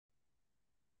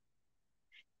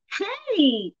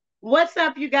Hey, what's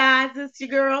up, you guys? It's your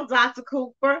girl, Dr.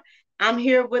 Cooper. I'm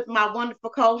here with my wonderful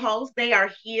co-hosts. They are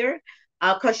here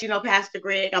because Pastor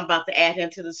Greg, I'm about to add him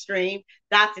to the stream.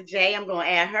 Dr. J, I'm going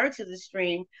to add her to the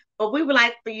stream. But we would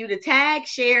like for you to tag,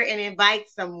 share, and invite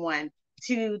someone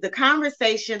to the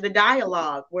conversation, the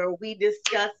dialogue, where we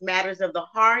discuss matters of the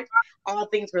heart, all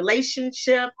things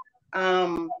relationship,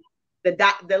 um, the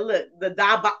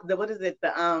what is it?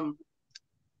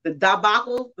 The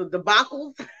debacles, the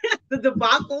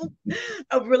debacles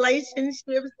of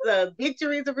relationships, the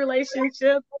victories of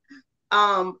relationships,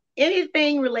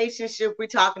 anything relationship we're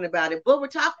talking about it, but we're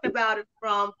talking about it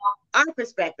from our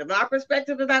perspective. Our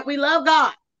perspective is that we love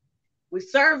God, we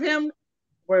serve Him,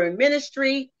 we're in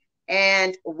ministry,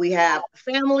 and we have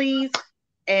families.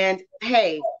 And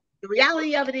hey, the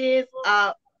reality of it is,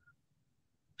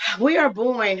 we are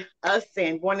born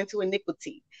into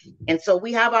iniquity. And so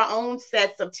we have our own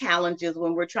sets of challenges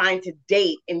when we're trying to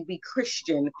date and be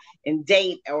Christian and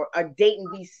date or date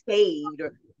and be saved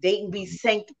or date and be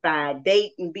sanctified,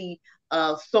 date and be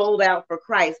sold out for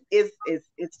Christ.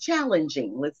 It's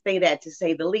challenging. Let's say that to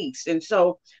say the least. And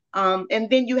so, and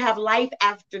then you have life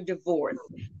after divorce.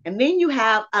 And then you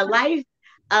have a life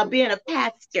being a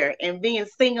pastor and being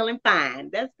single and fine.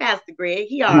 That's Pastor Greg.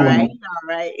 He all right. He all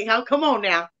right. Come on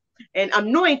now. And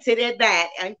anointed at that.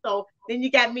 And so then you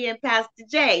got me and Pastor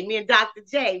J, me and Dr.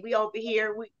 J. We over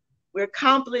here. We're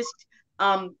accomplished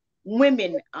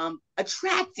women,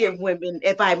 attractive women,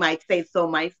 if I might say so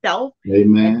myself.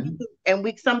 Amen. And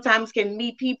we sometimes can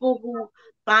meet people who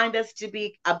find us to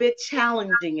be a bit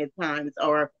challenging at times,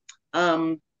 or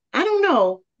I don't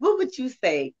know. What would you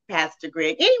say, Pastor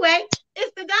Greg? Anyway,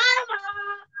 it's the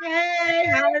dialogue. Hey,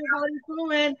 how everybody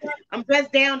doing? I'm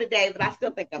dressed down today, but I still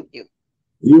think I'm cute.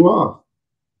 You are.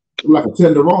 You're like a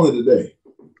tenderoni today.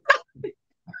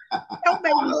 Don't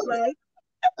make me play.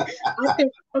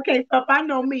 Okay, so if I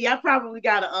know me, I probably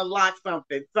got to unlock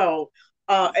something. So,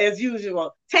 as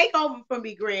usual, take over for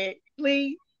me, Greg,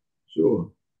 please.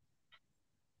 Sure.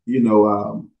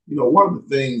 One of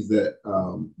the things that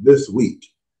this week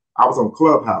I was on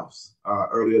Clubhouse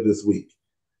earlier this week,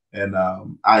 and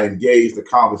I engaged a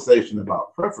conversation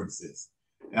about preferences,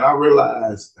 and I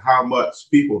realized how much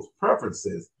people's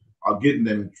preferences are getting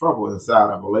them in trouble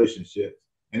inside of relationships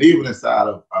and even inside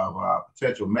of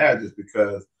potential marriages,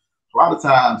 because a lot of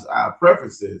times our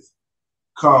preferences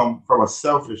come from a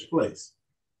selfish place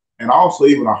and also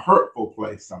even a hurtful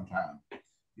place sometimes.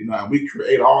 And we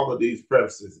create all of these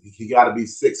preferences. He got to be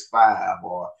 6'5",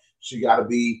 or she got to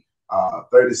be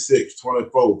 36,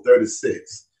 24,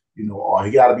 36, or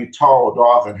he got to be tall,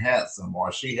 dark, and handsome,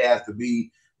 or she has to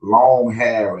be long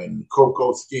hair and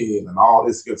cocoa skin and all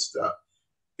this good stuff.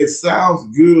 It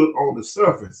sounds good on the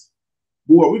surface,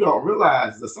 but what we don't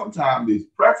realize is that sometimes these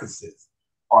preferences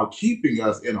are keeping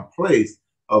us in a place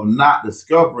of not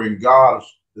discovering God's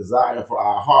desire for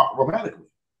our heart romantically.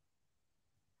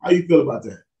 How you feel about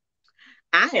that?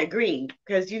 I agree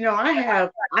because let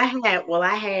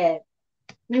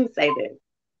me say this.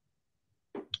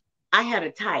 I had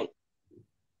a type,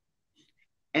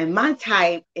 and my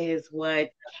type is what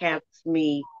kept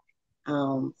me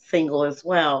single as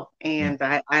well. And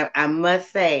I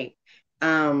must say,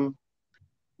 the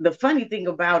funny thing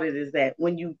about it is that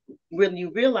when you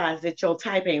realize that your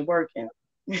type ain't working,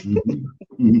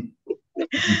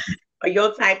 or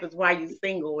your type is why you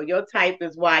single, or your type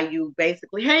is why you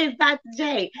basically, hey, it's Dr.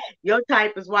 J. Your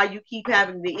type is why you keep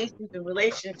having the issues and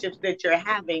relationships that you're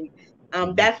having.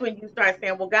 That's when you start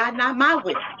saying, well, God, not my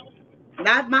will,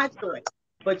 not my choice,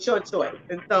 but your choice.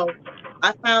 And so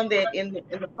I found that in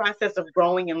the process of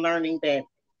growing and learning that,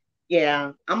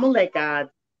 yeah, I'm gonna let God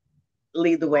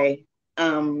lead the way.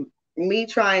 Me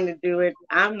trying to do it,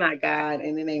 I'm not God,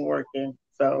 and it ain't working.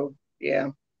 So yeah.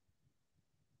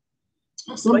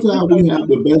 But you Sometimes go, we have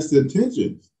D. the best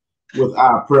intentions with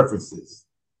our preferences.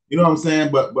 You know what I'm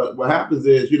saying? But what happens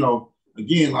is,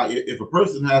 again, like if a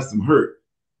person has some hurt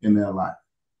in their life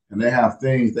and they have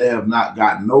things they have not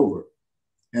gotten over,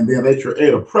 and then they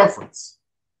create a preference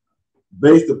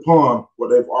based upon what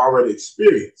they've already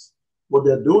experienced, what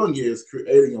they're doing is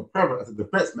creating a preference as a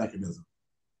defense mechanism.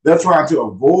 They're trying to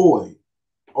avoid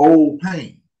old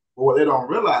pain. But what they don't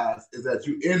realize is that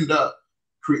you end up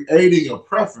creating a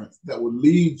preference that will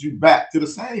lead you back to the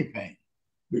same pain,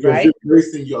 because Right? you're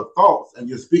basing your thoughts and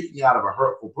you're speaking out of a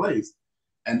hurtful place,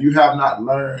 and you have not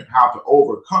learned how to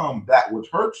overcome that which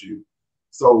hurts you.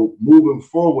 So moving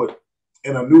forward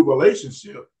in a new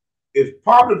relationship is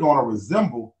probably going to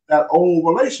resemble that old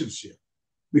relationship,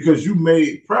 because you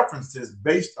made preferences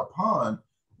based upon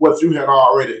what you had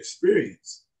already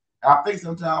experienced. And I think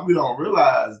sometimes we don't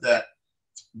realize that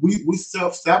we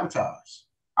self sabotage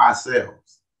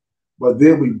ourselves. But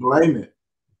then we blame it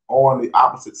on the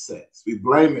opposite sex. We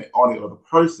blame it on the other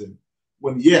person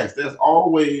when, yes, there's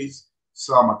always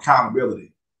some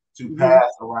accountability to pass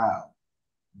around.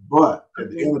 But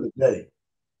at the end of the day,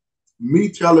 me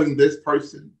telling this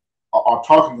person or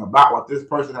talking about what this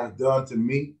person has done to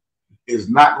me is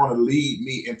not going to lead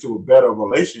me into a better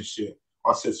relationship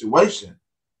or situation.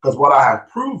 Because what I have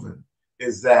proven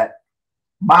is that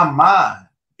my mind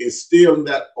is still in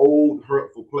that old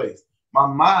hurtful place. My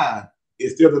mind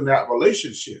is still in that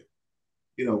relationship.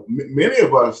 You know, many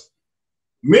of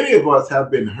us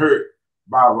have been hurt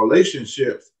by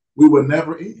relationships we were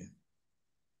never in.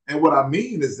 And what I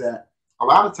mean is that a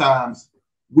lot of times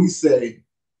we say,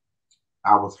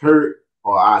 I was hurt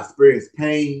or I experienced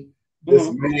pain. This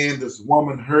man, this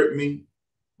woman hurt me.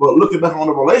 But looking back on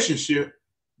the relationship,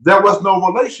 there was no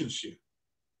relationship.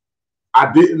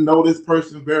 I didn't know this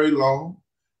person very long.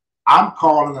 I'm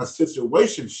calling a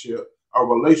situationship a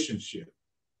relationship.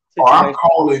 Or I'm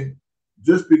calling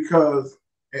just because,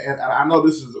 and I know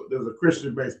there's a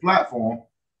Christian-based platform,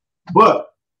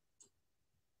 but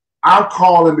I'm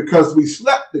calling because we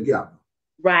slept together.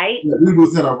 Right. We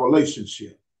was in a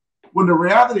relationship. When the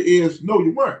reality is, no,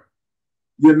 you weren't.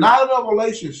 You're not in a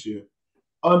relationship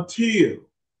until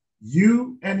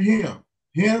you and him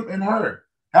and her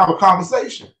have a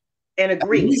conversation. And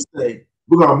agree. And we say,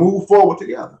 we're going to move forward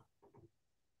together.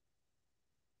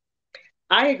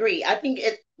 I agree. I think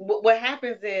what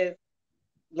happens is,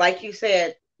 like you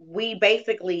said, we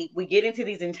get into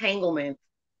these entanglements,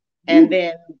 and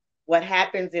then what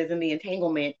happens is in the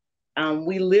entanglement,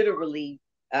 we literally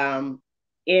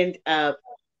end up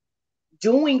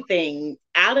doing things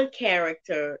out of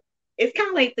character. It's kind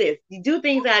of like this. You do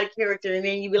things out of character, and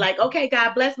then you be like, okay,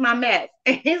 God bless my mess.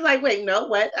 And he's like, wait, no,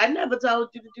 what? I never told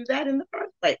you to do that in the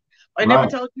first place. Or I never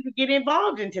told you to get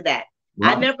involved into that.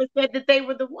 I never said that they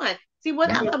were the one. See,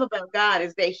 what I love about God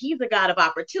is that he's a God of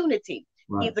opportunity.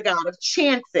 He's a God of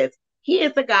chances. He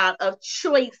is a God of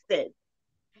choices.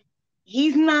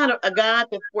 He's not a God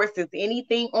that forces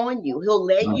anything on you. He'll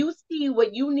let you see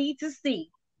what you need to see.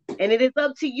 And it is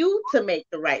up to you to make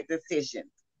the right decisions.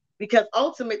 Because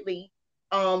ultimately,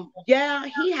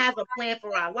 he has a plan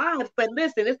for our lives. But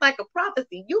listen, it's like a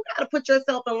prophecy. You got to put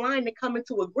yourself in line to come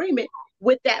into agreement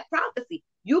with that prophecy.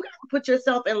 You got to put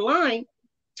yourself in line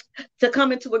to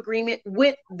come into agreement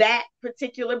with that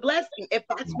particular blessing. If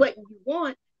that's what you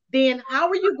want, then how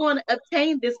are you going to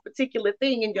obtain this particular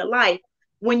thing in your life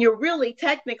when you're really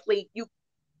technically,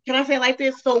 can I say it like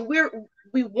this? So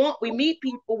we meet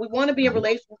people, we want to be in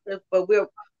relationships, but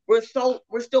we're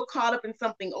still caught up in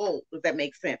something old. Does that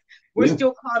make sense? We're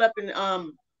still caught up in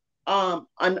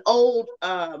an old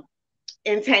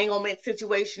entanglement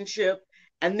situationship,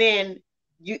 and then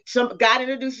God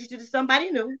introduced you to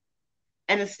somebody new,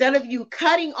 and instead of you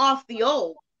cutting off the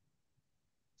old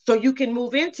so you can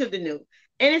move into the new,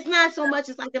 and it's not so much,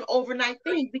 it's like an overnight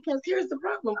thing, because here's the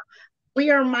problem. We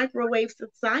are a microwave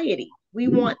society. We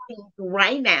want things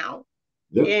right now.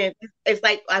 And it's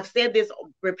like, I've said this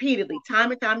repeatedly,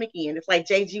 time and time again. It's like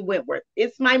J.G. Wentworth.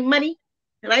 It's my money,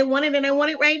 and I want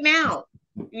it right now.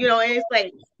 You know, and it's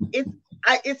like,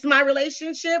 it's my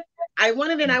relationship. I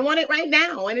want it, and I want it right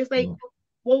now. And it's like,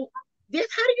 well, how do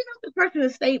you know this person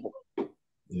is stable?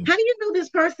 How do you know this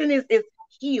person is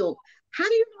healed? How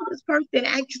do you know this person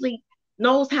actually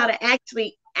knows how to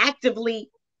actually actively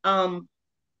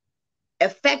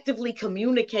effectively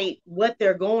communicate what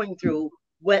they're going through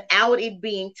without it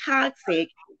being toxic,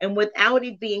 and without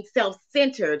it being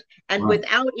self-centered, and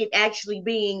without it actually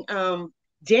being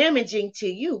damaging to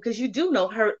you? Because you do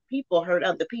know people hurt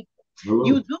other people.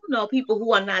 You do know people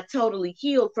who are not totally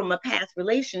healed from a past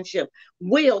relationship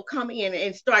will come in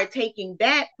and start taking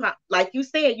that, like you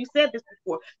said this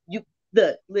before.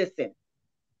 Listen,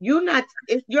 you're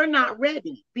not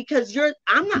ready, because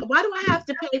I'm not. Why do I have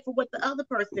to pay for what the other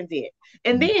person did?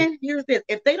 And then here's this: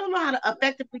 if they don't know how to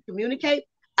effectively communicate,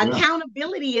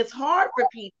 accountability is hard for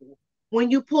people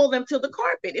when you pull them to the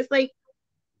carpet. It's like,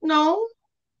 no,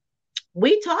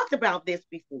 we talked about this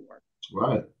before.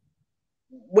 Right.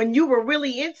 When you were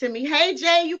really into me, hey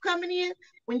Jay, you coming in?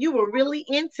 When you were really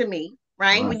into me,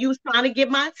 right? When you was trying to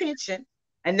get my attention,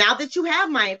 and now that you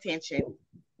have my attention,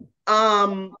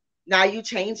 now you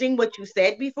changing what you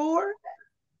said before?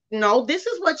 No, this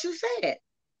is what you said.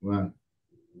 Right.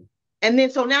 And then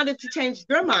so now that you changed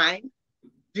your mind,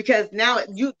 because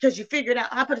you figured out,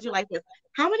 I'll put it to you like this.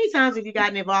 How many times have you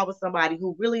gotten involved with somebody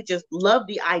who really just loved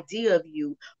the idea of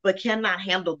you, but cannot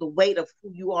handle the weight of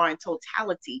who you are in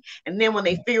totality? And then when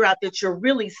they figure out that you're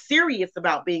really serious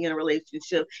about being in a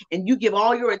relationship and you give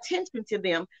all your attention to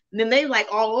them, and then they like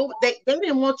all over, they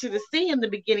didn't want you to see in the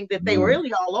beginning that they were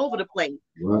really all over the place.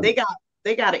 Right.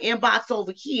 They got an inbox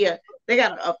over here, they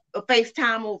got a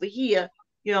FaceTime over here.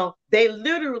 You know, they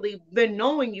literally been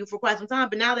knowing you for quite some time,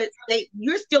 but now that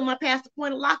you're still not past the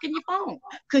point of locking your phone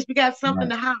because you got something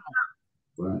to hide.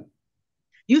 Right.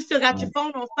 You still got your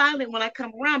phone on silent when I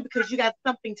come around because you got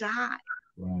something to hide.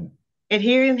 Right. And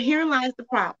here lies the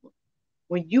problem.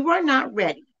 When you are not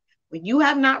ready, when you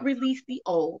have not released the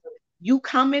old, you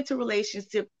come into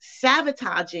relationship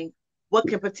sabotaging what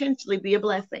can potentially be a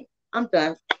blessing. I'm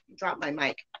done. Drop my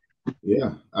mic.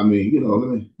 Yeah. I mean, you know, let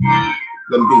me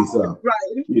give you some.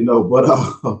 Right. You know, but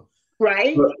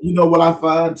right. But you know what I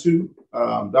find too,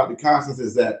 Dr. Constance,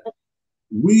 is that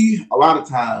we a lot of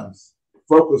times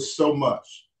focus so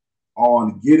much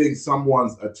on getting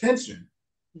someone's attention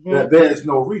that there's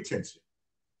no retention.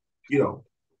 You know,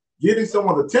 getting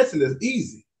someone's attention is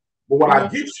easy, but when I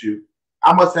get you,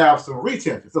 I must have some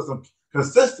retention, so some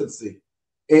consistency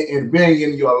in being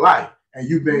in your life and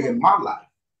you being in my life.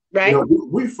 Right. You know,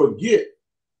 we forget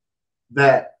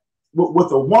that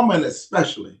with a woman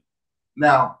especially.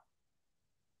 Now,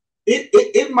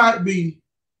 it might be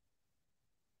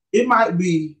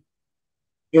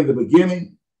in the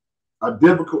beginning a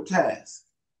difficult task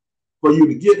for you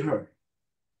to get her.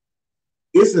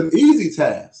 It's an easy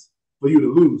task for you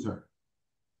to lose her.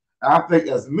 And I think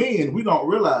as men, we don't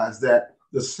realize that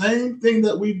the same thing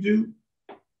that we do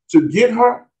to get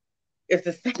her, it's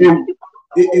the same.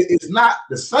 It's not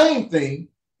the same thing.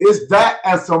 It's that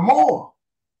and some more,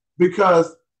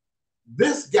 because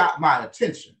this got my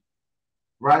attention,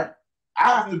 right?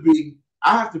 I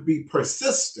have to be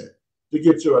persistent to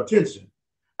get your attention.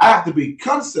 I have to be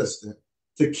consistent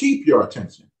to keep your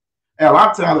attention. And a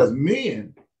lot of times as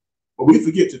men, what we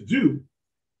forget to do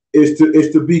is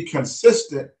to be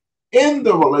consistent in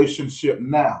the relationship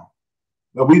now.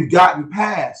 That we've gotten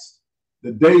past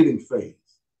the dating phase.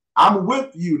 I'm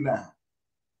with you now.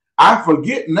 I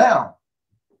forget now.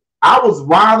 I was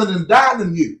wilding and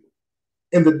dining you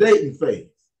in the dating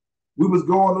phase. We was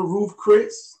going to Ruth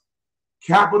Chris,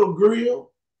 Capitol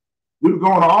Grill. We were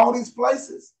going to all these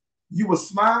places. You were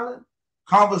smiling.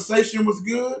 Conversation was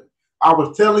good. I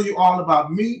was telling you all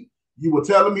about me. You were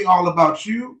telling me all about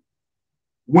you.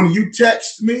 When you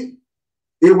text me,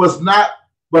 it was not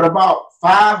but about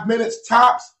 5 minutes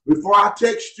tops before I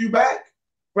text you back.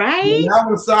 Right. And now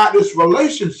inside this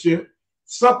relationship,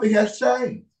 something has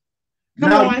changed.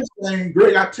 Now you're saying,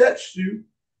 Greg, I text you.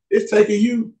 It's taking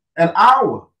you an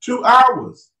hour, 2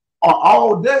 hours, or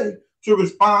all day to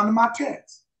respond to my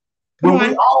text. But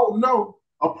we all know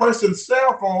a person's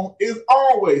cell phone is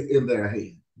always in their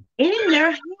hand. In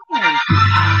their hand.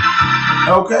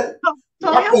 Okay.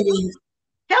 So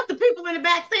help the people in the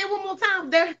back. Say it one more time.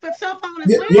 Their cell phone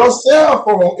is your cell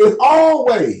phone is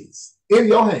always in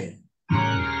your hand.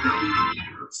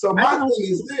 So my thing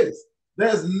is this: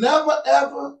 there's never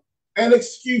ever an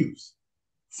excuse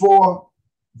for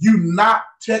you not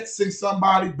texting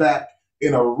somebody back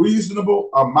in a reasonable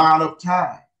amount of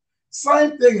time.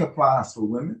 Same thing applies for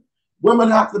women. Women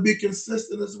have to be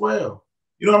consistent as well.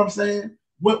 You know what I'm saying?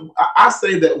 I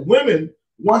say that women,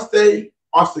 once they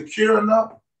are secure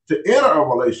enough to enter a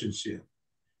relationship,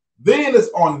 then it's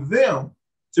on them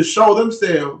to show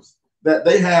themselves that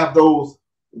they have those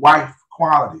wife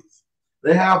qualities.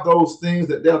 They have those things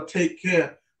that they'll take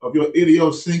care of your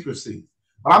idiosyncrasies.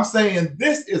 But I'm saying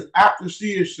this is after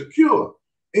she is secure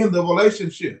in the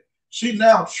relationship. She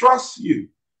now trusts you.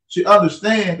 She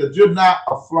understands that you're not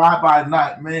a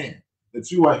fly-by-night man,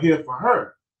 that you are here for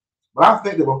her. But I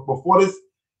think that before this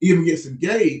even gets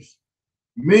engaged,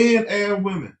 men and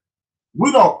women,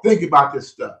 we don't think about this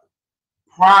stuff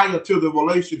prior to the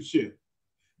relationship.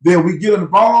 Then we get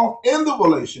involved in the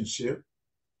relationship,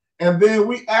 and then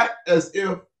we act as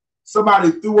if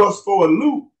somebody threw us for a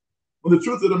loop, when the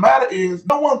truth of the matter is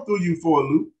no one threw you for a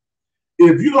loop.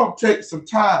 If you don't take some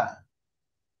time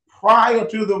prior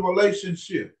to the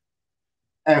relationship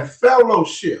and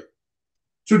fellowship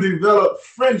to develop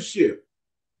friendship,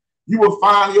 you will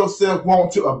find yourself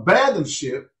wanting to abandon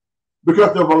ship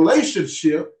because the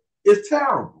relationship is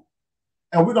terrible.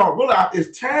 And we don't realize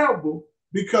it's terrible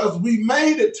because we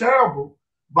made it terrible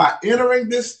by entering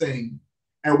this thing,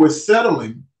 and we're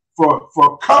settling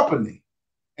for company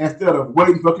instead of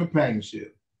waiting for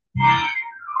companionship.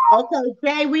 Okay,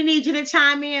 Jay, we need you to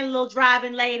chime in, little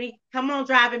driving lady. Come on,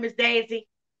 driving Miss Daisy.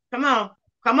 Come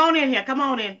on in here. Come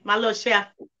on in, my little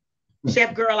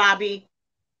chef girl. I be.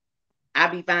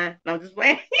 I'll be fine. No, I'm just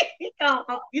playing.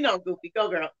 You know, Goofy. Go,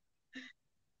 girl.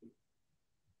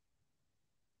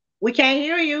 We can't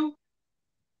hear you.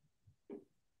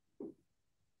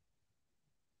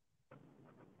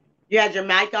 You had your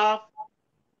mic off?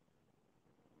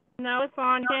 No, it's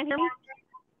on. You can't hear me?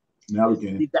 Now we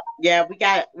can. Yeah, we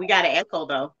got an echo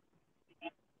though.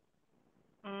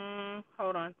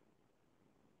 Hold on.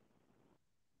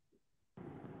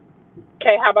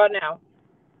 Okay, how about now?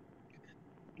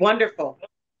 Wonderful.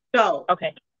 So,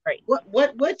 Okay, great.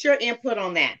 What's your input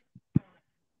on that?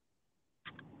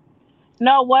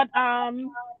 No, what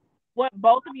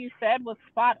both of you said was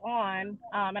spot on.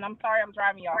 And I'm sorry I'm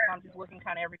driving y'all, so I'm just looking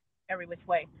kind of every which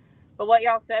way. But what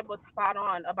y'all said was spot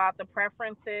on about the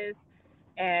preferences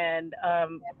and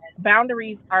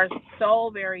boundaries are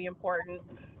so very important.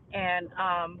 And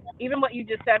even what you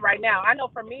just said right now, I know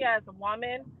for me as a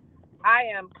woman, I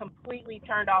am completely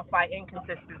turned off by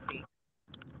inconsistency.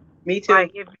 Me too.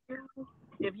 Like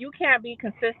if you can't be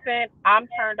consistent, I'm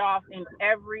turned off in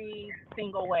every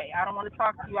single way. I don't want to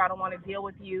talk to you. I don't want to deal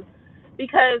with you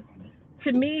because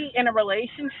to me in a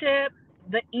relationship,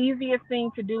 the easiest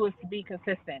thing to do is to be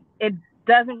consistent. It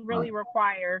doesn't really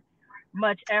require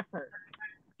much effort.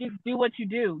 Just do what you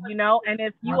do, you know? And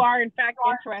if you are in fact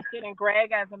interested, and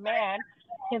Greg as a man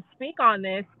can speak on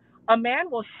this, a man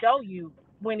will show you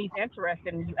when he's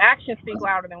interested and you actions speak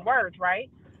louder than words, right?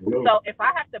 So if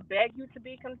I have to beg you to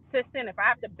be consistent, if I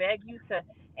have to beg you to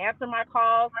answer my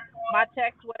calls, my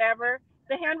texts, whatever,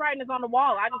 the handwriting is on the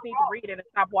wall. I just need to read it and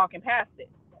stop walking past it.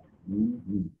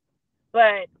 Mm-hmm.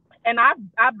 But and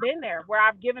I've been there where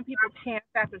I've given people chance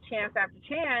after chance after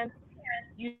chance,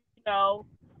 you know,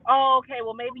 oh, okay,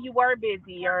 well maybe you were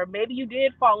busy or maybe you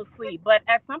did fall asleep. But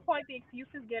at some point the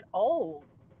excuses get old.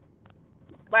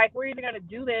 Like we're either gonna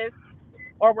do this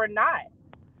or we're not.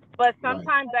 But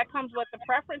sometimes that comes with the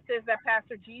preferences that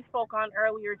Pastor G spoke on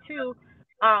earlier too,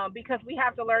 because we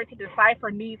have to learn to decipher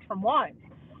needs from wants.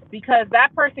 Because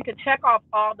that person could check off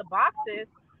all the boxes,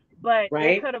 but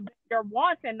it could have been your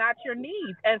wants and not your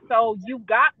needs. And so you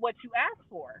got what you asked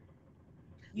for.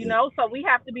 You know, so we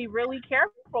have to be really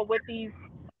careful with these,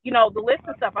 you know, the list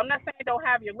and stuff. I'm not saying don't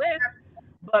have your list,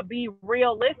 but be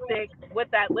realistic with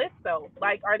that list though.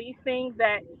 Like, are these things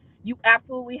that you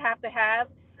absolutely have to have?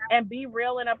 And be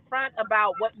real and upfront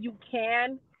about what you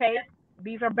can take.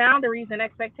 These are boundaries and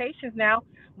expectations now.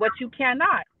 What you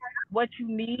cannot, what you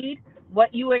need,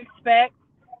 what you expect,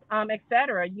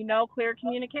 etc. You know, clear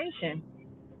communication.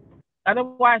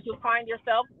 Otherwise, you'll find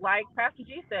yourself, like Pastor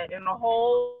G said, in a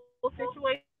whole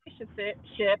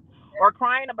situationship or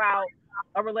crying about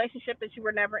a relationship that you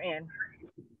were never in.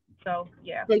 So,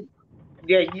 yeah.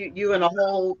 Yeah, you in a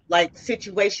whole like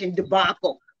situation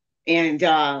debacle. And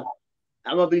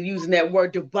I'm gonna be using that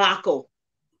word debacle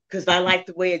because I like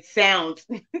the way it sounds.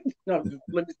 No,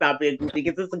 let me stop being goofy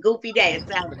because it's a goofy day. It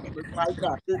sounds like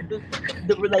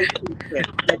the relationship,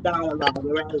 the dialogue,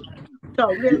 right? So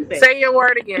listen. Say your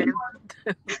word again.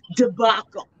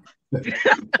 Debacle. The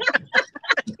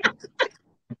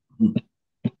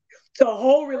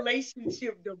whole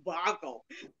relationship debacle.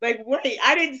 Like, wait,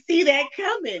 I didn't see that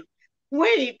coming.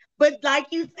 Wait, but like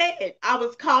you said, I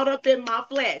was caught up in my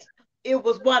flesh. It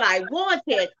was what I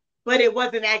wanted, but it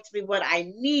wasn't actually what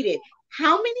I needed.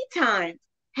 How many times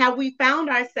have we found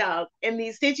ourselves in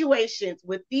these situations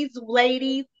with these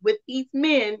ladies, with these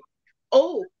men?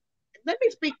 Oh, let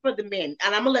me speak for the men,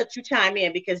 and I'm gonna let you chime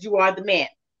in because you are the man.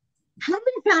 How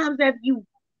many times have you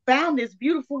found this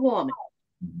beautiful woman?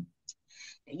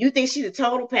 And you think she's a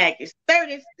total package.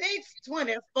 36,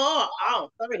 24.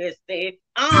 Oh, 36.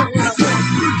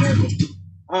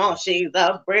 Oh, she's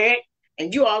a brick.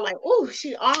 And you all like, oh,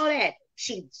 she all that.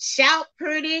 She shout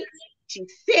pretty. She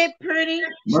sit pretty.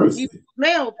 Mercy. She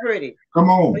smell pretty. Come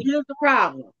on. But here's the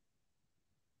problem.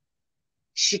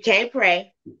 She can't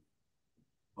pray.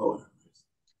 Oh.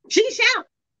 She shout.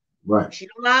 Right. She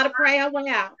don't know how to pray her way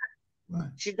out.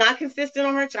 Right. She's not consistent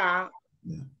on her job.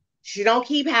 Yeah. She don't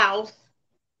keep house.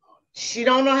 She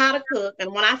don't know how to cook.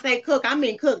 And when I say cook, I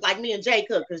mean cook like me and Jay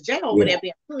cook, because Jay over there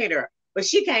being a cleaner, but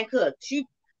she can't cook.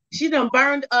 She done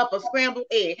burned up a scrambled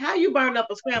egg. How you burned up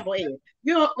a scrambled egg?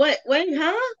 You know what? Wait,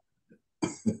 huh?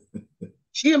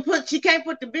 She can't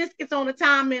put the biscuits on the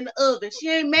time in the oven. She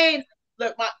ain't made.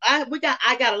 Look, I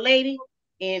got a lady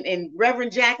in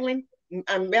Reverend Jacqueline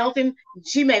Melton.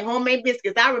 She made homemade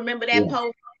biscuits. I remember that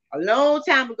post a long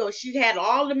time ago. She had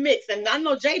all the mix, and I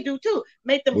know Jay do too.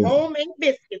 Make them homemade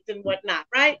biscuits and whatnot,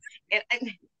 right? And I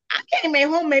can't make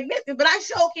homemade biscuits, but I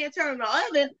sure can turn in the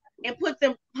oven and put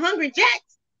them Hungry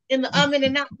Jacks in the oven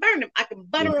and not burn them. I can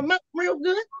butter them up real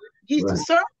good. Get some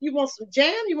syrup. You want some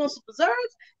jam? You want some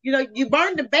preserves? You know, you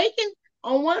burn the bacon.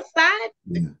 on one side.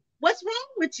 Yeah. What's wrong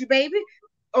with you, baby?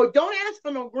 Or don't ask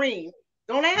for no green.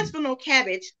 Don't ask for no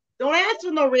cabbage. Don't ask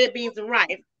for no red beans and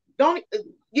rice. Don't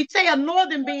you say a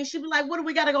northern bean? She'd be like, "What do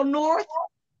we got to go north?"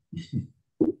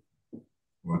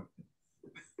 Right.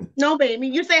 No, baby.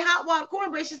 You say hot water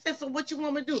cornbread. She said, "So what you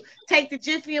want me to do? Take the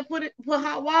jiffy and put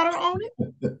hot water on it?"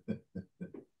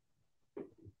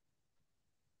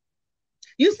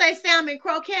 You say salmon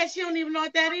croquettes. You don't even know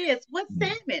what that is. What's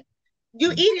salmon?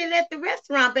 You eat it at the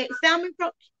restaurant, baby. Salmon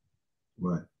croquettes.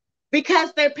 Right.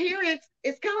 Because their parents,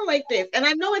 it's kind of like this. And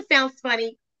I know it sounds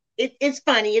funny. It's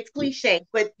funny. It's cliche.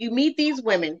 But you meet these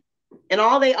women, and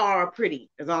all they are pretty,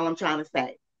 is all I'm trying to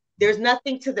say. There's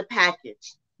nothing to the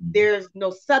package. There's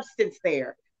no substance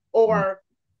there. Or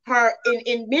her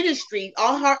in ministry,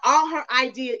 all her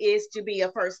idea is to be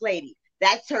a first lady.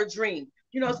 That's her dream.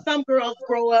 You know, some girls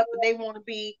grow up and they want to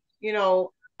be, you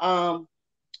know,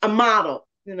 a model.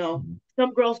 You know,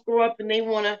 some girls grow up and they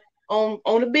want to own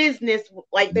a business,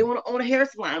 like they want to own a hair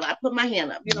salon. I put my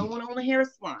hand up, you know, want to own a hair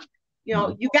salon. You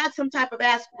know, you got some type of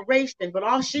aspiration, but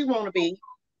all she want to be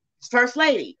is first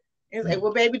lady. And say,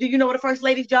 well, baby, do you know what a first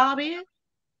lady's job is?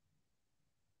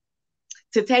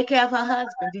 To take care of her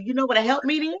husband. Do you know what a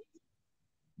helpmeet is?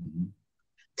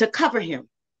 To cover him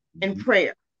in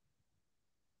prayer.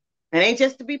 It ain't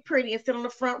just to be pretty and sit on the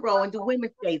front row and do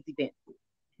women's days events.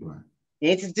 Right. It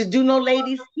ain't just to do no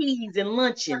ladies' teas and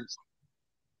luncheons.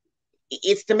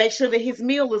 It's to make sure that his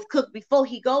meal is cooked before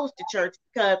he goes to church,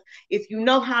 because if you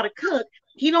know how to cook,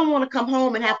 he don't want to come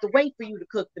home and have to wait for you to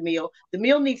cook the meal. The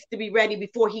meal needs to be ready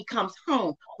before he comes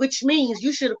home, which means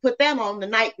you should have put that on the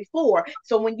night before.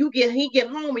 So when he get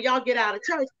home and y'all get out of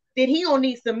church, then he gonna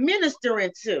need some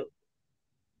ministering too.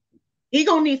 He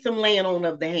gonna need some laying on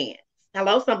of the hands.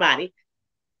 Hello, somebody.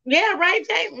 Yeah, right,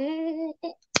 Jay.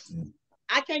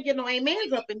 I can't get no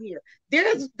amens up in here.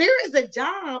 There is a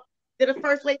job that a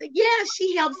first lady, yeah,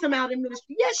 she helps him out in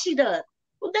ministry. Yes, she does.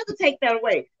 We'll never take that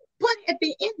away. But at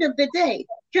the end of the day,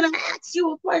 can I ask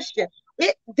you a question?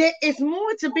 There is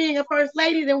more to being a first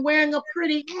lady than wearing a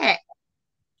pretty hat.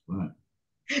 Right.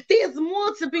 There's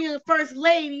more to being a first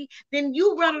lady than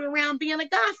you running around being a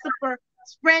gossiper,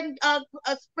 spreading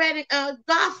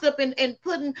gossip and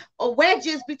putting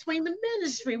wedges between the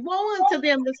ministry. Woe unto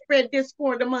them that spread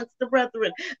discord amongst the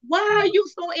brethren. Why are you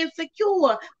so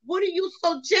insecure? What are you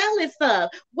so jealous of?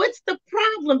 What's the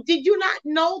problem? Did you not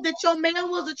know that your man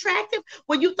was attractive?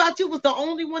 Well, you thought you was the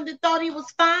only one that thought he was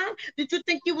fine? Did you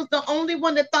think you was the only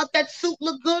one that thought that suit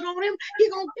looked good on him? He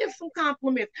gonna give some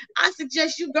compliments. I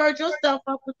suggest you gird yourself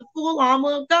up with the full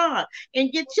armor of God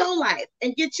and get your life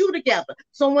and get you together.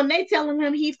 So when they telling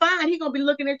him he fine, he gonna be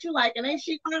looking at you like, and ain't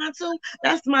she fine too?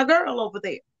 That's my girl over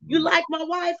there. You like my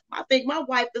wife? I think my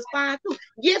wife is fine too.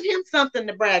 Give him something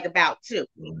to brag about too.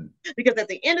 Because at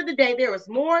the end of the day, there is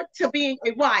more to being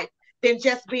a wife than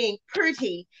just being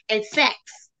pretty and sex.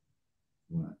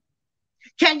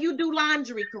 Can you do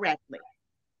laundry correctly?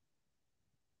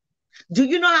 Do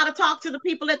you know how to talk to the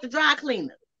people at the dry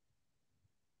cleaner?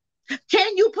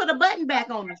 Can you put a button back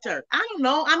on the shirt? I don't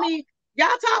know. I mean, y'all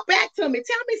talk back to me.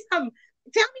 Tell me something.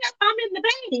 Tell me if I'm in the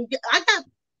vein.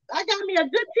 I got me a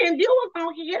good 10 viewers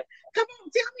on here. Come on,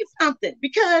 tell me something.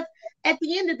 Because at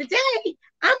the end of the day,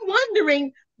 I'm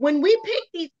wondering when we pick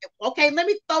these. Okay, let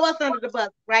me throw us under the bus,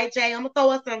 right, Jay? I'm gonna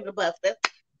throw us under the bus.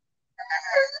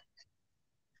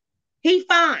 He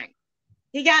fine.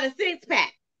 He got a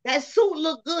 6-pack. That suit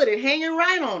look good and hanging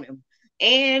right on him.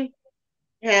 And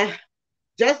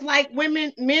just like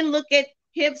men look at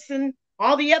hips and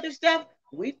all the other stuff,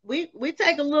 we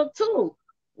take a look too.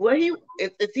 Where is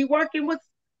he working with?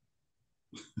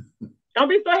 Don't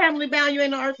be so heavenly bound. You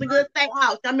ain't no earthly good. Stay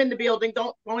out. I'm in the building.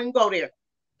 Don't even go there.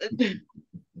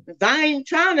 I ain't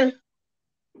trying to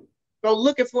go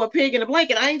looking for a pig in a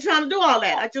blanket. I ain't trying to do all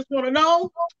that. I just want to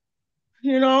know,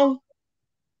 you know.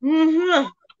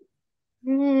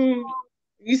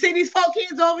 You see these 4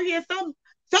 kids over here?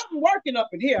 Something working up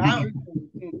in here.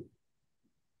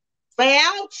 Say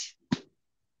ouch.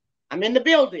 I'm in the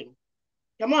building.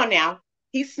 Come on now.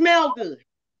 He smelled good.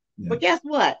 Yeah. But guess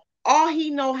what? All he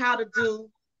know how to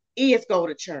do is go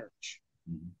to church.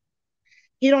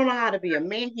 He don't know how to be a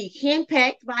man. He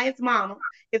henpecked by his mama.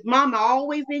 His mama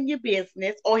always in your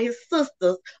business, or his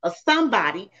sisters, or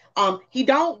somebody. He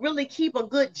don't really keep a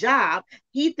good job.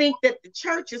 He think that the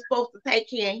church is supposed to take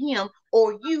care of him,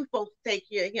 or you supposed to take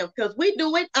care of him. Because we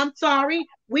do it. I'm sorry.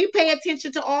 We pay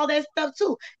attention to all that stuff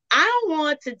too. I don't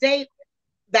want to date.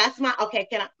 That's my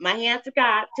hand to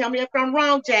God. Tell me if I'm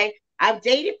wrong, Jay. I've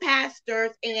dated pastors,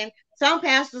 and some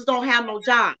pastors don't have no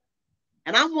job.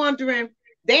 And I'm wondering,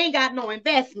 they ain't got no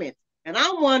investments. And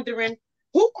I'm wondering,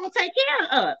 who gonna take care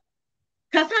of us?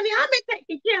 Because, honey, I've been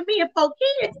taking care of me and 4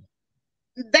 kids.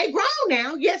 They grown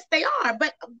now. Yes, they are.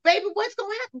 But baby, what's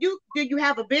gonna happen? Do you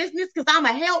have a business? Because I'm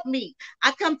a help me.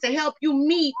 I come to help you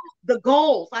meet the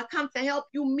goals. I come to help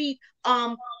you meet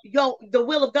the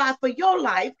will of God for your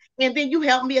life. And then you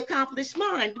help me accomplish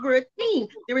mine. We're a team.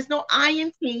 There is no I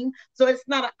in team. So it's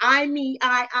not an I, me,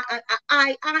 I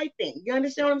thing. You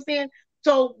understand what I'm saying?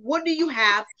 So what do you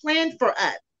have planned for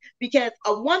us? Because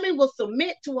a woman will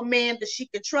submit to a man that she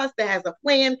can trust, that has a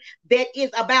plan, that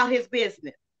is about his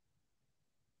business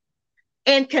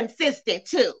and consistent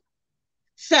too.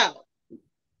 So,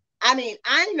 I mean,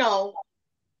 I know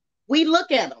we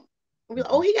look at him. We,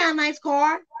 oh, he got a nice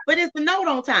car, but it's the note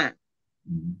on time.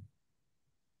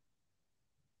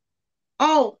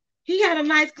 Oh, he had a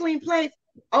nice clean place.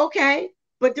 Okay,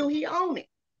 but do he own it?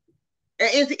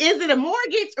 Is it a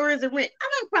mortgage or is it rent? I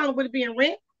don't have a problem with it being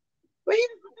rent. But here's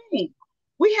the thing.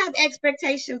 We have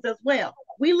expectations as well.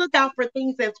 We look out for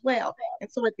things as well.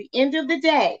 And so at the end of the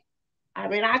day, I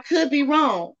mean, I could be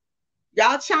wrong.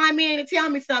 Y'all chime in and tell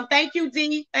me something. Thank you,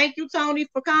 Dee. Thank you, Tony,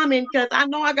 for coming, because I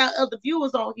know I got other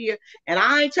viewers on here, and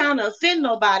I ain't trying to offend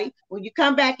nobody. When you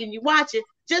come back and you watch it,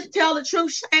 just tell the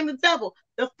truth, shame the devil.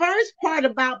 The first part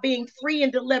about being free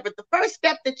and delivered, the first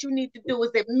step that you need to do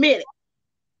is admit it.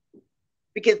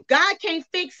 Because God can't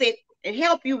fix it and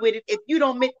help you with it if you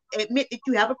don't admit that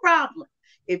you have a problem.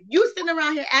 If you sitting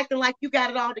around here acting like you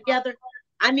got it all together,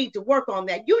 I need to work on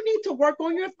that. You need to work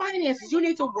on your finances. You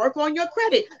need to work on your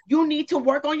credit. You need to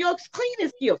work on your cleaning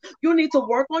skills. You need to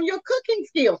work on your cooking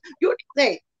skills. You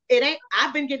say it ain't.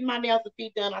 I've been getting my nails and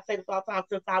feet done. I say this all the time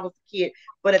since I was a kid.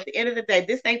 But at the end of the day,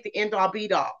 this ain't the end all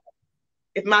be all.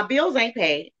 If my bills ain't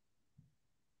paid,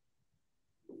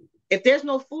 if there's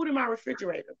no food in my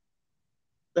refrigerator,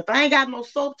 if I ain't got no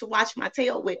soap to wash my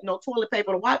tail with, no toilet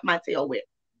paper to wipe my tail with,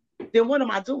 then what am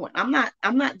I doing? I'm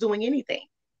not doing anything.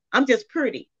 I'm just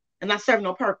pretty and I serve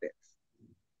no purpose.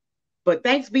 But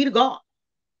thanks be to God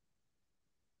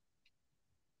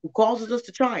who causes us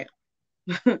to triumph.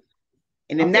 And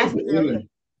then that's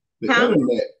the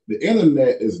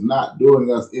internet is not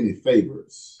doing us any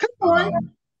favors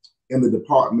in the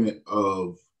department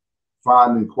of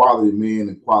finding quality men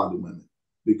and quality women,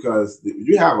 because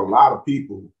you have a lot of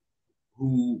people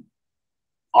who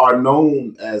are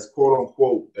known as quote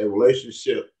unquote a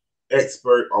relationship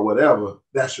expert or whatever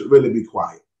that should really be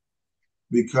quiet.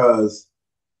 Because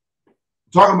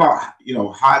talking about,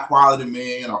 high quality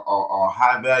men or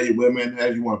high value women,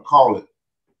 as you want to call it,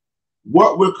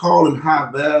 what we're calling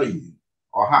high value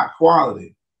or high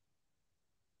quality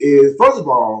is, first of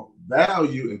all,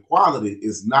 value and quality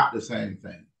is not the same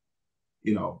thing.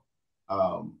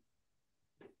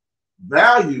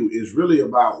 Value is really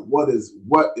about what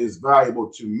is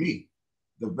valuable to me,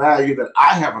 the value that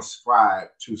I have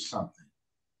ascribed to something.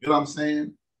 You know what I'm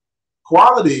saying?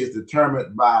 Quality is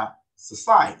determined by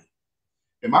society.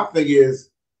 And my thing is,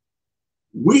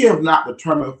 we have not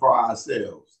determined for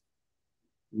ourselves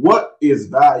what is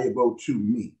valuable to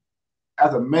me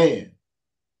as a man.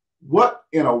 What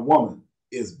in a woman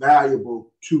is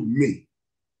valuable to me?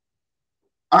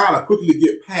 I gotta quickly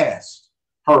get past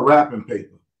her wrapping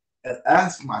paper and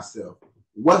ask myself,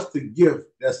 what's the gift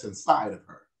that's inside of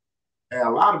her? And a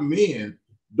lot of men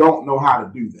don't know how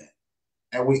to do that.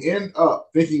 And we end up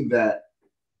thinking that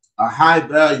a high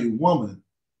value woman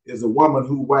is a woman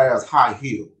who wears high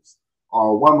heels,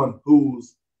 or a woman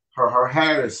whose her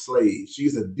hair is slayed.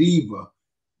 She's a diva,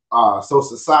 so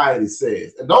society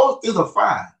says. And those things are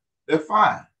fine. They're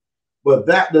fine. But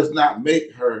that does not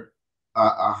make her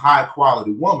a high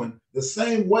quality woman. The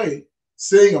same way,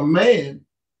 seeing a man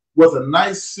with a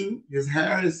nice suit, his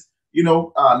hair is,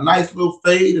 a nice little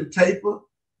fade and taper,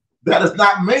 that does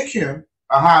not make him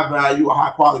a high value, a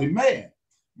high quality man.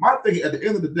 My thing at the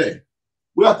end of the day,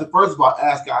 we have to first of all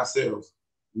ask ourselves,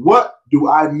 what do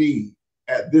I need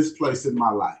at this place in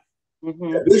my life?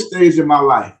 Mm-hmm. At this stage in my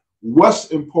life,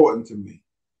 what's important to me?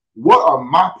 What are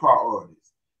my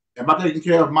priorities? Am I taking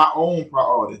care of my own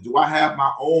priorities? Do I have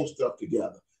my own stuff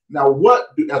together? Now,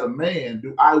 as a man,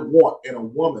 do I want in a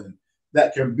woman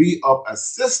that can be of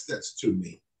assistance to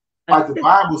me? Like the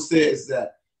Bible says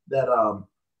that her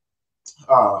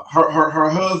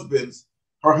husband's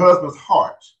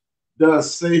heart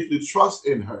does safely trust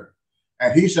in her,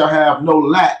 and he shall have no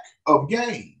lack of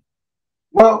gain.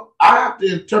 Well, I have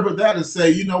to interpret that and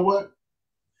say, you know what?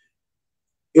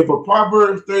 If a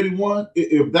Proverbs 31,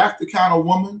 if that's the kind of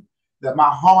woman that my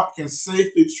heart can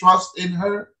safely trust in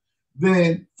her,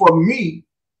 then for me,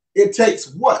 it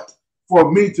takes what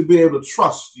for me to be able to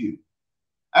trust you?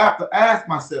 I have to ask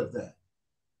myself that.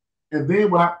 And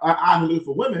then when I look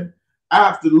for women, I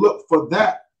have to look for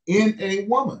that in a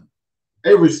woman.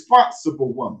 a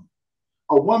responsible woman,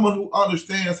 a woman who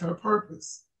understands her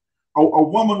purpose, a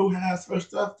woman who has her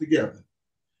stuff together.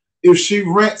 If she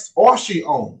rents or she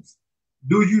owns,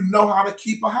 do you know how to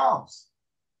keep a house?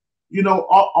 You know,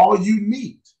 are you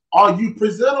neat? Are you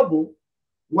presentable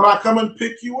when I come and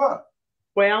pick you up?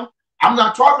 Well, I'm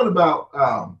not talking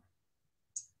about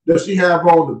does she have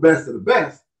on the best of the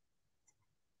best.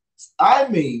 I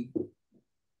mean,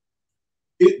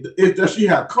 does she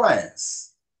have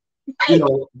class? You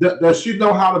know, does she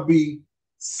know how to be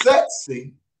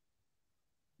sexy,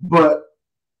 but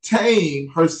tame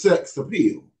her sex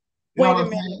appeal? You know wait what a I'm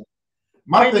minute. saying?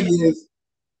 My thing is,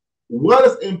 what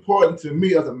is important to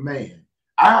me as a man?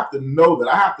 I have to know that.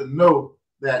 I have to know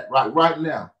that right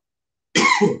now.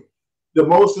 The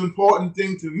most important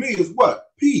thing to me is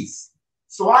what? Peace.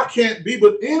 So I can't be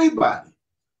with anybody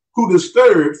who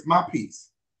disturbs my peace.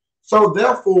 So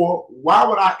therefore, why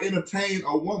would I entertain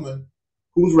a woman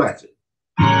who's ratchet?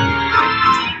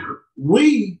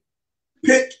 We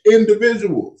pick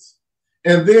individuals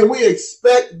and then we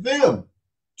expect them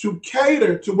to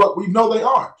cater to what we know they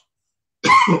aren't.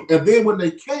 And then when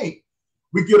they can't,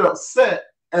 we get upset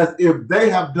as if they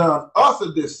have done us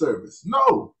a disservice.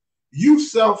 No, you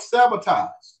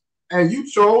self-sabotaged and you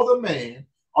chose a man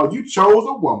or you chose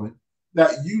a woman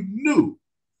that you knew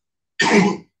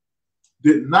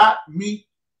did not meet,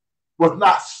 was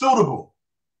not suitable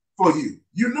for you.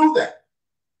 You knew that.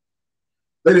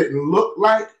 They didn't look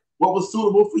like what was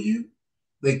suitable for you.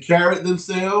 They carried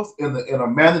themselves in a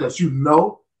manner that you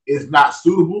know is not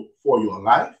suitable for your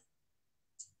life.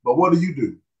 But what do?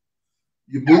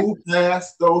 You move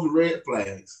past those red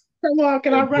flags. Come on,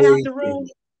 can I run out the room?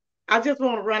 I just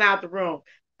want to run out the room.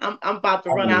 I'm about to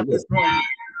run out this room.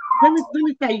 Let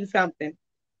me tell you something.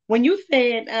 When you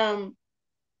said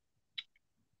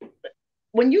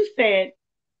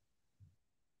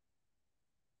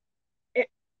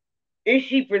is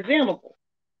she presentable?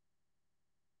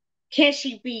 Can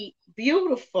she be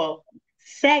beautiful,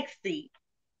 sexy?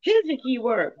 Here's the key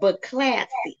word, but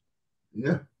classy.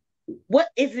 Yeah. What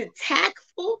is it,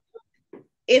 tactful?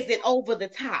 Is it over the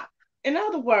top? In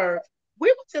other words, we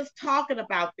were just talking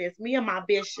about this, me and my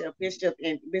bishop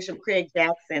Craig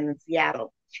Jackson in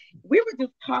Seattle. We were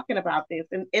just talking about this.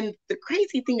 And the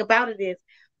crazy thing about it is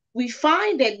we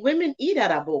find that women eat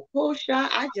at a bokosha.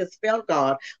 I just felt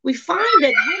God. We find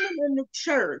that women in the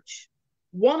church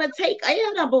want to take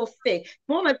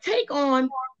on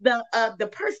the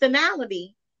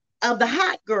personality of the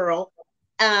hot girl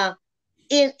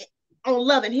in on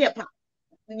Love and Hip Hop.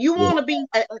 You want to be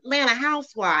an Atlanta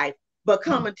housewife, but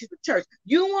coming to the church.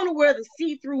 You want to wear the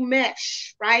see-through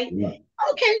mesh, right? Yeah.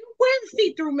 Okay, wear the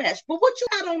see-through mesh, but what you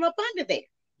got on up under there?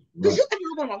 Because you can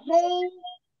have on a whole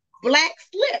black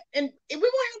slip, and we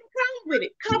won't have a problem with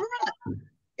it. Cover up.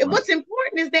 And what's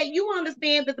important is that you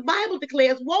understand that the Bible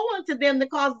declares, woe unto them that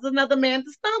causes another man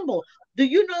to stumble. Do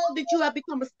you know that you have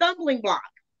become a stumbling block?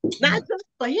 Not just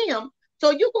for him. So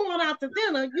you going out to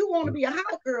dinner, you want to be a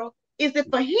hot girl. Is it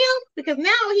for him? Because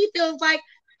now he feels like,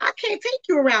 I can't take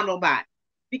you around nobody.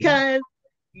 Because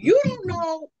you don't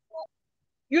know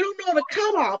the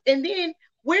cutoff. And then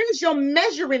where's your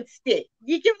measuring stick?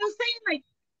 You get what I'm saying? Like,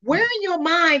 where in your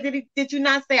mind did you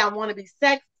not say, I want to be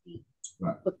sexy,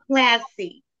 but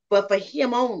classy, but for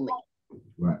him only?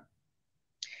 Right.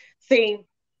 See,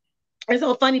 it's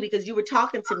so funny because you were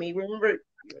talking to me. Remember,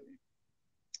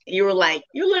 you were like,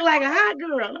 you look like a hot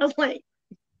girl. I was like,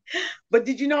 but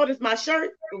did you notice my shirt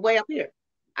way up here?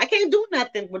 I can't do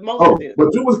nothing with most of this.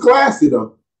 But you was classy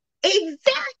though.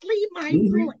 Exactly my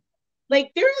point.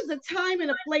 Like, there is a time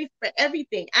and a place for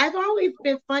everything. I've always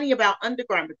been funny about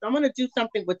undergarments. I'm going to do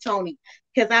something with Tony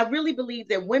because I really believe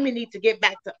that women need to get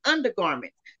back to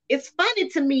undergarments. It's funny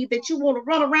to me that you want to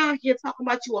run around here talking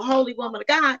about you a holy woman of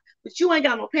God, but you ain't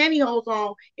got no pantyhose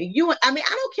on. And I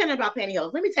don't care about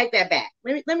pantyhose. Let me take that back.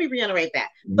 Let me reiterate that.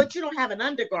 But you don't have an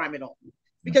undergarment on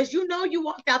because you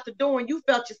walked out the door and you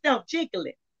felt yourself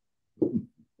jiggling.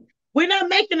 We're not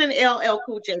making an LL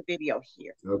Cool J video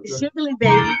here. Okay. Jiggling,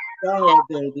 baby. Go ahead,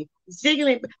 baby.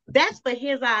 Jiggling. That's for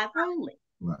his eyes only.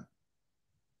 Right.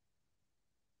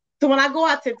 So when I go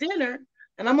out to dinner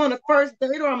and I'm on a first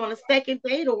date or I'm on a second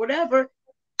date or whatever,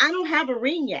 I don't have a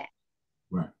ring yet.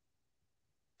 Right.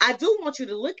 I do want you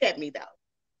to look at me though.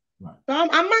 Right. So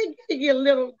I might give you a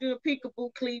little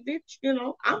peekaboo cleavage. You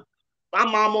know, I'm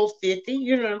almost 50.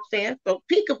 You know what I'm saying? So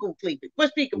peekaboo cleavage.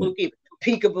 What's peekaboo cleavage?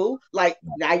 Peekaboo, like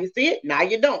now you see it, now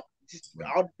you don't. Just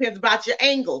all depends about your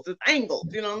angles. It's angles,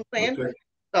 you know what I'm saying? Okay.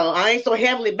 So I ain't so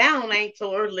heavily bound, I ain't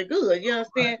so early good, you know what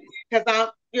I'm saying? Because I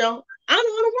know what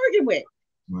I'm working with.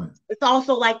 Right. It's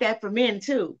also like that for men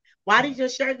too. Why does your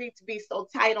shirt need to be so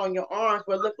tight on your arms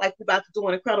where it looks like you're about to do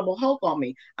an Incredible Hulk on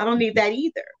me? I don't need that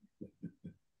either.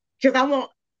 Because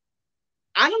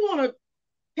I don't want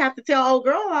to have to tell old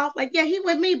girl off, like, yeah, he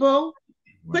with me, boo.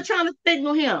 Quit trying to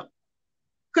signal him.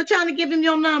 Quit trying to give him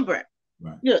your number.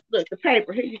 Right. Look, the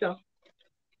paper. Here you go.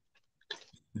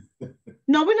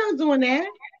 No, we're not doing that.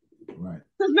 Right.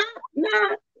 Because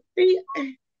see,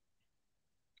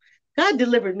 God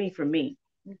delivered me from me.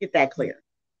 Get that clear.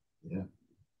 Yeah.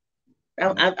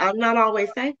 I'm not always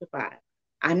sanctified.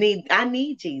 I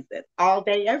need Jesus all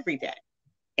day, every day.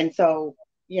 And so,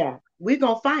 yeah, we're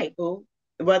going to fight, boo.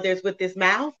 Whether it's with this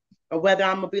mouth or whether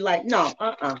I'm going to be like, no,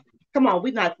 come on,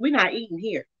 we're not eating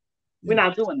here. Yeah. We're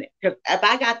not doing it. Because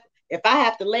if I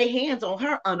have to lay hands on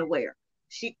her unaware,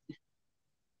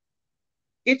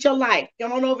 get your life.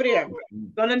 Get on over there.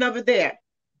 Go on over there.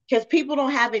 Because people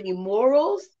don't have any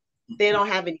morals. They don't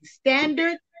have any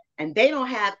standards. And they don't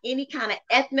have any kind of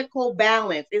ethnical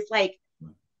balance. It's like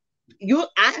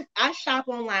I shop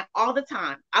online all the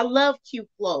time. I love cute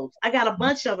clothes. I got a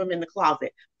bunch of them in the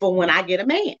closet for when I get a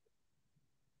man.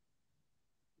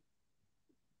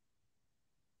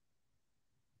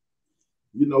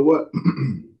 You know what?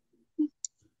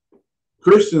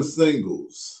 Christian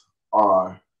singles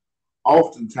are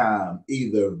oftentimes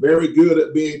either very good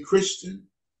at being Christian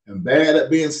and bad at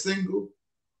being single,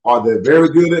 or they're very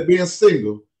good at being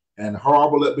single and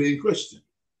horrible at being Christian.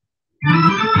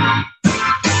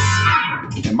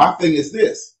 And my thing is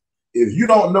this: if you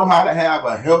don't know how to have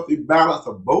a healthy balance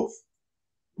of both,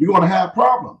 you're going to have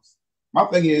problems. My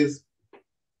thing is,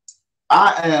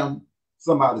 I am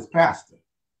somebody's pastor,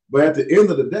 but at the end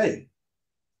of the day,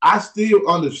 I still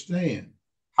understand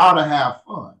how to have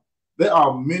fun. There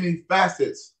are many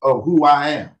facets of who I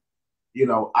am. You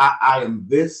know, I am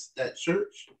this at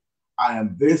church. I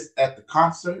am this at the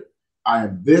concert. I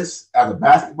am this as a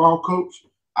basketball coach.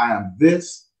 I am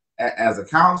this as a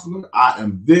counselor. I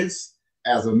am this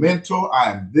as a mentor.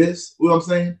 I am this. You know what I'm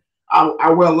saying? I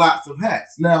wear lots of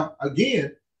hats. Now,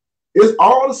 again, it's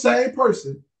all the same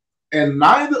person, and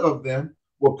neither of them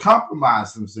will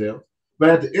compromise themselves. But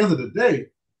at the end of the day,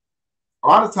 a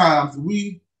lot of times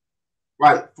we,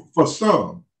 like for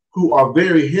some who are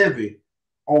very heavy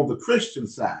on the Christian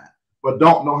side, but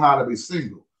don't know how to be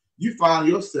single, you find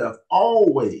yourself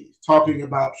always talking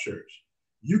about church.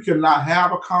 You cannot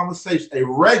have a conversation, a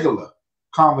regular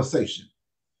conversation.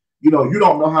 You know, you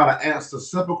don't know how to answer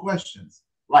simple questions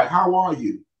like, how are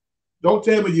you? Don't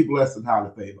tell me you're blessed and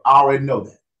highly favored. I already know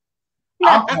that.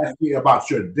 I'm asking about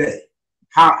your day.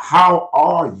 How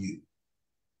are you?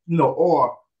 You know,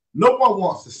 or no one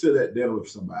wants to sit at dinner with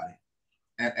somebody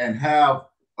and have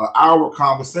an hour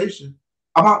conversation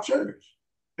about church.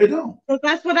 They don't. So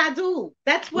that's what I do.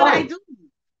 That's what I do. So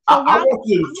I want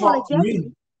you to talk to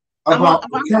me about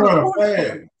the current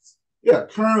affairs. Yeah,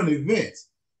 current events.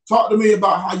 Talk to me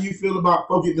about how you feel about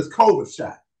folks getting this COVID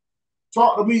shot.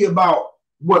 Talk to me about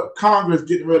what Congress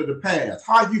getting ready to pass.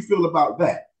 How you feel about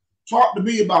that. Talk to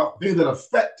me about things that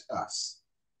affect us.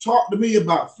 Talk to me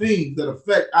about things that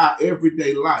affect our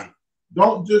everyday life.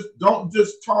 Don't just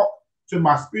talk to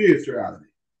my spirituality.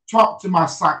 Talk to my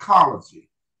psychology.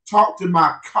 Talk to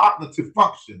my cognitive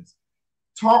functions.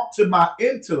 Talk to my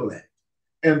intellect.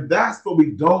 And that's what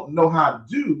we don't know how to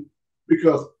do,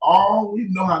 because all we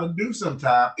know how to do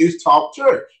sometimes is talk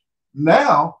church.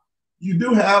 Now, you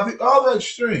do have the other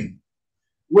extreme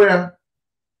where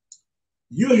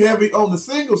you're heavy on the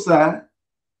single side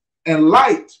and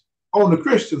light on the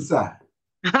Christian side.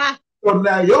 So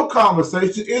now your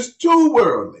conversation is too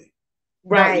worldly.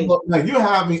 Right. Now you're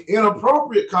having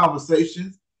inappropriate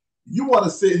conversations. You want to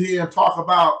sit here and talk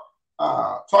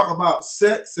about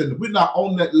sex, and we're not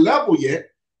on that level yet.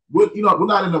 We're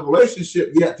not in a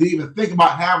relationship yet to even think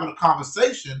about having a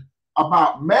conversation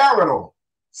about marital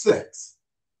sex.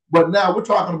 But now we're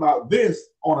talking about this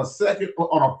on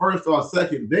a first or a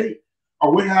second date,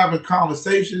 or we're having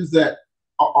conversations that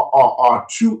are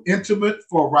too intimate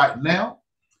for right now,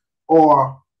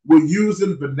 or we're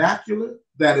using vernacular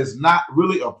that is not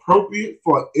really appropriate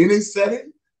for any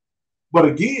setting. But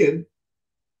again,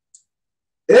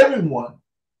 everyone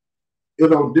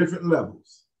is on different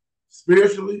levels,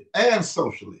 spiritually and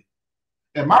socially.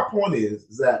 And my point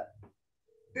is that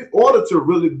in order to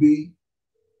really be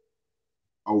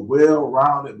a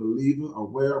well-rounded believer, a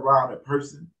well-rounded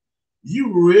person,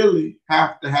 you really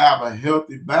have to have a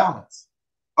healthy balance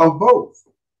of both.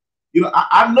 You know,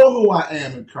 I know who I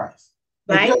am in Christ.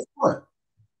 But right. Guess what?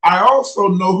 I also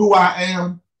know who I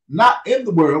am, not in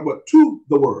the world, but to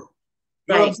the world.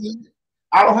 You know what I'm saying?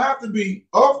 I don't have to be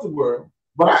of the world,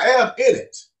 but I am in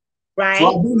it. Right.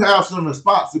 So I do have some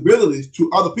responsibilities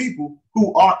to other people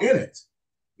who are in it.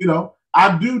 You know,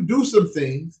 I do some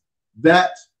things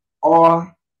that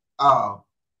are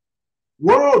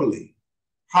worldly.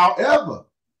 However,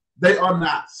 they are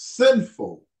not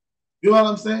sinful. You know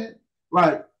what I'm saying?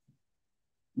 Like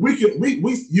we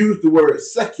use the word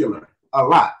secular a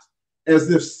lot,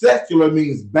 as if secular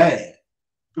means bad.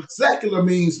 Secular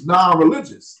means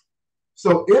non-religious.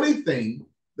 So anything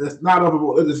that's not of a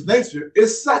religious nature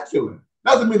is secular.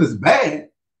 Doesn't mean it's bad.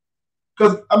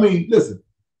 Because I mean, listen,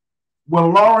 when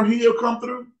Lauryn Hill come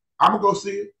through, I'm gonna go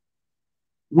see it.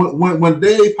 When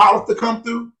Dave Hollister come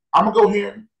through, I'm gonna go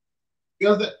hear him. You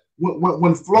know that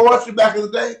when Flo Usher back in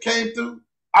the day came through,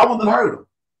 I wouldn't have heard him.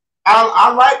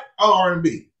 I like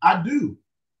R&B. I do.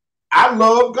 I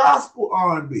love gospel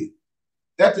R&B.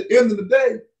 At the end of the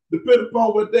day, depending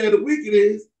upon what day of the week it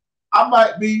is, I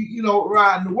might be, you know,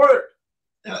 riding to work,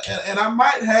 and I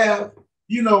might have,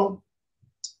 you know,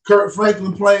 Kirk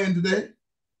Franklin playing today,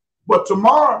 but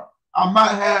tomorrow I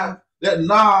might have that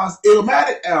Nas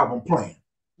Illmatic album playing.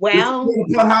 Well,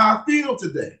 depending upon how I feel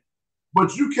today.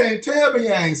 But you can't tell me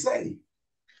I ain't saved.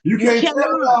 You can't tell me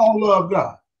I don't love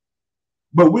God.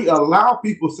 But we allow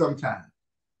people sometimes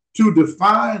to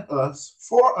define us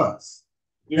for us.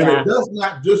 Yeah. And it does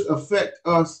not just affect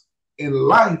us in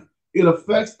life, it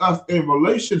affects us in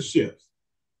relationships.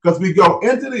 Because we go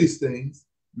into these things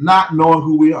not knowing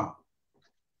who we are.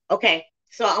 Okay,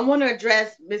 so I want to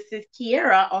address Mrs.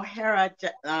 Kiera O'Hara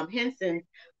Henson's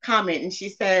comment, and she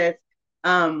says,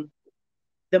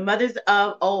 the mothers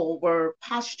of old were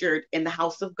postured in the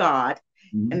house of God,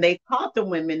 and they taught the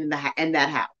women in that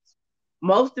house.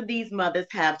 Most of these mothers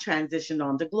have transitioned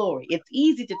on to glory. It's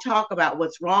easy to talk about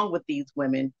what's wrong with these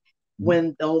women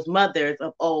when those mothers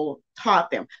of old taught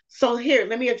them. So here,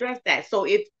 let me address that. So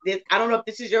if this, I don't know if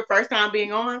this is your first time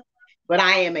being on, but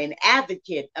I am an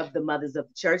advocate of the mothers of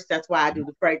the church. That's why I do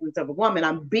the Fragrance of a Woman.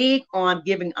 I'm big on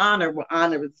giving honor where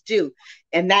honor is due.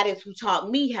 And that is who taught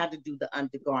me how to do the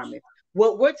undergarments.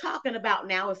 What we're talking about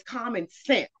now is common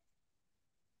sense.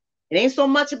 It ain't so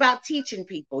much about teaching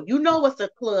people. You know what's a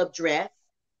club dress.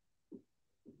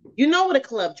 You know what a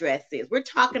club dress is. We're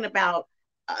talking about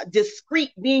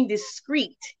being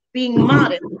discreet, being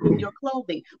modest in your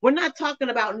clothing. We're not talking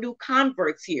about new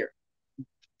converts here.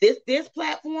 This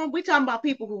platform, we're talking about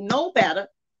people who know better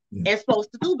and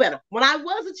supposed to do better. When I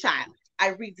was a child, I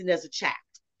reasoned as a child.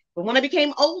 But when I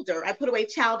became older, I put away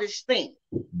childish things.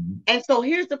 And so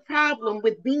here's the problem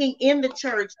with being in the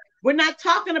church. We're not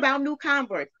talking about new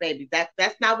converts, baby.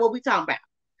 That's not what we're talking about.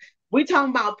 We're talking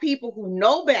about people who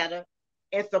know better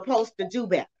and supposed to do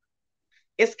better.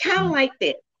 It's kind of like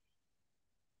this.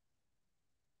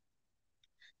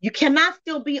 You cannot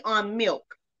still be on milk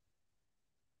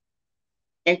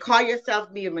and call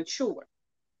yourself being mature.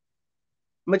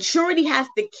 Maturity has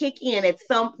to kick in at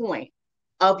some point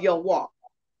of your walk.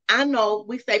 I know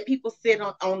we say people sit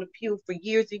on the pew for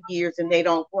years and years and they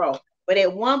don't grow. But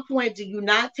at one point, do you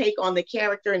not take on the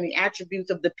character and the attributes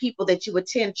of the people that you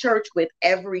attend church with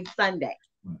every Sunday?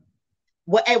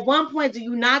 Well, at one point, do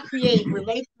you not create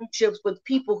relationships with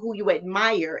people who you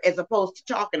admire as opposed to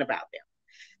talking about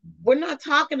them? We're not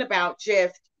talking about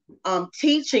just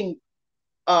teaching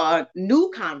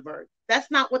new converts.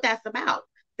 That's not what that's about.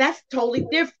 That's totally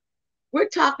different. We're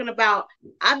talking about,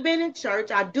 I've been in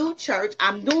church, I do church,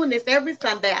 I'm doing this every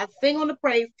Sunday. I sing on the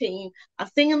praise team, I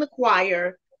sing in the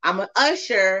choir, I'm an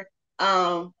usher,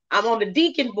 I'm on the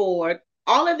deacon board,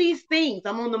 all of these things.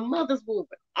 I'm on the mother's board,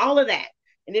 all of that.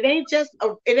 And it ain't just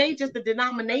a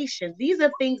denomination. These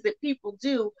are things that people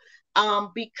do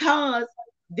because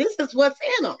this is what's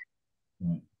in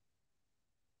them.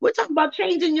 We're talking about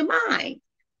changing your mind,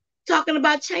 talking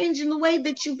about changing the way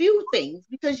that you view things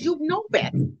because you know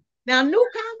better. Now, new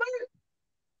convert,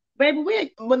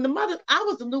 baby, when the mother, I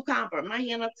was a new convert, my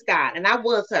hand up to God, and I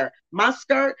was her. My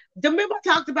skirt, remember I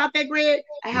talked about that, Greg?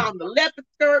 I had on the leopard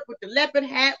skirt with the leopard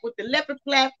hat, with the leopard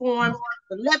platforms,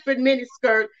 the leopard mini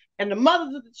skirt, and the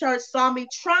mothers of the church saw me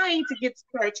trying to get to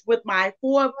church with my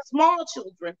 4 small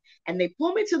children, and they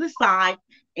pulled me to the side,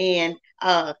 and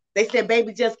they said,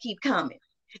 baby, just keep coming.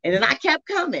 And then I kept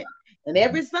coming. And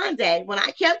every Sunday, when I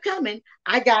kept coming,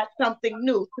 I got something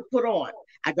new to put on.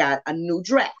 I got a new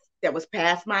dress that was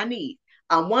past my knees.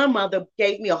 One mother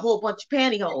gave me a whole bunch of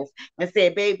pantyhose and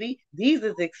said, baby, these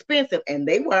is expensive. And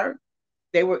they were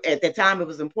at the time, it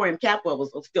was Emporium Capitol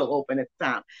was still open at the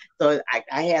time. So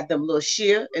I had them little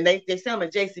sheer, and they sell them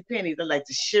at JCPenney. They're like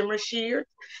the shimmer shears.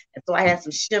 And so I had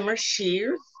some shimmer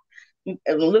shears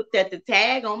and looked at the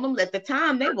tag on them. At the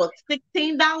time, they were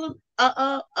 $16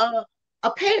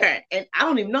 a pair. And I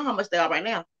don't even know how much they are right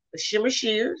now. The shimmer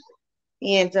shears.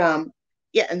 And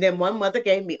Yeah, and then one mother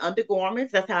gave me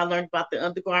undergarments. That's how I learned about the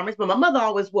undergarments. But my mother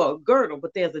always wore a girdle,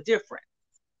 but there's a difference.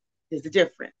 There's a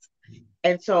difference.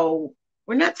 And so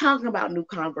we're not talking about new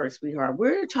converts, sweetheart.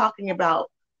 We're talking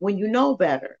about when you know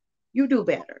better, you do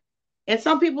better. And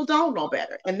some people don't know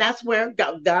better. And that's where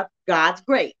God's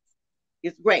grace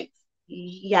is grace.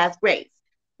 He has grace.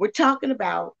 We're talking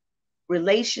about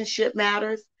relationship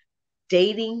matters,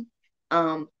 dating.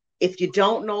 If you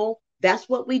don't know, that's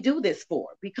what we do this for,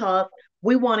 because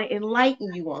we want to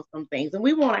enlighten you on some things and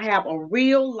we want to have a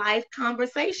real life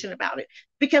conversation about it.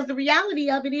 Because the reality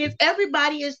of it is,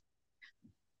 everybody is,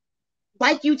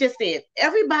 like you just said,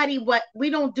 everybody, what we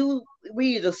don't do,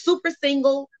 we either super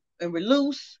single and we're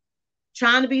loose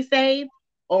trying to be saved,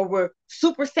 or we're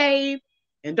super saved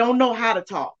and don't know how to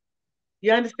talk.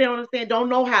 You understand what I'm saying? Don't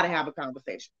know how to have a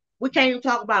conversation. We can't even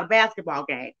talk about a basketball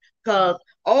game because,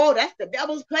 oh, that's the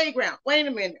devil's playground. Wait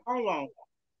a minute. Hold on.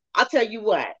 I'll tell you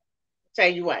what.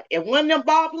 If one of them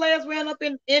ball players ran up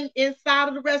inside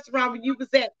of the restaurant where you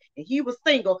was at and he was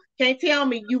single, can't tell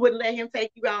me you wouldn't let him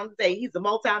take you out and say he's a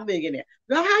multi-millionaire.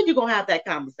 Now, how you going to have that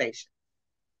conversation?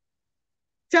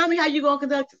 Tell me how you going to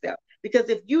conduct yourself. Because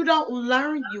if you don't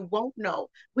learn, you won't know.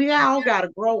 We all got to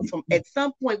grow from, at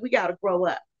some point, we got to grow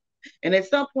up. And at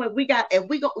some point,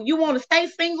 you want to stay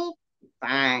single?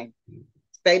 Fine.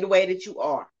 Stay the way that you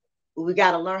are. But we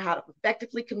got to learn how to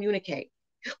effectively communicate.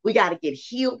 We got to get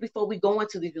healed before we go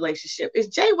into the relationship. Is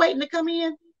Jay waiting to come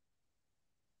in?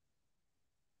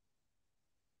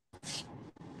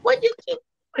 What you keep,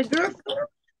 my girlfriend?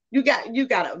 You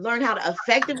got to learn how to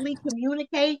effectively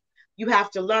communicate. You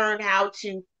have to learn how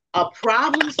to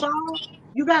problem solve.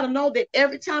 You got to know that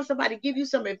every time somebody give you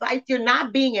some advice, you're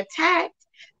not being attacked,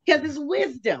 because it's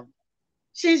wisdom.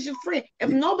 She's your friend.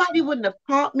 If nobody wouldn't have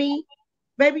taught me,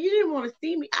 baby, you didn't want to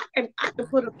see me. I can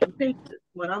put up some pictures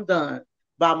when I'm done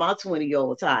by my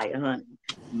 20-year-old tire, honey.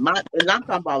 And I'm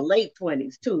talking about late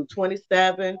 20s too,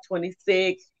 27,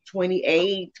 26,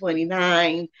 28,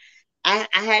 29. I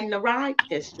hadn't arrived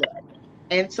just yet.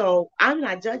 And so I'm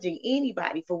not judging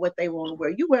anybody for what they want to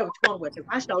wear. You wear what you want to wear, because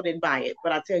I sure didn't buy it.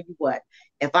 But I tell you what,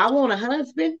 if I want a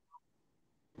husband,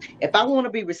 if I want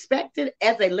to be respected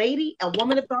as a lady, a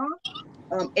woman of God,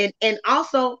 and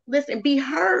also, listen, be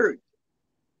heard.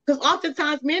 Because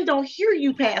oftentimes men don't hear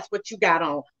you past what you got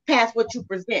on, past what you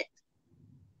present.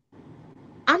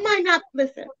 I might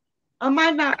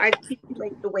not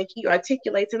articulate the way he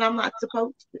articulates, and I'm not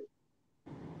supposed to.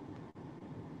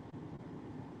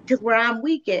 Because where I'm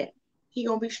weak at, he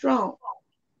gonna be strong.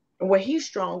 And where he's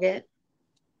strong at,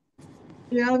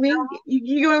 you know what I mean?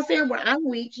 You know what I'm saying? Where I'm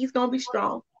weak, he's gonna be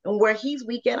strong. And where he's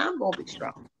weak at, I'm gonna be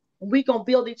strong. And we're gonna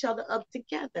build each other up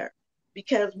together.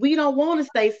 Because we don't want to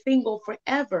stay single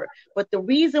forever. But the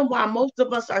reason why most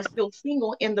of us are still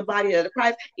single in the body of the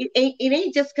Christ, it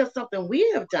ain't just because something we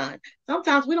have done.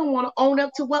 Sometimes we don't want to own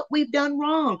up to what we've done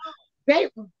wrong.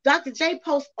 Dr. J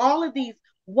posts all of these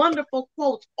wonderful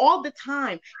quotes all the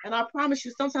time. And I promise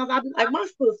you, sometimes I'll be like, my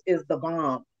sis is the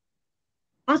bomb.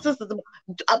 My sister's the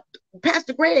bomb.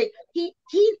 Pastor Greg, he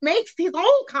makes his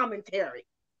own commentary.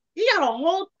 He got a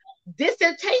whole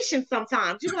dissertation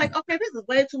sometimes. You're like, okay, this is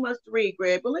way too much to read,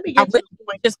 Greg, but let me get to the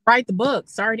point. Just write the book.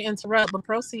 Sorry to interrupt, but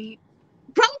proceed.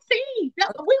 We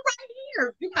right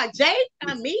here. You got Jay,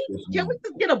 got me. Can we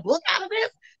just get a book out of this?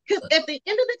 Because at the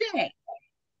end of the day,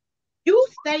 you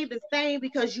stay the same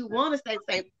because you want to stay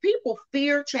the same. People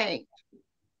fear change.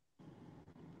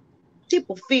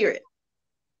 People fear it.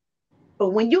 But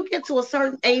when you get to a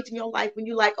certain age in your life, when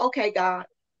you're like, okay, God,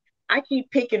 I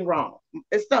keep picking wrong.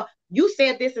 And so you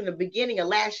said this in the beginning of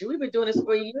last year. We've been doing this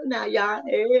for a year now, y'all.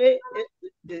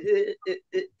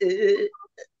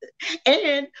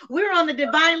 And we're on the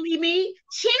Divinely Me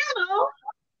channel,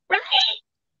 right?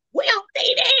 We on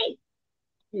CD.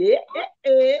 We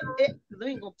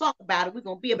ain't gonna talk about it. We're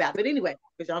gonna be about it. But anyway,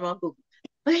 because y'all know I'm Google.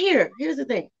 But here's the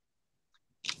thing.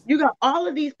 You got all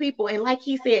of these people, and like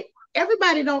he said,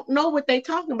 everybody don't know what they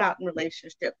talking about in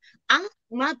relationship.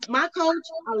 My coach,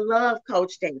 I love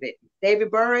Coach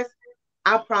David Burris.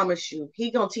 I promise you,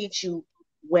 he's gonna teach you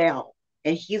well,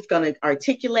 and he's gonna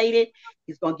articulate it.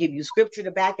 He's gonna give you scripture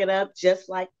to back it up, just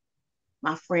like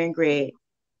my friend Greg,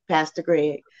 Pastor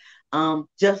Greg.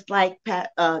 Just like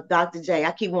Dr. J.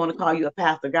 I keep wanting to call you a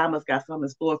pastor. God must got something in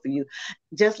store for you.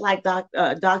 Just like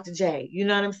Dr. J. You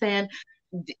know what I'm saying?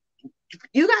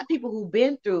 You got people who've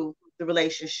been through the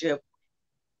relationship,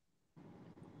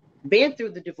 been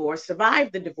through the divorce,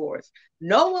 survived the divorce,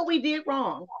 know what we did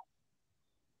wrong,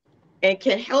 and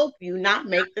can help you not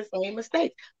make the same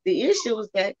mistakes. The issue is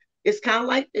that it's kind of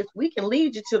like this. We can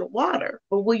lead you to the water,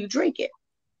 but will you drink it?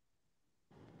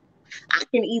 I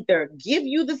can either give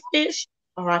you the fish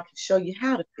or I can show you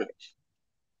how to fish.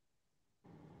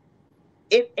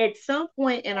 If at some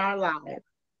point in our lives,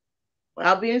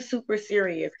 without being super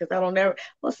serious, because I don't ever,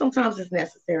 well, sometimes it's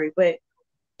necessary, but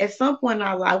at some point in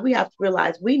our life, we have to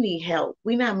realize we need help.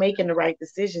 We're not making the right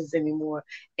decisions anymore.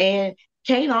 And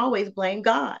can't always blame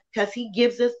God because he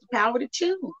gives us the power to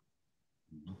choose.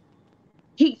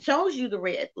 He shows you the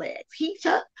red flags.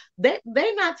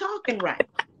 They're not talking right.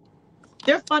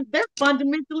 They're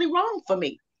fundamentally wrong for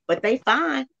me. But they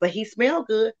fine. But he smell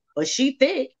good. But she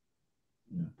thick.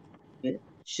 Yeah.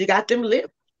 She got them lips.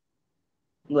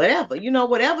 Whatever.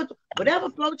 Whatever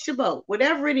floats your boat.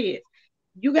 Whatever it is.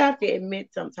 You got to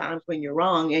admit sometimes when you're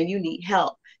wrong and you need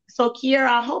help. So, Kiera,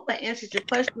 I hope I answered your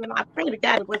question. I pray to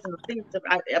God it wasn't offensive.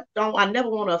 I never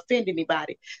want to offend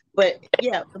anybody. But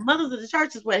yeah, the mothers of the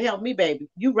church is what helped me, baby.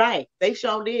 You right. They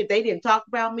sure did. They didn't talk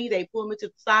about me. They pulled me to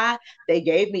the side. They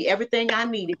gave me everything I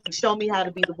needed to show me how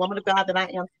to be the woman of God that I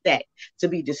am today. To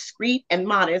be discreet and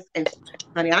modest. And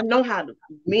honey,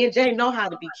 me and Jay know how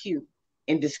to be cute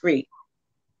and discreet.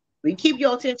 We keep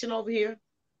your attention over here.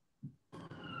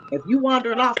 If you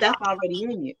wandering off, that's already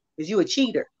in you because you a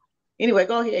cheater. Anyway,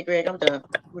 go ahead, Greg. I'm done.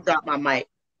 We'll drop my mic.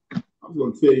 I was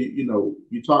going to tell you,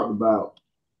 you talked about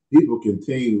people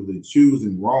continually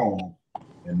choosing wrong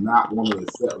and not wanting to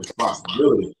accept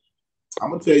responsibility.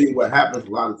 I'm going to tell you what happens a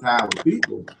lot of times with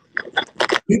people.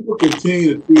 People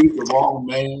continue to choose the wrong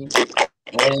man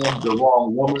and the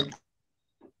wrong woman.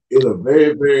 It's a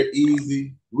very, very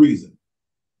easy reason.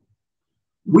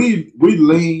 We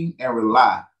lean and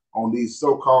rely on these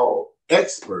so-called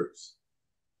experts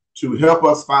to help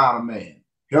us find a man,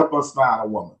 help us find a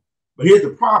woman. But here's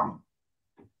the problem.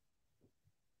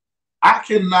 I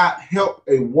cannot help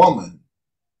a woman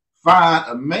find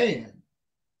a man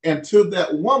until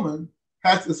that woman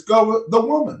has discovered the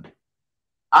woman.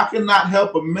 I cannot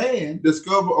help a man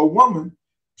discover a woman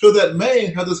till that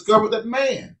man has discovered that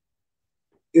man.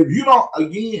 If you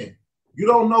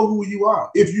don't know who you are.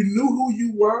 If you knew who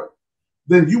you were,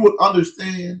 then you would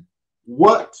understand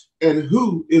what and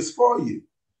who is for you.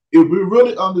 If we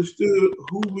really understood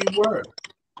who we were.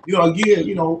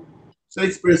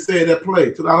 Shakespeare said that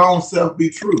play, to our own self be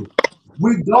true.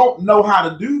 We don't know how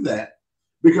to do that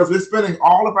because we're spending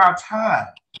all of our time.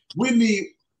 We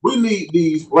need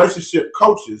these relationship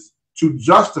coaches to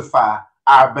justify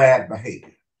our bad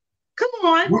behavior. Come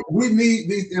on. We need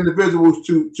these individuals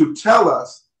to tell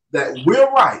us that we're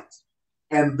right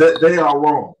and that they are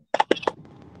wrong.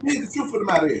 The truth of the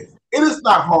matter is, it is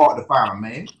not hard to find a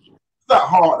man. It's not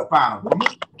hard to find a woman.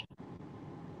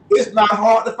 It's not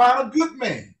hard to find a good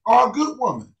man or a good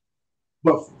woman.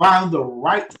 But find the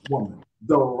right woman,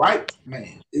 the right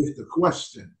man is the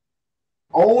question.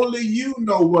 Only you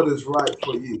know what is right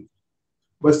for you.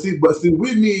 But see,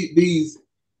 we need these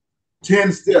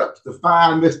 10 steps to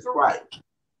find Mr. Right.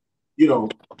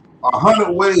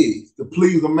 100 ways to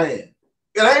please a man.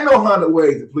 It ain't no 100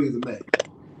 ways to please a man.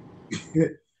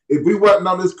 If we wasn't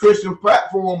on this Christian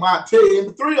platform, I'd tell you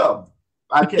in 3 of them.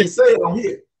 I can't say it on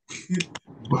here.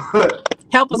 But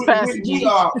help us, Pastor G.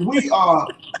 We are.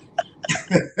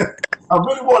 I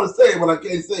really want to say it, but I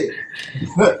can't say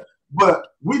it. But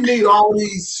we need all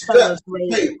these steps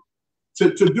to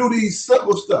do these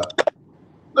simple stuff.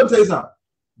 Let me tell you something.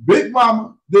 Big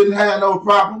Mama didn't have no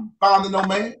problem finding no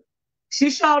man. She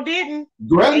sure didn't.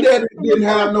 Granddaddy didn't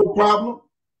have no problem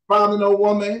finding no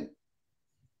woman.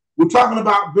 We're talking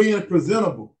about being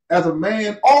presentable as a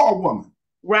man or a woman.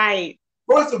 Right.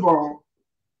 First of all,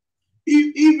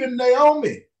 even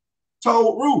Naomi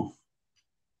told Ruth,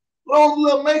 put on a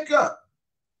little makeup,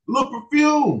 a little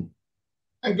perfume,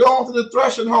 and go on to the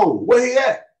threshing hole. Where he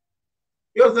at?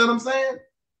 You understand what I'm saying?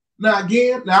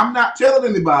 Now I'm not telling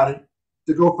anybody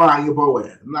to go find your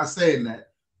Boaz. I'm not saying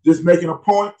that. Just making a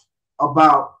point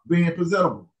about being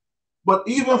presentable. But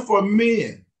even for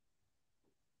men,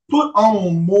 put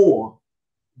on more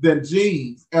than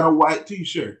jeans and a white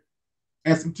t-shirt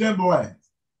and some Timberlands.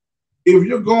 If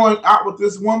you're going out with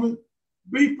this woman,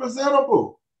 be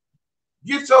presentable.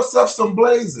 Get yourself some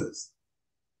blazers.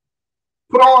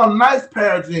 Put on a nice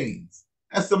pair of jeans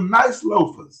and some nice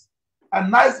loafers. A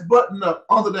nice button up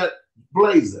under that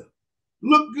blazer.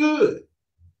 Look good.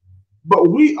 But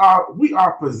we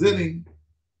are presenting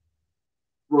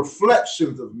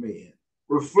reflections of men,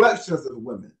 reflections of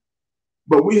women.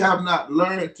 But we have not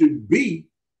learned to be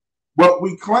what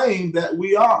we claim that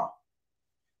we are.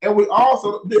 And we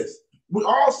also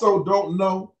don't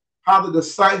know how to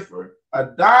decipher a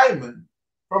diamond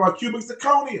from a cubic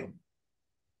zirconium.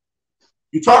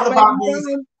 You talk about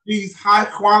these high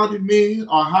quality men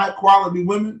or high quality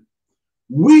women.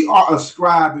 We are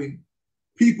ascribing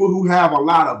people who have a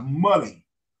lot of money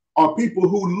are people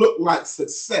who look like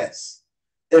success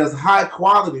as high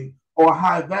quality or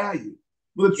high value.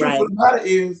 But the truth of the matter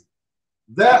is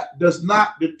that does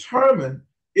not determine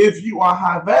if you are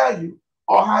high value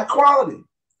or high quality.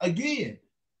 Again,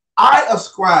 I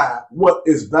ascribe what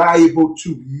is valuable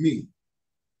to me.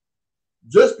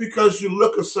 Just because you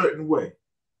look a certain way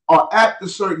or act a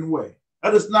certain way,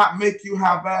 that does not make you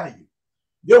high value.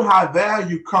 Your high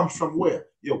value comes from where?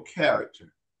 Your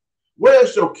character.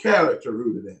 Where's your character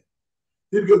rooted at?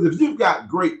 Because if you've got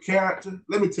great character,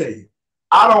 let me tell you,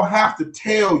 I don't have to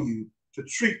tell you to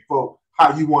treat folk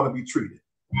how you want to be treated.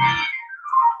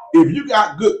 If you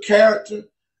got good character,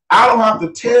 I don't have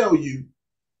to tell you,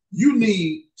 you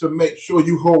need to make sure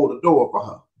you hold the door for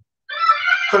her.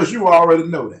 Because you already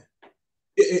know that.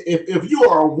 If you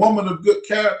are a woman of good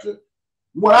character,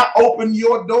 when I open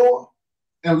your door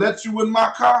and let you in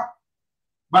my car,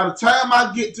 by the time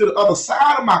I get to the other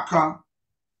side of my car,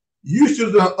 you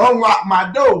should have unlocked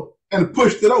my door and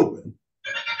pushed it open.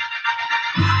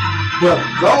 But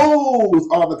those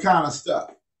are the kind of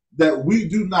stuff that we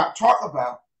do not talk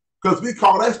about because we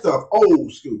call that stuff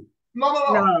old school.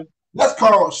 No. That's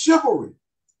called chivalry,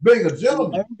 being a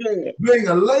gentleman, being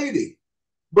a lady.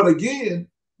 But again,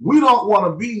 we don't want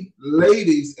to be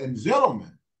ladies and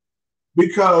gentlemen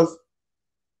because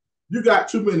you got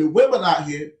too many women out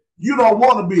here. You don't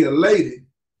want to be a lady,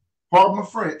 pardon my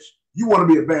French, you want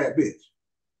to be a bad bitch.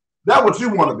 That's what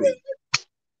you want to be.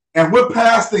 And we're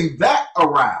passing that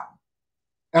around.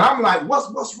 And I'm like,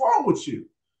 what's wrong with you?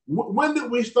 When did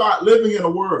we start living in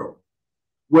a world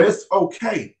where it's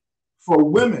okay for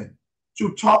women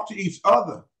to talk to each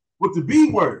other with the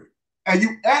B word and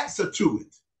you answer to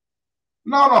it?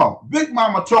 No. Big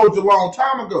Mama told you a long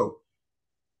time ago,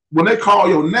 when they call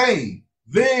your name,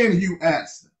 then you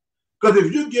answer. Because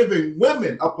if you're giving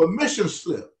women a permission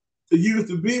slip to use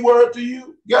the B word to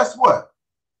you, guess what?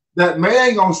 That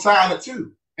man gonna sign it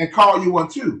too and call you one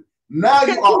too. Now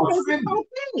you are offended.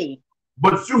 Okay.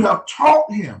 But you have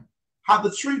taught him how to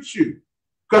treat you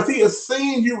because he has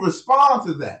seen you respond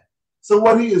to that. So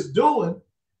what he is doing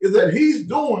is that he's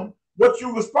doing what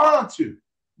you respond to.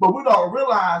 But we don't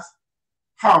realize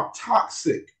how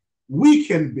toxic we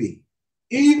can be,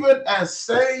 even as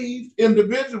saved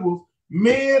individuals,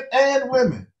 men and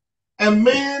women. And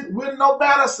men, we're no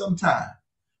better sometimes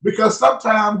because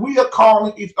sometimes we are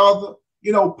calling each other,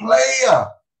 player.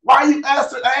 Why you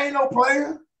answer? I ain't no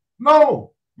player.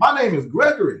 No, my name is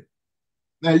Gregory.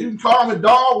 Now you can call me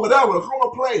dog, whatever. I'm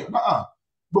a player.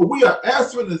 But we are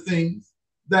answering the things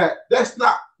that's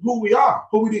not who we are,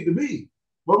 who we need to be.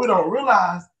 But we don't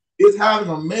realize it's having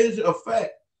a major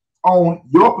effect on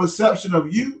your perception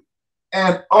of you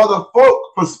and other folk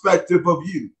perspective of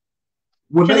you.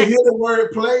 When they hear the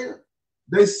word player,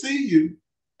 they see you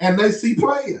and they see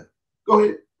player. Go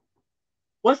ahead.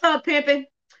 What's up, pimpin'?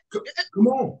 Come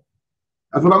on.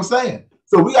 That's what I'm saying.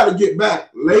 So we got to get back,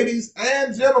 ladies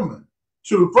and gentlemen,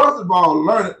 to first of all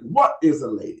learn what is a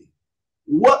lady,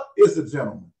 what is a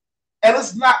gentleman. And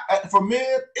it's not, for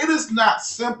men, it is not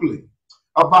simply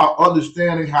about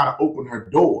understanding how to open her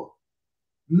door.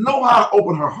 Know how to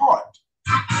open her heart.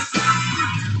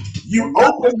 You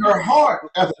open her heart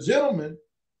as a gentleman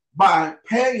by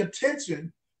paying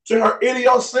attention to her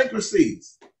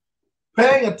idiosyncrasies,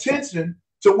 paying attention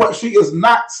to what she is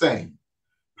not saying,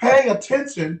 paying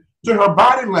attention to her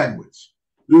body language,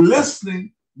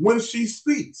 listening when she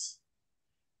speaks,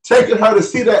 taking her to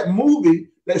see that movie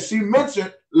that she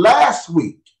mentioned last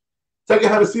week, taking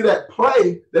her to see that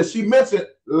play that she mentioned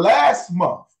last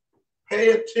month.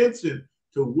 Pay attention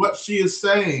to what she is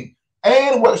saying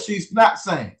and what she's not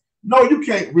saying. No, you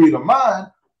can't read her mind,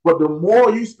 but the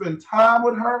more you spend time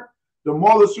with her, the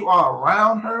more that you are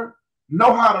around her,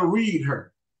 know how to read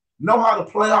her. Know how to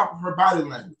play off of her body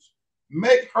language.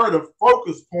 Make her the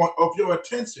focus point of your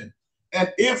attention.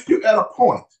 And if you're at a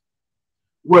point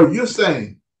where you're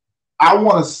saying, I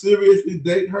want to seriously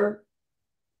date her,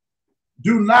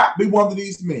 do not be one of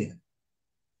these men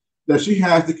that she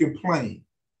has to complain.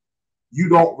 You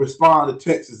don't respond to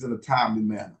texts in a timely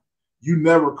manner. You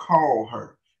never call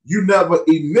her. You never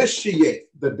initiate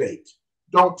the date.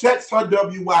 Don't text her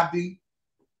WYD.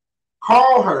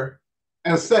 Call her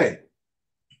and say,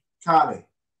 Connie, I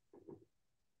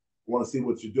want to see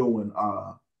what you're doing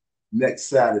next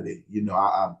Saturday.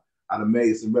 I'd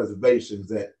made some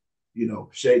reservations at,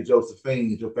 Chez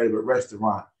Josephine's, your favorite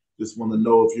restaurant. Just want to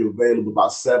know if you're available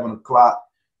about 7 o'clock.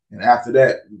 And after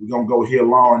that, we're going to go hear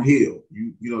Lauryn Hill.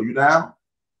 You down?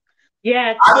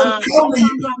 Yes. I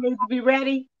need to be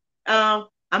ready.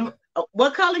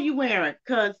 What color you wearing?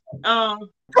 Because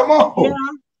come on.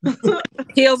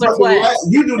 Heels are flat.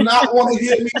 You do not want to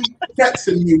hear me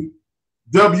texting you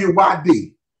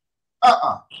WYD.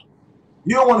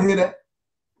 You don't want to hear that.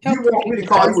 You want me to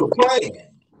call you a plan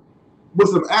with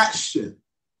some action.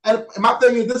 And my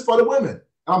thing is this for the women. And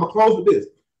I'm going to close with this.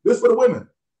 This for the women.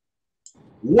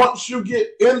 Once you get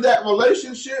in that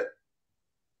relationship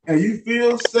and you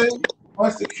feel safe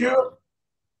and secure,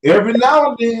 every now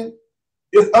and then,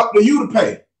 it's up to you to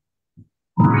pay.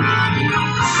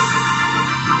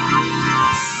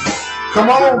 Come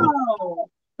on.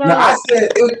 Now, I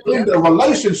said in the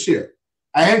relationship.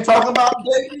 I ain't talking about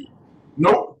dating.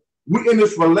 Nope. We in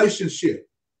this relationship.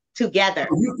 Together.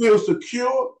 If you feel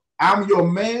secure, I'm your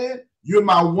man, you're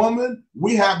my woman.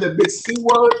 We have the big C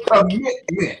word,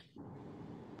 commitment.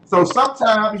 So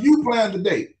sometimes you plan the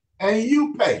date and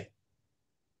you pay.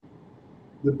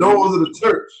 The doors of the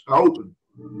church are open.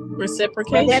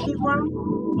 Reciprocation. Will there be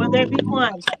one? Will there be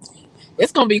one?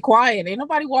 It's gonna be quiet. Ain't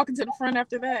nobody walking to the front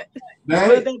after that.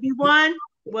 Will there be one?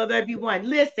 Will there be one?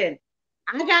 Listen,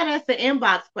 I got us an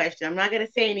inbox question. I'm not gonna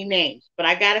say any names, but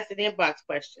I got us an inbox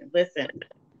question. Listen.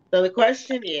 So the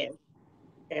question is,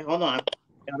 okay, hold on.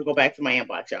 Gotta go back to my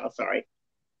inbox, y'all. Sorry.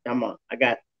 Come on. I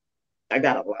got a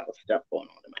lot of stuff going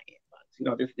on in my inbox. You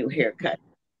know, this new haircut.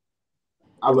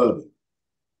 I love it.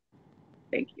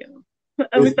 Thank you.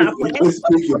 It's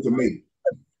speaking to me.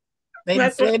 They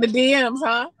just say the DMs,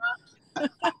 huh?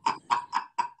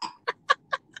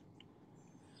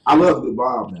 I love the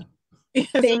Bob now. It's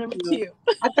Thank really you. cute.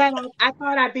 I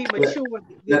thought I'd be mature with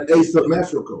that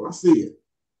asymmetrical. I see it.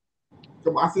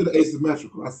 Come on, I see the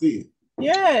asymmetrical. I see it.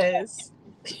 Yes.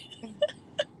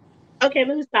 Okay,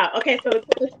 let me stop. Okay, so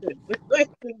the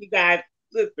question, you guys,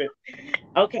 listen.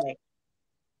 Okay.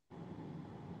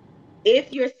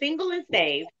 If you're single and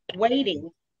saved, waiting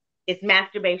is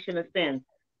masturbation a sin?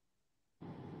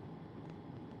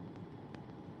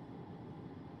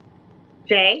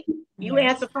 Jay, you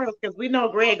answer first because we know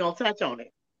Greg gonna touch on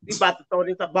it. We about to throw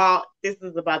this about. This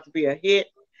is about to be a hit.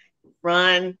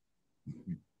 Run.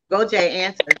 Go, Jay.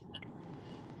 Answer.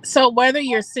 So whether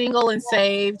you're single and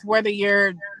saved, whether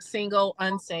you're single,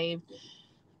 unsaved,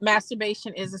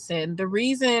 masturbation is a sin. The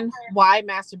reason why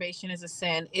masturbation is a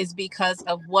sin is because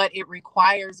of what it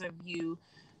requires of you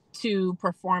to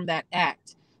perform that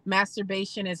act.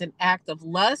 Masturbation is an act of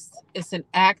lust. It's an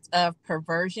act of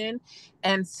perversion.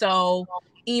 And so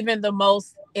even the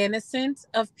most innocent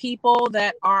of people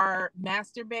that are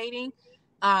masturbating,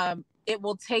 it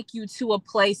will take you to a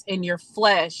place in your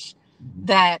flesh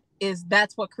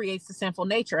that's what creates the sinful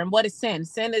nature. And what is sin?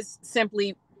 Sin is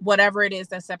simply whatever it is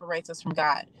that separates us from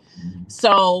God.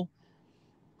 So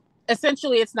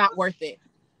essentially it's not worth it.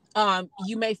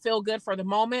 You may feel good for the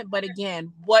moment, but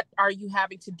again, what are you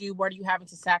having to do? What are you having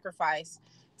to sacrifice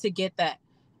to get that?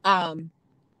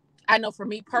 I know for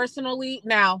me personally,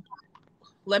 now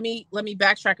let me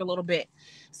backtrack a little bit.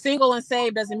 Single and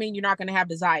saved doesn't mean you're not going to have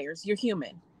desires. You're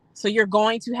human. So you're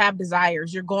going to have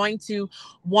desires. You're going to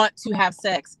want to have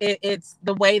sex. It's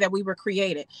the way that we were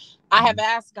created. I have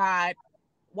asked God,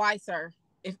 why, sir?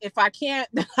 If I can't,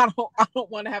 then I don't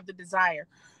want to have the desire.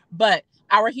 But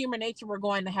our human nature, we're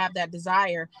going to have that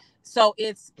desire. So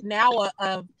it's now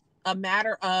a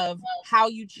matter of how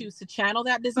you choose to channel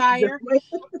that desire.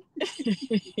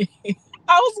 I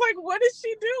was like, what is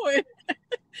she doing?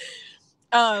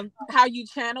 How you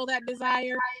channel that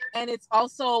desire, and it's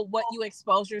also what you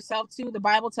expose yourself to. The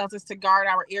Bible tells us to guard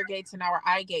our ear gates and our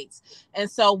eye gates.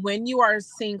 And so when you are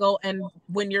single and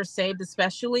when you're saved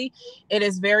especially, it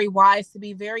is very wise to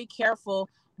be very careful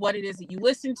what it is that you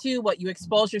listen to, what you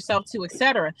expose yourself to,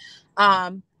 etc.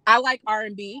 I like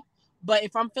R&B, but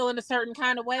if I'm feeling a certain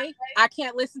kind of way, I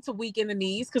can't listen to Weak in the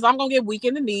Knees because I'm gonna get weak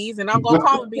in the knees and I'm gonna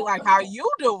call and be like, how you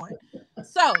doing?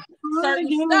 So certain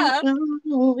stuff,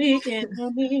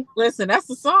 listen, that's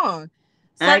the song.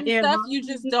 Certain stuff you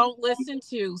just don't listen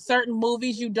to. Certain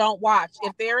movies you don't watch.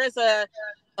 If there is a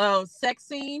sex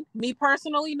scene, me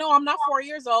personally, no, I'm not 4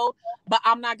 years old, but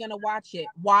I'm not going to watch it.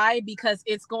 Why? Because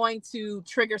it's going to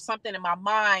trigger something in my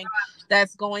mind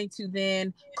that's going to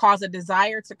then cause a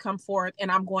desire to come forth,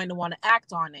 and I'm going to want to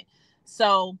act on it.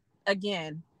 So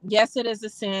again, yes, it is a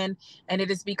sin, and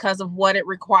it is because of what it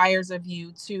requires of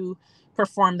you to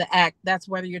perform the act. That's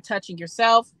whether you're touching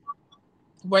yourself,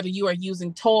 whether you are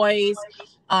using toys,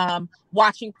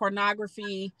 watching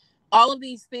pornography. All of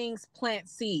these things plant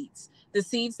seeds. The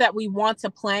seeds that we want to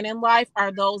plant in life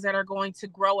are those that are going to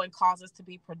grow and cause us to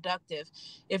be productive.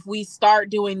 If we start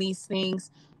doing these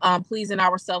things, pleasing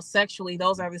ourselves sexually,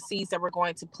 those are the seeds that we're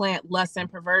going to plant, lust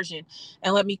and perversion.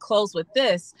 And let me close with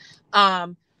this.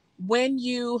 When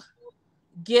you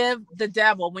give the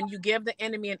devil, when you give the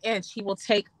enemy an inch, he will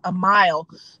take a mile.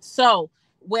 So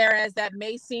whereas that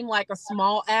may seem like a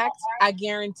small act, I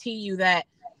guarantee you that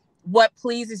what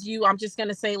pleases you, I'm just going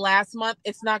to say last month,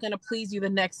 it's not going to please you the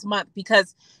next month,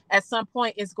 because at some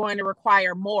point it's going to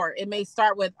require more. It may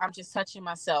start with, I'm just touching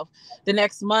myself. The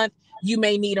next month, you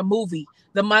may need a movie.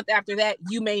 The month after that,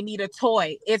 you may need a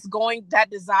toy. It's going, that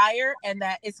desire, and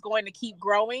that it's going to keep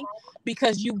growing,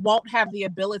 because you won't have the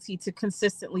ability to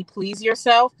consistently please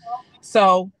yourself.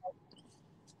 So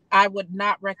I would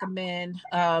not recommend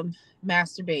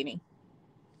masturbating.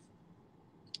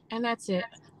 And that's it.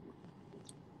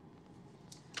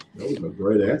 That was a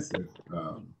great answer.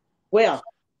 Well,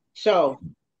 so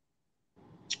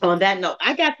on that note,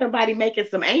 I got somebody making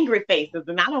some angry faces,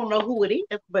 and I don't know who it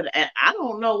is, but I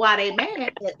don't know why they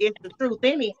mad. But it's the truth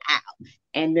anyhow,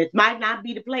 and it might not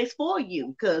be the place for you,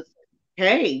 because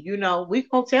hey, you know, we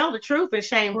gonna tell the truth and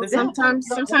shame the devil.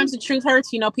 Sometimes the truth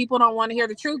hurts. You know, people don't want to hear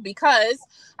the truth, because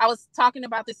I was talking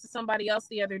about this to somebody else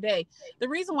the other day. The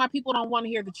reason why people don't want to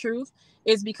hear the truth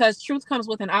is because truth comes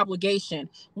with an obligation.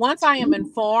 Once I am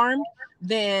informed,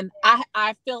 then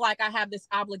I feel like I have this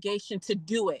obligation to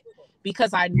do it,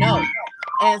 because I know.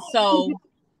 And so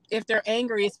if they're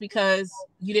angry, it's because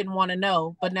you didn't want to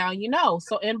know, but now you know.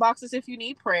 So inbox us if you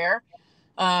need prayer.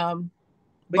 We box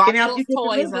can help those you get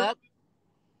toys delivered. up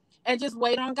and just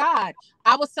wait on God.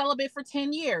 I was celibate for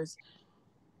 10 years.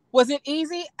 Was it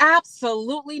easy?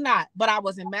 Absolutely not. But I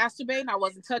wasn't masturbating. I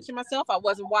wasn't touching myself. I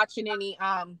wasn't watching any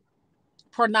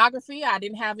pornography. I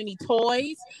didn't have any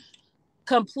toys.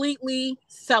 Completely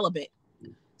celibate.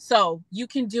 So you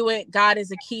can do it. God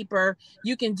is a keeper.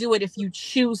 You can do it if you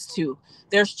choose to.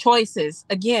 There's choices.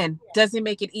 Again, doesn't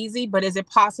make it easy, but is it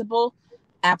possible?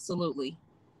 Absolutely.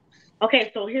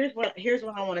 Okay, so here's what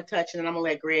I want to touch, and then I'm gonna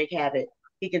let Greg have it.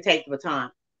 He can take the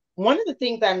baton. One of the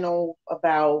things I know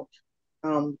about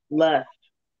lust,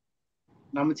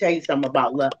 and I'm gonna tell you something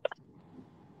about lust.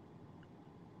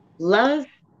 Lust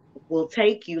will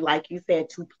take you, like you said,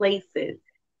 to places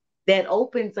that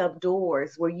opens up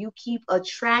doors where you keep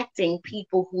attracting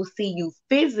people who see you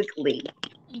physically,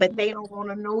 but they don't want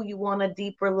to know you on a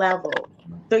deeper level.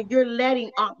 So you're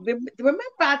letting off. Remember,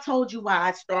 I told you why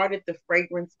I started the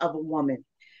fragrance of a woman,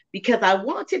 because I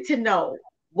wanted to know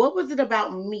what was it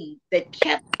about me that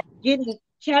kept getting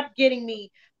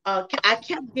me. I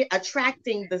kept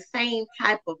attracting the same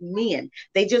type of men.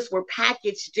 They just were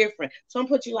packaged different. So I'm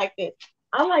put you like this.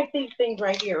 I like these things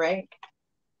right here, right?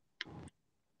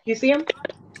 You see them?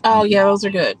 Oh, yeah, those are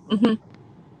good. Mm-hmm.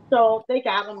 So they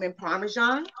got them in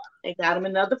Parmesan. They got them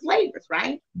in other flavors,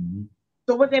 right? Mm-hmm.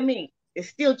 So what that mean? It's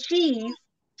still cheese,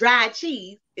 dried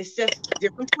cheese. It's just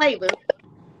different flavors,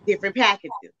 different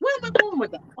packages. Where am I going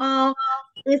with that? Well,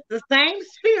 it's the same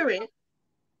spirit,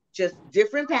 just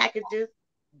different packages,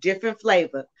 different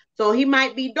flavor. So he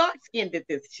might be dark skinned at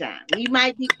this time. He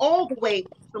might be all the way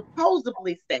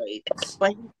supposedly saved,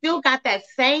 but he still got that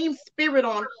same spirit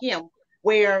on him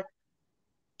where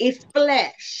it's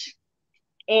flesh.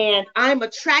 And I'm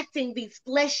attracting these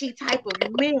fleshy type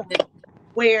of men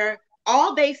where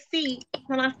all they see,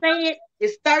 can I say it,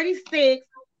 is 36,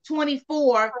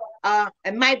 24,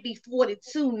 it might be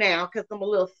 42 now because I'm a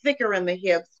little thicker in the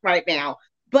hips right now.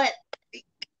 But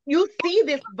you see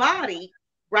this body,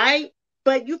 right?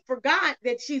 But you forgot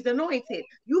that she's anointed.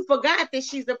 You forgot that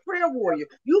she's a prayer warrior.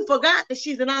 You forgot that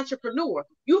she's an entrepreneur.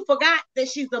 You forgot that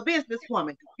she's a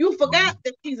businesswoman. You forgot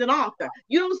that she's an author.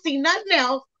 You don't see nothing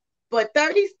else but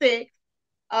 36,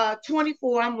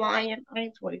 24. I'm lying. I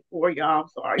ain't 24, y'all. I'm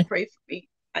sorry. Pray for me.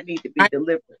 I need to be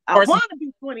delivered. I want to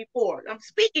be 24. I'm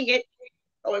speaking it.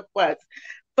 So it was.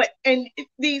 But, and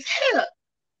these hips.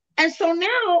 And so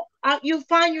now you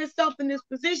find yourself in this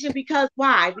position because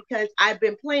why? Because I've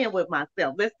been playing with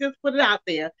myself. Let's just put it out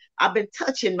there. I've been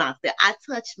touching myself. I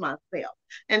touch myself.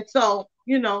 And so,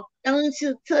 you know, don't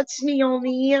you touch me on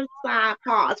the inside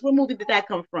parts. What movie did that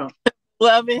come from?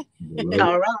 Love it.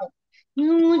 All right.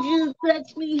 You just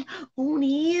touch me on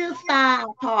the inside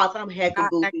parts. I'm heckin'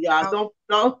 goofy, y'all.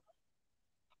 Don't.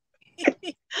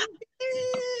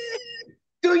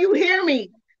 Do you hear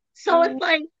me? So it's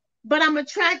like, but I'm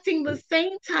attracting the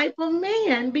same type of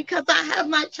man because I have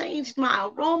not changed my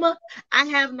aroma. I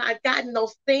have not gotten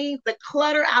those things, the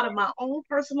clutter out of my own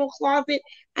personal closet.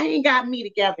 I ain't got me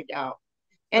together, y'all.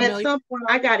 And at some point,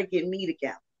 I got to get me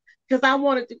together because I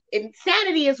wanted to.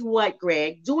 Insanity is what,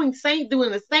 Greg? Doing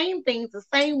the same things the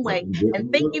same way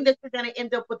and thinking that you're going to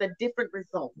end up with a different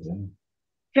result. Yeah.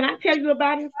 Can I tell you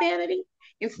about insanity?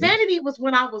 Insanity was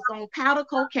when I was on powder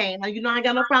cocaine. Now, I ain't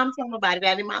got no problem telling nobody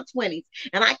that in my 20s.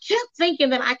 And I kept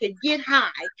thinking that I could get high.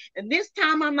 And this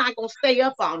time I'm not going to stay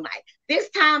up all night.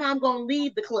 This time I'm going to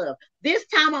leave the club. This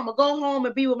time I'm going to go home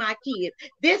and be with my kids.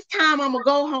 This time I'm going to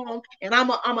go home and I'm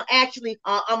going to actually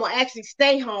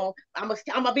stay home. I'm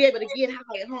going to be able to get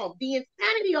high at home. The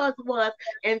insanity was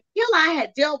until I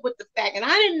had dealt with the fact, and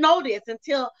I didn't know this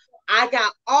until I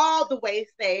got all the way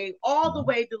saved, all the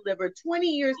way delivered 20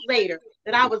 years later,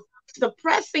 that I was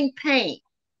suppressing pain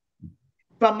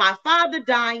from my father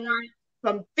dying,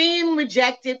 from being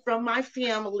rejected from my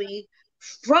family,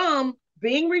 from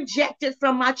being rejected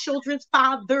from my children's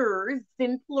fathers,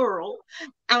 in plural,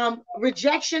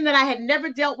 rejection that I had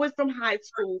never dealt with from high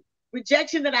school,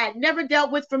 rejection that I had never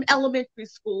dealt with from elementary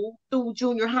school through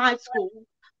junior high school,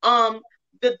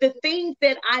 the things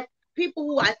that people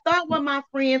who I thought were my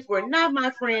friends were not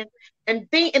my friends, and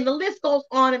the list goes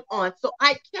on and on. So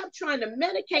I kept trying to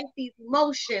medicate these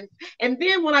emotions, and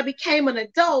then when I became an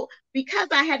adult, because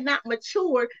I had not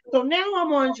matured, so now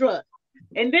I'm on drugs,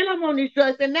 and then I'm on these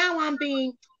drugs, and now I'm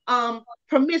being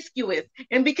promiscuous,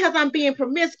 and because I'm being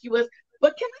promiscuous,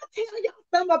 but can I tell y'all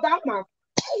something about my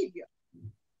behavior?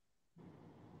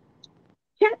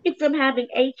 Kept me from having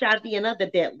HIV and other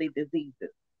deadly diseases.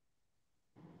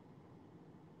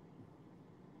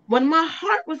 When my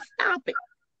heart was stopping,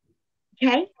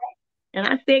 okay? And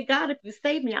I said, God, if you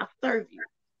save me, I'll serve you.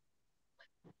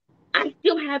 I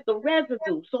still had the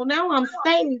residue. So now I'm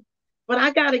saved, but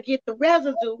I got to get the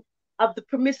residue of the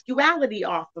promiscuity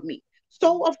off of me.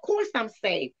 So of course I'm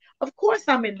saved. Of course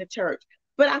I'm in the church,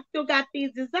 but I still got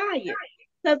these desires.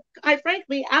 Because quite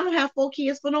frankly, I don't have 4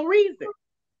 kids for no reason.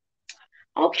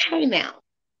 Okay, now,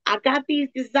 I got these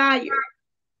desires.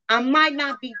 I might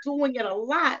not be doing it a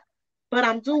lot, but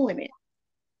I'm doing it.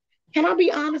 Can I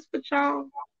be honest with y'all?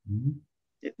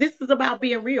 Mm-hmm. This is about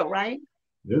being real, right?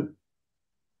 Yeah.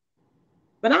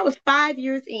 When I was 5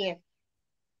 years in,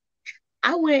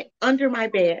 I went under my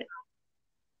bed.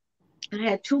 I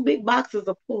had 2 big boxes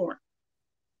of porn.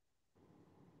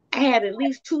 I had at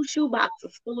least 2 shoe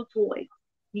boxes full of toys.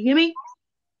 You hear me?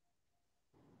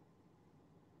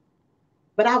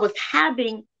 But I was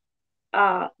having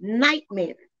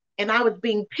nightmares, and I was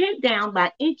being pinned down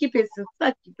by incubus and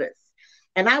succubus,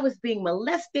 and I was being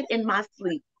molested in my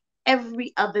sleep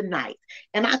every other night,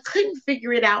 and I couldn't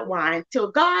figure it out why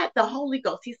until God, the Holy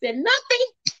Ghost, he said, nothing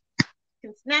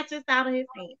can snatch us out of his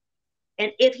hand.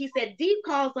 And if he said, deep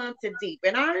calls unto deep,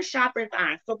 and iron sharpens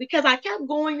iron. So because I kept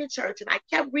going to church and I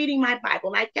kept reading my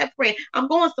Bible and I kept praying, I'm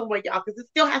going somewhere, y'all, because it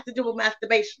still has to do with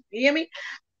masturbation. You hear me?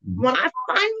 Mm-hmm. When I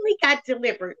finally got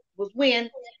delivered was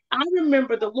when I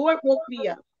remember the Lord woke me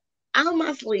up out of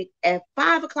my sleep at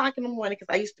 5 o'clock in the morning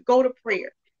because I used to go to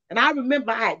prayer. And I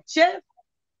remember I had just,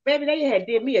 baby, they had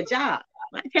did me a job.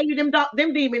 I tell you,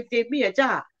 them demons did me a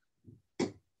job.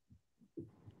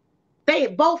 They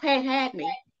both had me.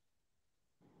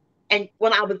 And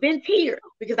when I was in tears,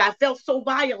 because I felt so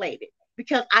violated,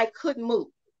 because I couldn't move.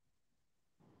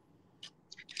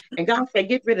 And God said,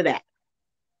 get rid of that.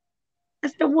 I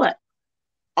said, what?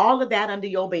 All of that under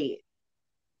your bed.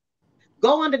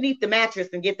 Go underneath the mattress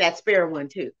and get that spare one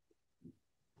too.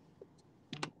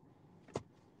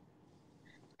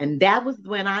 And that was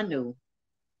when I knew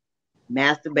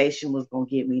masturbation was going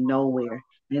to get me nowhere.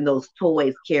 And those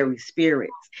toys carry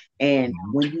spirits. And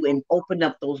when you open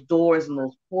up those doors and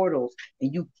those portals,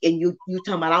 and you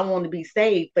talking about, I want to be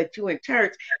saved, but you in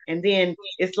church, and then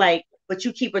it's like, but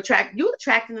you keep attracting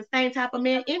the same type of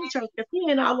man in church because he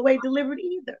ain't all the way delivered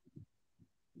either.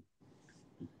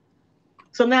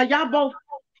 So now y'all both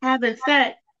having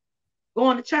sex,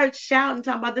 going to church, shouting,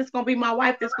 talking about this is gonna be my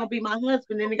wife, this is gonna be my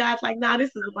husband, and the guy's like, nah,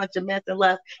 this is a bunch of mess and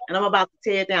lust, and I'm about to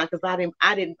tear it down because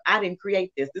I didn't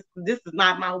create this. This is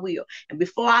not my will. And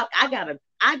before I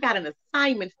got an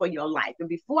assignment for your life, and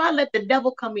before I let the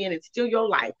devil come in and steal your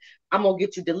life, I'm gonna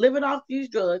get you delivered off these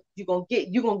drugs. You're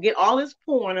gonna get all this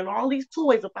porn and all these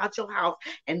toys about your house,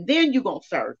 and then you're gonna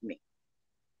serve me.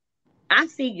 I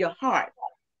see your heart.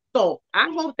 So I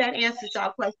hope that answers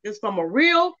your questions from a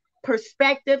real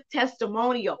perspective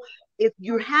testimonial. If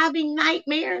you're having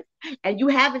nightmares and you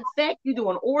having sex, you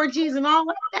doing orgies and all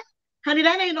of that, honey,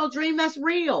 that ain't no dream, that's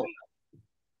real.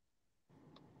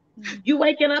 You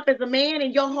waking up as a man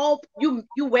and your whole you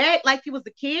wet like you was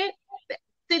a kid.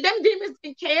 See, them demons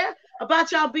didn't care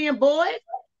about y'all being boys.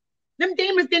 Them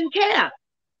demons didn't care.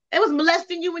 They was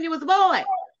molesting you when you was a boy.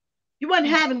 You wasn't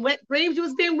having wet dreams, you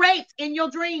was being raped in your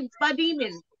dreams by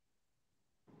demons.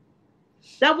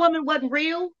 That woman wasn't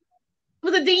real. It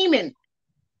was a demon.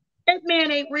 That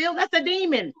man ain't real. That's a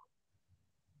demon.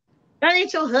 That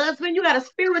ain't your husband. You got a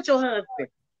spiritual husband.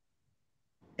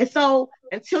 And so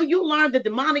until you learn the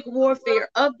demonic warfare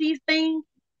of these things,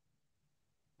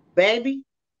 baby,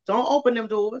 don't open them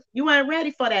doors. You ain't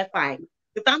ready for that fight.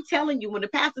 Because I'm telling you, when the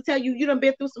pastor tell you you done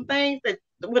been through some things that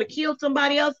would have killed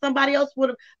somebody else would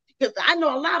have. Because I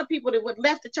know a lot of people that would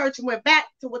left the church and went back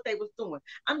to what they was doing.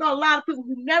 I know a lot of people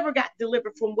who never got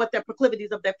delivered from what their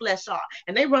proclivities of their flesh are,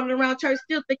 and they running around church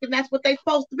still thinking that's what they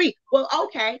supposed to be. Well,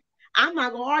 okay, I'm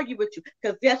not gonna argue with you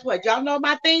because guess what? Y'all know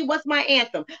my thing. What's my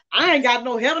anthem? I ain't got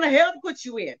no heaven or hell to put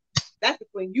you in. That's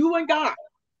between you and God.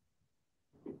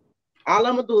 All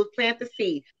I'm gonna do is plant the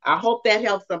seed. I hope that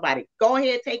helps somebody. Go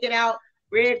ahead, take it out.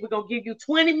 Greg, we're gonna give you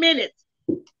 20 minutes,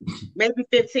 maybe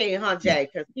 15, huh, Jay?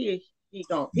 Because he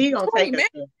gonna take us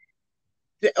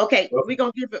there. Okay, we're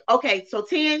gonna give it. Okay, so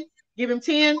 10. Give him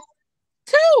 10.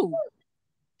 2.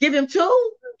 Give him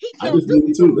 2. I just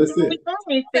need 2. That's it.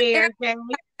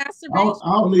 I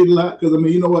don't need a lot because I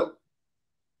mean, you know what?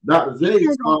 Dr. J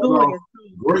started off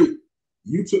great.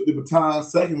 You took the baton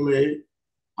second leg.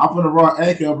 I'm gonna run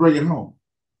anchor and bring it home.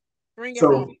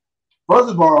 Home. First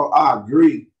of all, I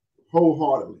agree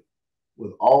wholeheartedly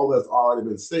with all that's already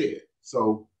been said.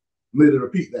 So let me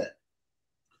repeat that.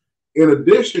 In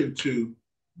addition to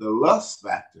the lust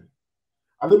factor,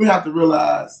 I think we have to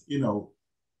realize, you know,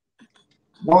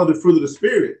 one of the fruit of the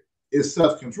spirit is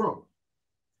self-control.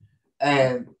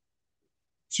 And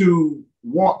to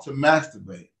want to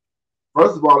masturbate,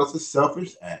 first of all, it's a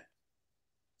selfish act.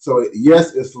 So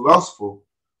yes, it's lustful,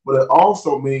 but it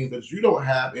also means that you don't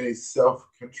have any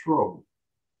self-control.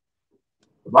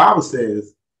 The Bible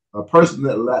says a person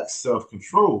that lacks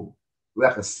self-control,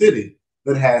 like a city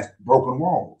that has broken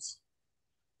walls.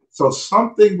 So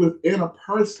something within a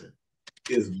person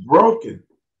is broken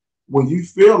when you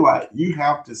feel like you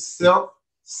have to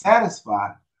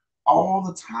self-satisfy all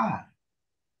the time.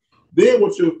 Then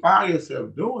what you'll find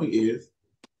yourself doing is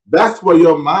that's where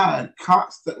your mind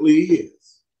constantly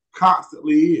is.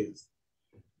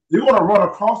 You're going to run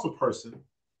across a person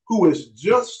who is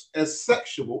just as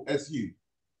sexual as you.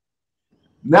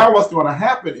 Now what's going to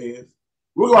happen is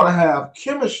we're going to have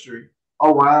chemistry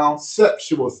around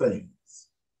sexual things,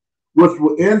 which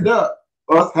will end up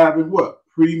us having what?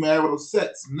 Premarital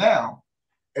sex now.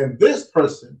 And this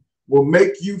person will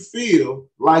make you feel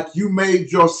like you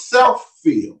made yourself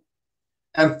feel.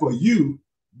 And for you,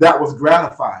 that was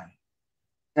gratifying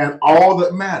and all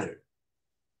that mattered.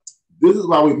 This is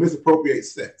why we misappropriate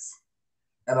sex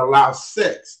and allow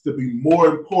sex to be more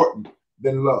important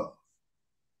than love.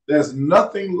 There's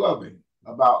nothing loving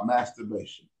about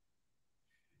masturbation.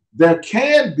 There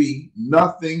can be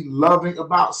nothing loving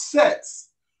about sex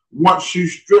once you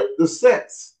strip the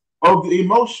sex of the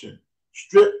emotion,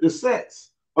 strip the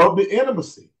sex of the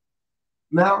intimacy.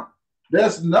 Now,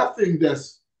 there's nothing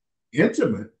that's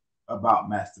intimate about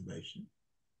masturbation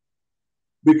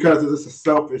because it's a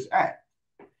selfish act.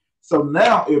 So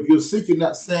now if you're seeking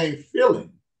that same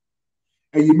feeling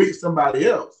and you meet somebody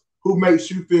else who makes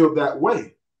you feel that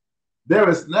way, there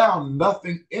is now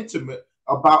nothing intimate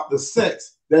about the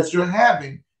sex that you're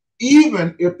having,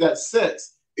 even if that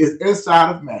sex is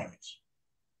inside of marriage,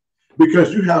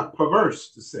 because you have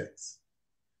perverse the sex.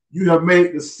 You have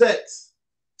made the sex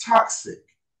toxic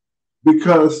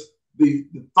because the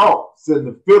thoughts and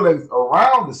the feelings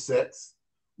around the sex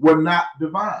were not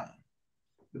divine.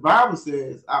 The Bible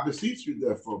says, I beseech you,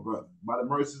 therefore, brother, by the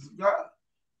mercies of God,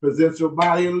 present your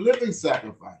body a living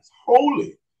sacrifice,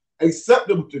 holy,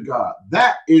 acceptable to God.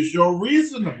 That is your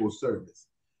reasonable service.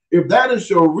 If that is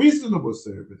your reasonable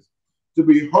service, to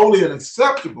be holy and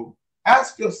acceptable,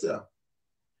 ask yourself,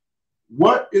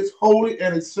 what is holy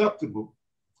and acceptable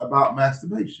about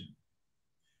masturbation?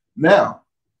 Now,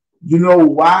 you know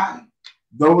why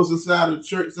those inside the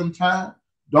church sometimes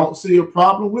don't see a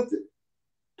problem with it?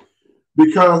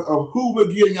 Because of who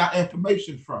we're getting our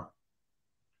information from.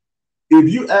 If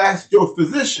you ask your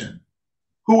physician,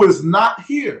 who is not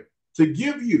here to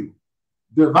give you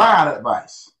divine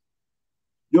advice,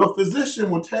 your physician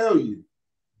will tell you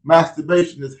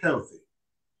masturbation is healthy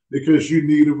because you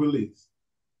need a release.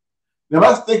 Now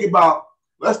let's think about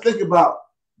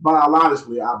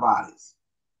biologically our bodies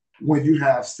when you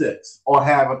have sex or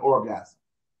have an orgasm.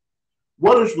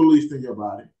 What is released in your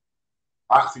body?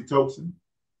 Oxytocin,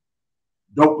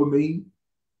 dopamine.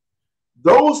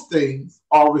 Those things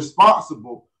are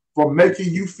responsible for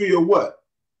making you feel what?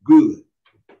 Good.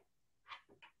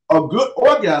 A good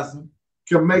orgasm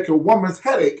can make a woman's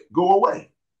headache go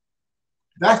away.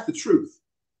 That's the truth.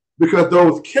 Because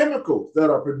those chemicals that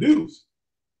are produced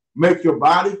make your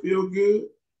body feel good,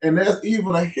 and there's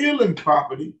even a healing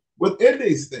property within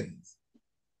these things.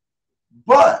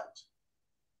 But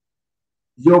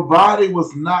Your body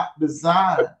was not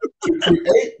designed to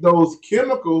create those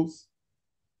chemicals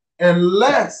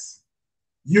unless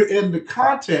you're in the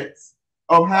context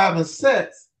of having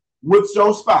sex with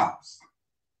your spouse.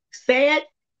 Say it.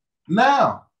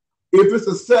 Now, if it's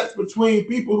a sex between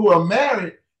people who are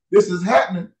married, this is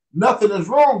happening, nothing is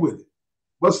wrong with it.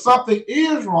 But something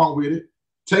is wrong with it,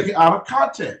 taken out of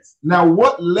context. Now,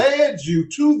 what led you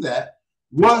to that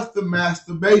was the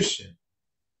masturbation,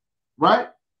 right?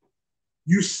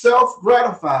 You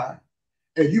self-gratified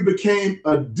and you became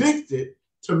addicted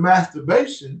to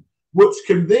masturbation, which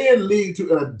can then lead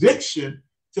to an addiction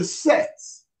to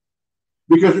sex.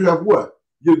 Because you have what?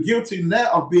 You're guilty now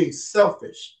of being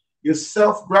selfish. You're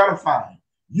self-gratifying.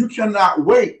 You cannot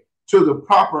wait till the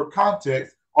proper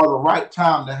context or the right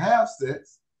time to have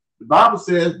sex. The Bible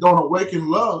says don't awaken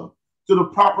love to the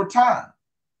proper time.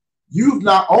 You've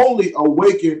not only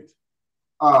awakened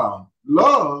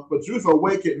love, but you've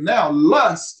awakened now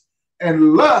lust,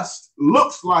 and lust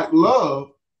looks like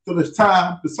love till it's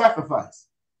time to sacrifice.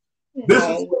 This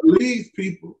is what leads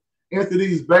people into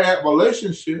these bad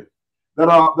relationships that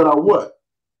are what?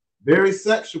 Very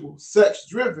sexual,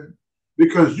 sex-driven,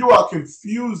 because you are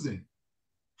confusing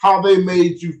how they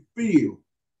made you feel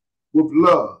with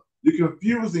love. You're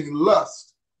confusing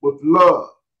lust with love.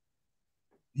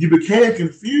 You became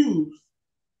confused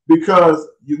because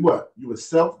you what? You were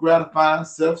self-gratifying,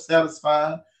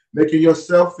 self-satisfying, making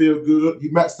yourself feel good.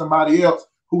 You met somebody else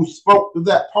who spoke to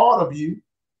that part of you.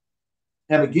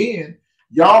 And again,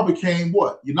 y'all became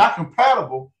what? You're not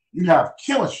compatible. You have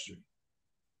chemistry.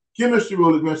 Chemistry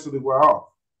will eventually wear off.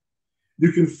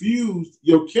 You confused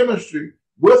your chemistry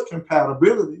with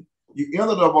compatibility. You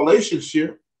entered a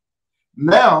relationship.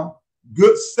 Now,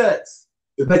 good sex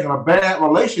is making a bad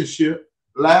relationship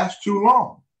last too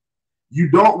long. You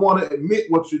don't want to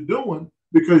admit what you're doing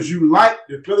because you like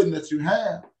the feeling that you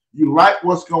have. You like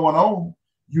what's going on.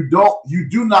 You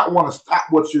do not want to stop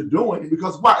what you're doing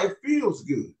because why? It feels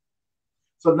good.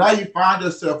 So now you find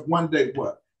yourself one day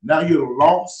what? Now you're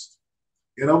lost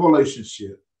in a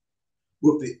relationship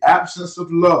with the absence of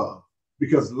love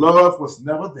because love was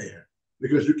never there,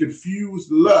 because you confused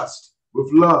lust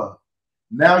with love.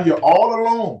 Now you're all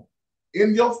alone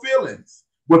in your feelings,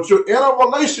 but you're in a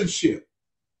relationship,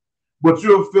 but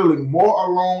you're feeling more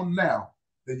alone now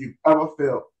than you've ever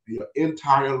felt in your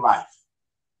entire life.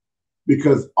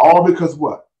 Because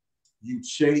what? You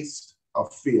chased a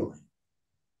feeling.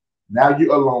 Now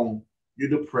you're alone, you're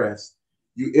depressed.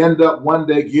 You end up one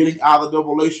day getting out of the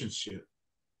relationship.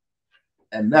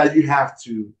 And now you have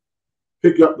to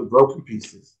pick up the broken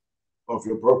pieces of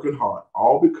your broken heart,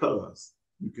 all because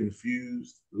you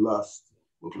confused lust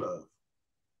with love.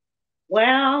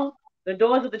 Well, the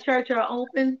doors of the church are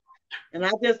open. And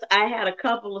I had a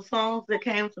couple of songs that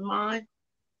came to mind.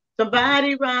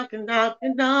 Somebody rocking up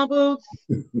the doubles.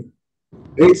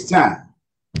 It's time.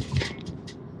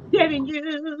 Giving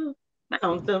you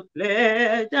mounts of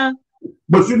pleasure.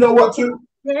 But you know what, too?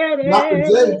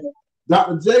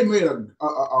 Dr. J made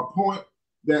a point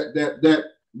that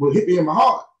will hit me in my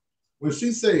heart when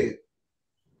she said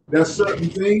there's certain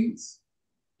things,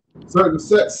 certain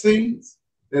sex scenes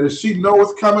that if she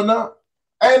knows coming up,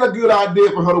 ain't a good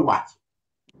idea for her to watch.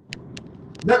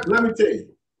 Let me tell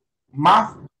you,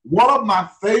 one of my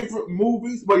favorite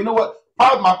movies, but you know what?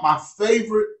 Probably my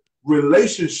favorite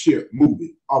relationship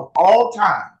movie of all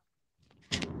time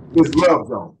is Love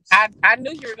Jones. I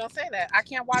knew you were gonna say that. I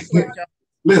can't watch Love Jones.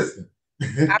 Listen.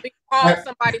 I be calling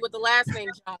somebody with the last name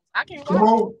Jones. I can't watch. Come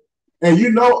on. And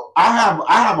you know, I have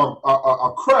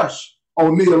a crush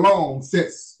on Nia Long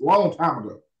since a long time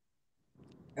ago.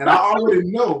 And I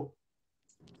already know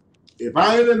if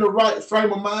I ain't in the right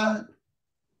frame of mind,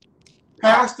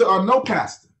 pastor or no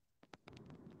pastor,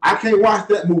 I can't watch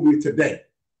that movie today.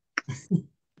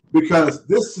 Because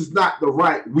this is not the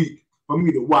right week for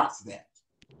me to watch that.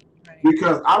 Right.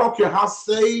 Because I don't care how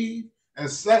saved and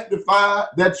sanctified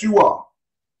that you are.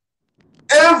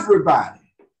 Everybody,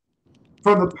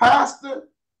 from the pastor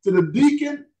to the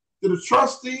deacon to the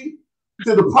trustee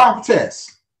to the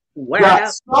prophetess,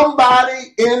 got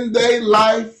somebody in their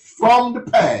life from the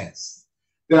past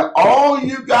that all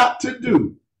you got to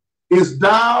do is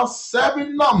dial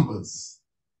 7 numbers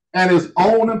and it's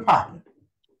on and popping.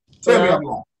 Tell me I'm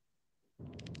wrong.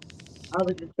 I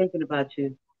was just thinking about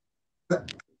you.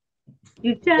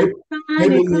 You just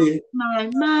run across my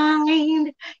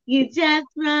mind. You just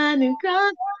run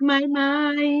across my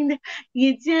mind.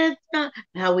 You just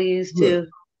how we used to.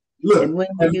 Look, and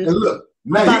look.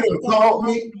 Now you done called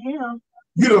me.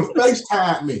 You done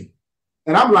FaceTimed me.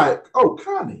 And I'm like, oh,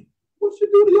 Connie, what you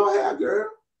do to your hair, girl?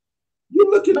 You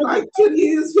looking like 10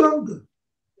 years younger.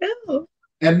 No.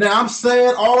 And now I'm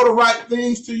saying all the right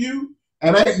things to you,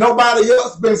 and ain't nobody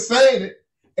else been saying it.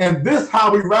 And this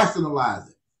how we rationalize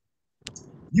it.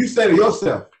 You say to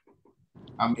yourself,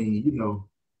 I mean, you know,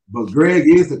 but Greg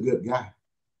is a good guy.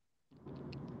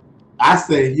 I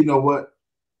say, you know what?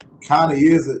 Connie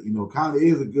is a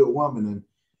good woman,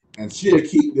 and she'll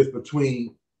keep this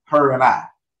between her and I.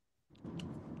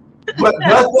 But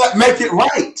does that make it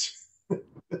right?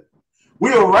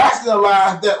 We'll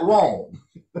rationalize that wrong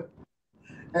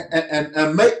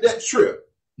and make that trip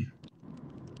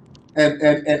and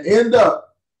end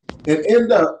up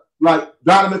like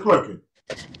Donnie McClurkin.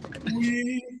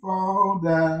 We fall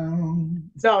down.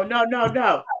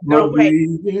 No,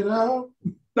 wait. Get up.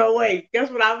 No, wait. Guess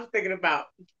what I was thinking about?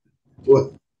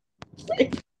 What?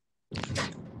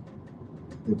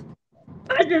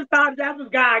 I just thought that was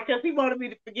God because he wanted me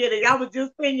to forget it. I was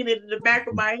just singing it in the back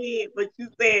of my head, but you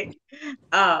said,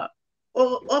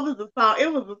 what was the song?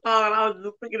 It was a song I was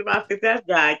just thinking about because that's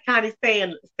God. Connie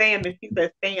saying, she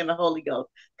said, stay in the Holy Ghost.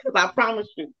 Because I promise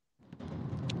you.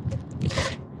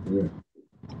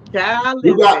 Yeah.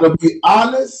 You got to be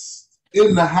honest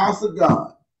in the house of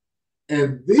God.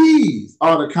 And these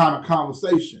are the kind of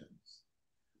conversations.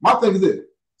 My thing is this,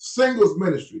 singles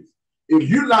ministries. If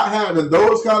you're not having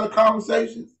those kind of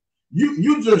conversations,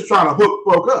 you just trying to hook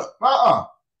folk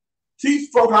up. Teach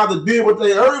folk how to deal with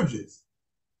their urges.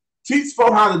 Teach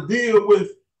folk how to deal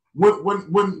with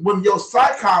when your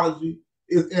psychology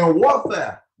is in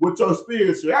warfare with your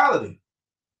spirituality.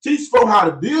 Teach folk how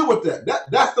to deal with that.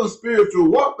 That's some spiritual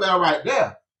warfare right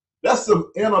there. That's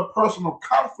some interpersonal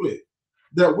conflict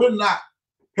that we're not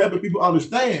helping people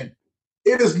understand.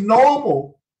 It is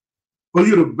normal for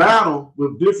you to battle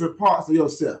with different parts of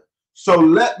yourself. So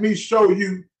let me show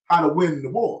you how to win the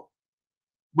war.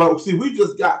 But see, we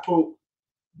just got folk,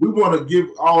 we want to give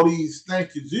all these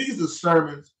thank you Jesus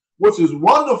sermons, which is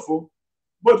wonderful,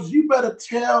 but you better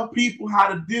tell people how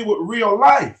to deal with real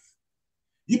life.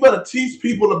 You better teach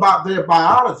people about their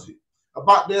biology,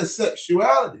 about their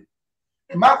sexuality.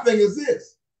 And my thing is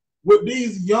this, with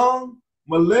these young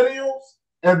millennials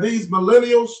and these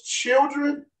millennials'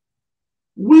 children,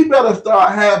 we better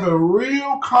start having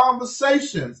real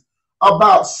conversations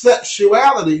about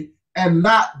sexuality and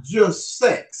not just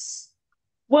sex.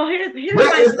 Well, here's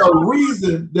there is a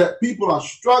reason that people are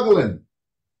struggling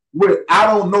with, I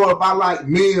don't know if I like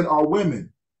men or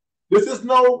women. This is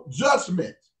no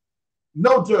judgment.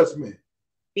 No judgment.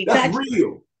 That's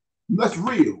real. That's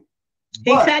real.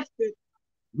 But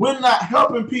we're not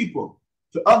helping people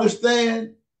to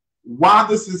understand why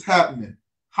this is happening,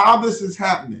 how this is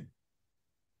happening.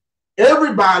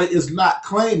 Everybody is not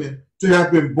claiming to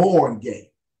have been born gay.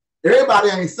 Everybody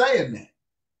ain't saying that.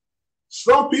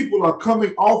 Some people are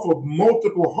coming off of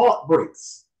multiple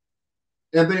heartbreaks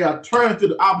and they are turned to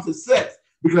the opposite sex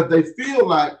because they feel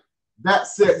like that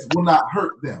sex will not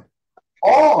hurt them.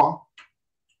 Or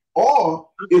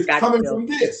it's coming from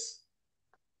this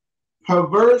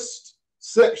perverse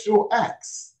sexual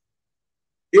acts.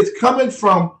 It's coming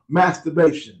from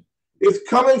masturbation. It's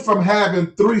coming from having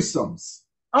threesomes.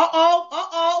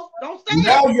 Don't say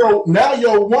it. Now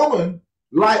your woman,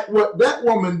 like what that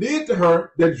woman did to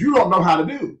her that you don't know how to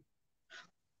do.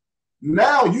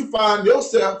 Now you find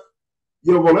yourself,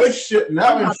 your relationship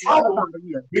now in trouble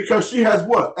because she has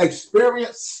what?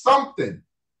 Experienced something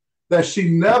that she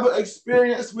never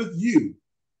experienced with you.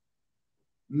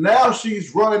 Now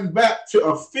she's running back to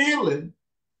a feeling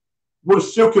which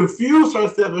she'll confuse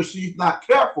herself if she's not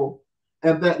careful,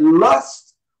 and that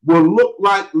lust will look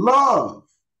like love.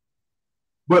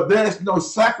 But there's no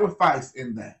sacrifice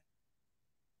in that.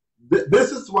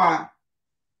 This is why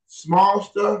small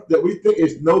stuff that we think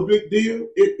is no big deal,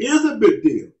 it is a big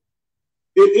deal.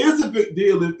 It is a big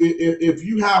deal if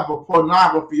you have a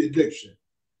pornography addiction.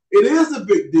 It is a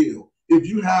big deal if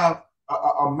you have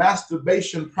a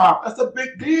masturbation problem. That's a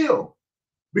big deal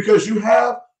because you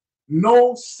have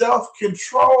no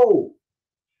self-control.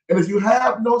 And if you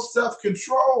have no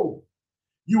self-control,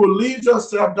 you will lead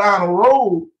yourself down a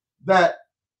road that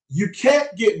you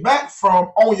can't get back from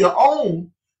on your own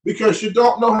because you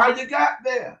don't know how you got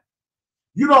there.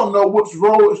 You don't know which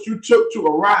roads you took to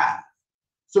arrive.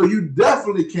 So you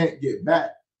definitely can't get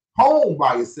back home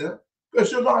by yourself because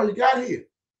you don't know how you got here.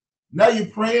 Now you're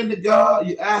praying to God,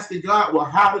 you're asking God, well,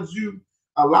 how did you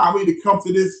allow me to come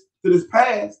to this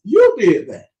past? You did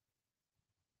that.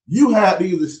 You had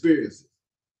these experiences.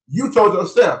 You told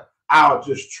yourself, I'll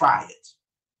just try it.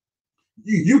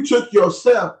 You took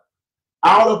yourself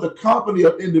out of the company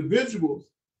of individuals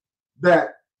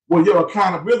that were your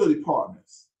accountability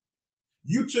partners.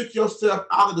 You took yourself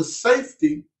out of the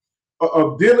safety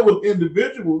of dealing with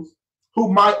individuals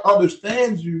who might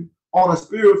understand you on a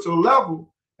spiritual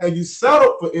level, and you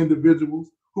settle for individuals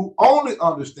who only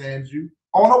understand you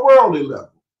on a worldly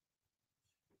level.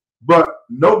 But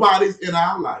nobody's in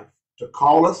our life to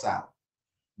call us out.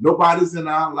 Nobody's in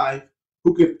our life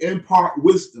who can impart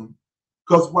wisdom.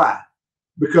 Because why?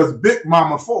 Because Big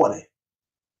Mama 40.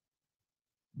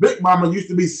 Big Mama used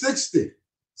to be 60,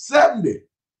 70.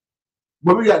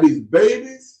 But we got these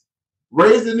babies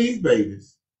raising these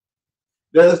babies.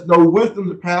 There's no wisdom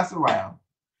to pass around.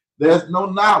 There's no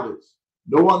knowledge,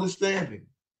 no understanding.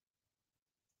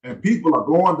 And people are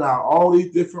going down all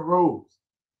these different roads.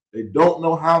 They don't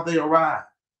know how they arrived.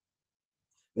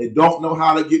 They don't know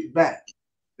how to get back.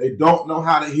 They don't know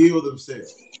how to heal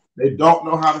themselves. They don't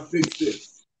know how to fix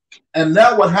this. And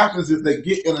now what happens is they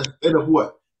get in a state of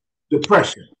what?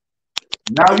 Depression.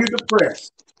 Now you're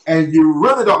depressed, and you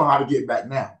really don't know how to get back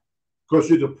now because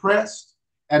you're depressed,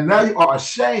 and now you are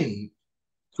ashamed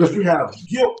because you have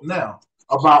guilt now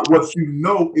about what you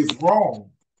know is wrong,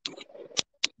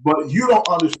 but you don't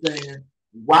understand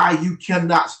why you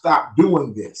cannot stop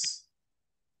doing this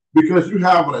because you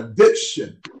have an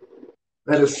addiction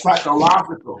that is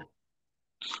psychological,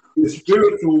 it's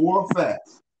spiritual warfare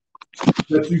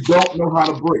that you don't know how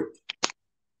to break.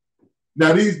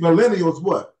 Now these millennials,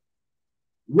 what?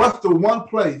 What's the one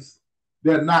place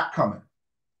they're not coming?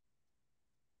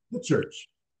 The church.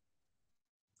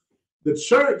 The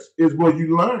church is where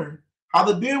you learn how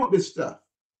to deal with this stuff.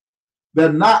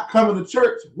 They're not coming to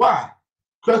church. Why?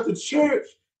 Because the church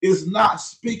is not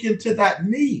speaking to that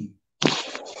need.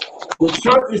 The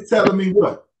church is telling me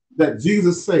what? That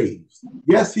Jesus saves.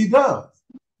 Yes, he does.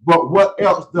 But what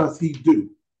else does he do?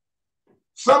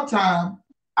 Sometimes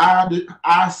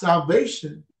our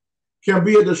salvation can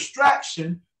be a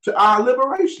distraction to our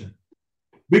liberation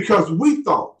because we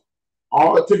thought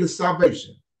all it took is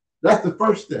salvation. That's the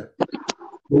first step.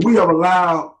 But we have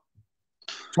allowed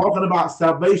talking about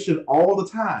salvation all the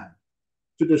time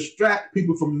to distract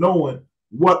people from knowing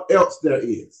what else there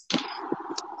is.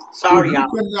 Sorry, y'all.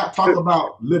 We cannot talk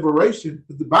about liberation.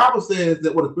 The Bible says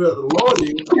that what the Spirit of the Lord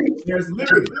is, there's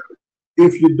liberty.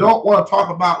 If you don't want to talk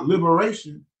about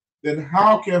liberation, then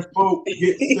how can folk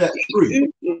get set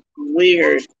free?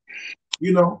 Weird.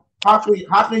 You know, how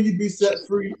can you be set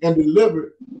free and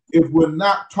delivered if we're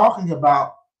not talking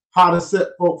about how to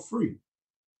set folk free?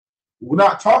 We're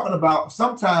not talking about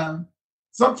sometimes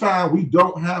we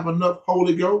don't have enough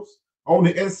Holy Ghost on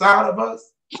the inside of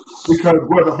us because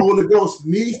where the Holy Ghost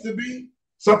needs to be,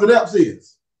 something else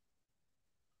is.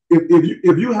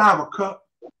 If you have a cup,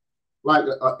 like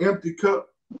an empty cup,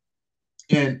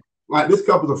 and like this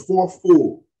cup is a fourth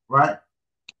full, right?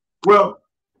 Well,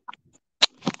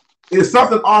 there's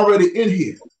something already in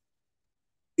here.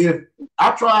 If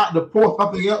I tried to pour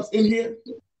something else in here,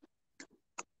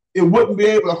 it wouldn't be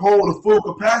able to hold the full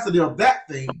capacity of that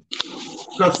thing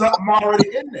because something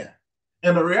already in there.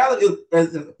 And the reality is,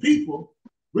 as people,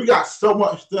 we got so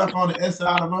much stuff on the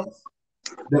inside of us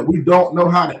that we don't know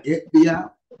how to empty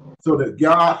out so that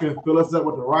God can fill us up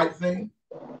with the right thing.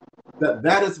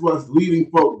 That is what's leading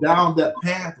folk down that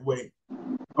pathway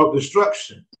of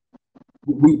destruction.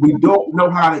 We don't know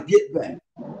how to get back.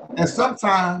 And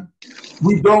sometimes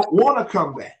we don't want to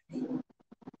come back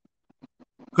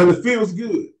because it feels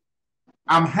good.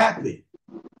 I'm happy,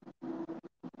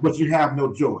 but you have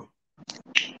no joy.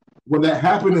 When that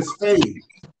happiness fades,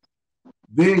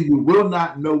 then you will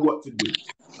not know what to do.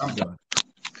 I'm done.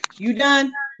 You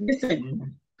done?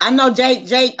 Listen, I know,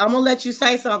 Jake, I'm going to let you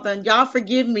say something. Y'all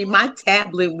forgive me. My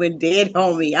tablet went dead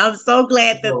on me. I'm so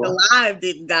glad that the live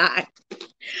didn't die.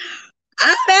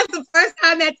 That's the first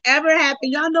time that's ever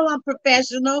happened. Y'all know I'm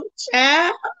professional,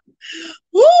 child.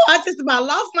 Woo, I just about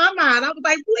lost my mind. I was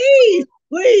like,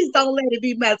 please don't let it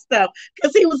be messed up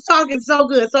because he was talking so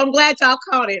good. So I'm glad y'all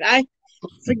caught it.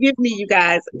 Forgive me, you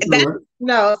guys.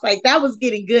 No, it's like that was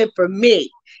getting good for me.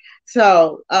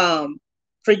 So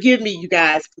forgive me, you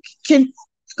guys.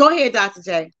 Go ahead, Dr.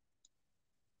 J.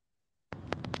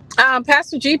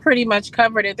 Pastor G pretty much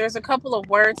covered it. There's a couple of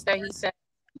words that he said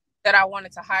that I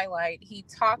wanted to highlight. He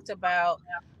talked about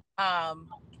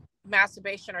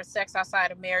masturbation or sex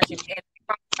outside of marriage, and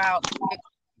talked about it.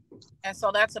 And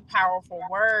so that's a powerful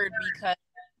word because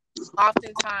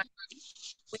oftentimes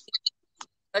we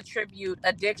attribute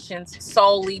addictions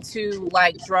solely to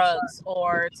like drugs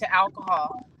or to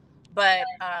alcohol, but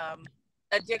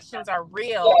addictions are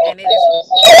real, and it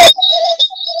is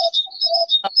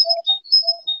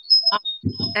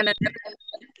and I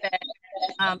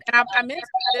mentioned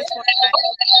this one.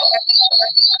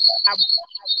 I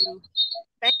want to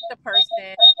thank the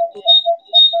person who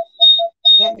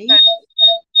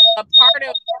a part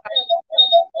of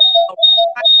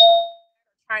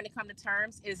trying to come to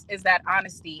terms is that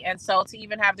honesty. And so to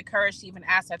even have the courage to even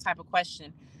ask that type of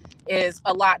question is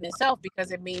a lot in itself,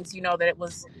 because it means, you know, that it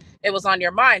was on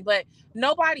your mind. But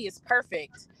nobody is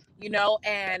perfect, you know.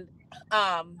 And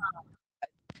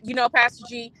you know, Pastor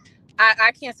G,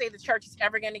 I can't say the church is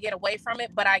ever going to get away from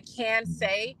it, but I can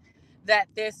say that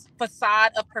this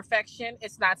facade of perfection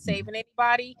is not saving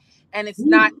anybody, and it's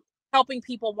not helping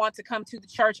people want to come to the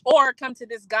church or come to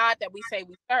this God that we say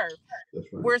we serve. That's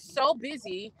right. We're so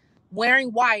busy wearing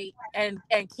white and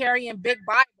carrying big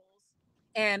Bibles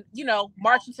and, you know,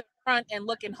 marching to the front and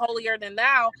looking holier than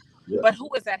thou. Yep. But who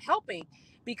is that helping?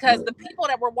 Because Right. the people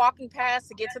that we're walking past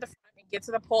to get to the front and get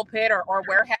to the pulpit or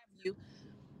where have you,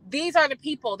 these are the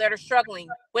people that are struggling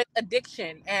with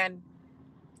addiction and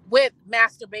with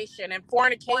masturbation and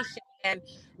fornication and,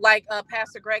 like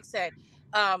Pastor Greg said,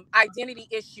 identity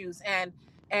issues and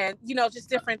you know, just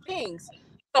different things.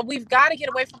 So we've got to get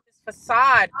away from this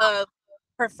facade of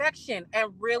perfection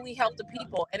and really help the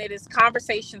people. And it is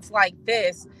conversations like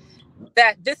this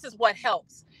this is what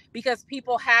helps, because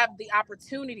people have the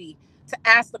opportunity to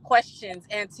ask the questions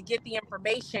and to get the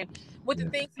information with the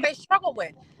things they struggle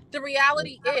with. The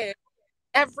reality is,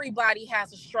 everybody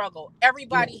has a struggle.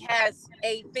 Everybody has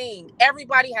a thing.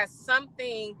 Everybody has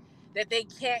something that they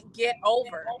can't get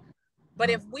over. But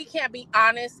if we can't be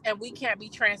honest and we can't be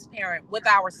transparent with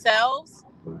ourselves,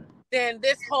 then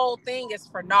this whole thing is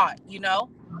for naught, you know?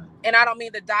 And I don't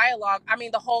mean the dialogue, I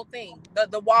mean the whole thing,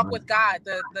 the walk with God,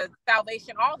 the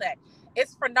salvation, all that.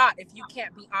 It's for naught if you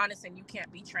can't be honest and you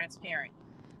can't be transparent.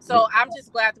 So I'm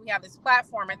just glad that we have this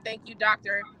platform. And thank you,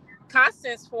 Dr.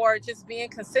 Constance, for just being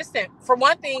consistent. For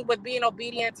one thing, with being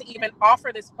obedient to even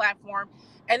offer this platform,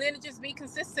 and then to just be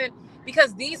consistent,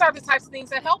 because these are the types of things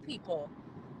that help people.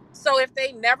 So if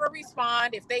they never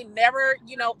respond, if they never,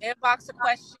 you know, inbox a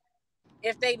question,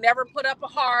 if they never put up a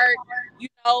heart, you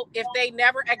know, if they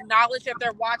never acknowledge that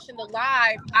they're watching the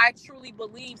live, I truly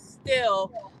believe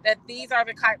still that these are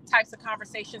the types of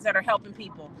conversations that are helping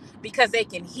people, because they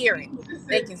can hear it,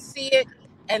 they can see it,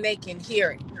 and they can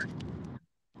hear it.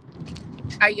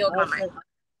 I yield my mic.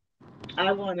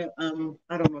 I want to,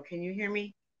 I don't know, can you hear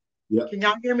me? Yeah. Can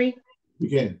y'all hear me? You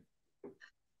can.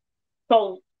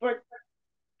 So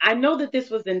I know that this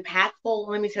was impactful.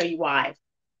 Let me tell you why.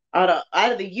 Out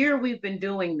of the year we've been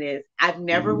doing this, I've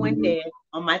never went dead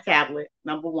on my tablet,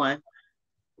 number one.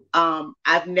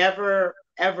 I've never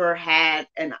ever had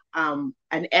an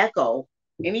echo,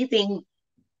 anything,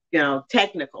 you know,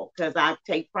 technical, because I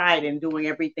take pride in doing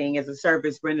everything as a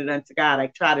service rendered unto God. I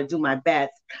try to do my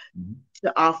best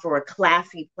to offer a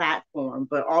classy platform,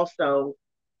 but also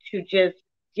to just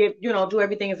give, you know, do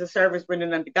everything as a service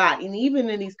rendered unto God. And even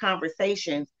in these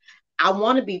conversations, I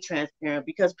want to be transparent,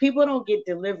 because people don't get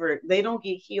delivered, they don't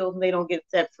get healed, and they don't get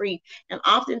set free. And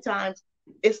oftentimes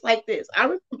it's like this. I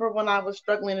remember when I was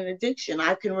struggling in addiction,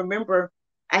 I can remember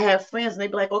I have friends and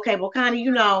they'd be like, okay, well, Connie,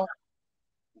 you know,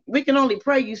 we can only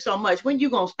pray you so much. When you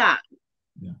gonna stop?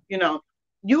 Yeah. You know,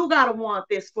 you gotta want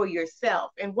this for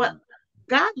yourself. And what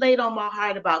God laid on my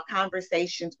heart about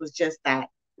conversations was just that.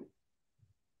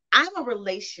 I'm a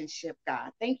relationship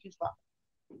God. Thank you, Father.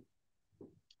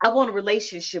 I want a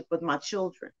relationship with my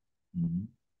children.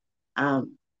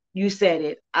 You said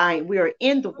it. We are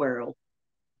in the world,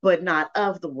 but not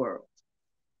of the world.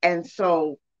 And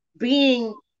so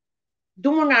doing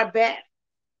our best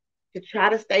to try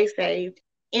to stay saved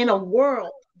in a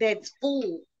world that's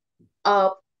full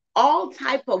of all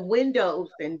type of windows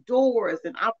and doors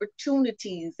and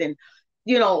opportunities. And,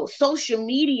 you know, social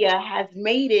media has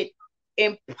made it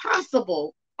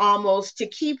impossible almost to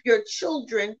keep your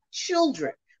children.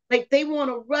 Like, they want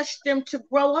to rush them to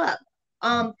grow up.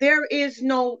 There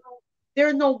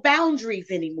are no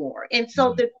boundaries anymore. And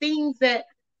so the things that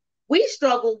we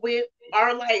struggle with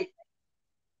are like,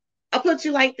 I'll put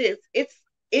you like this. It's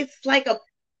like a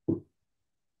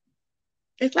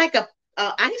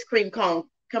ice cream cone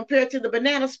compared to the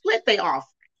banana split they offer.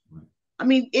 I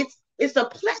mean, it's a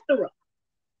plethora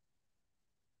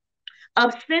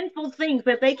of sinful things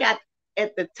that they got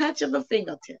at the touch of a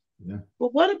fingertip. Yeah.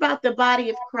 But what about the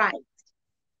body of Christ?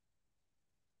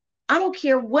 I don't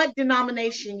care what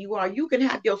denomination you are. You can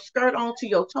have your skirt on to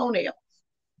your toenails.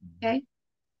 Okay?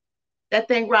 That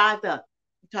thing rise up.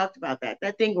 We talked about that.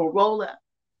 That thing will roll up.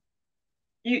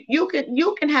 You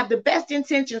can have the best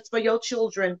intentions for your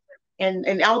children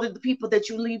and all of the people that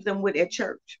you leave them with at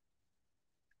church.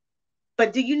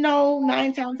 But do you know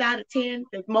 9 times out of 10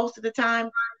 that most of the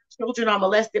time children are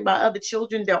molested by other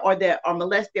children that are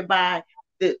molested by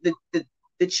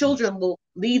the children will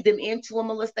lead them into a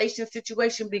molestation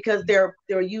situation because they're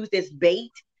used as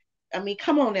bait I mean,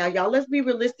 come on now, y'all. Let's be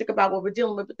realistic about what we're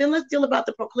dealing with. But then let's deal about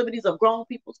the proclivities of grown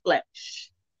people's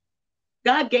flesh.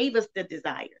 God gave us the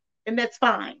desire, and that's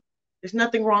fine. There's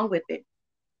nothing wrong with it.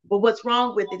 But what's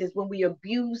wrong with it is when we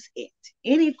abuse it.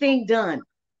 Anything done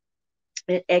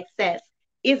in excess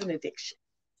is an addiction,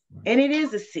 and it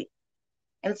is a sin.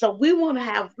 And so we want to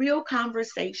have real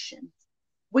conversations.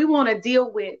 We want to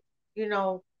deal with, you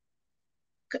know,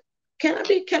 can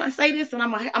I say this? And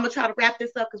I'm gonna try to wrap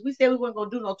this up because we said we weren't gonna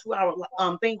do no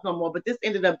 2-hour things no more, but this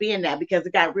ended up being that because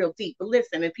it got real deep. But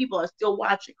listen, and people are still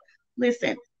watching.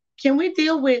 Listen, can we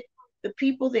deal with the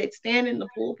people that stand in the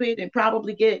pulpit and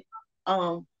probably get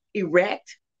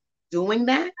erect doing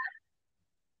that?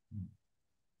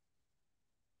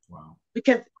 Wow.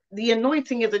 Because the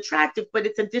anointing is attractive, but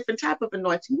it's a different type of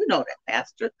anointing. You know that,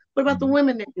 Pastor. What about the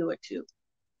women that do it too?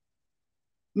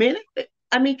 Men,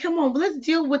 I mean, come on, let's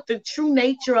deal with the true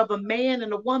nature of a man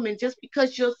and a woman. Just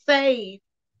because you're saved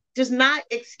does not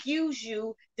excuse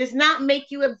you, does not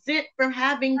make you exempt from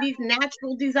having these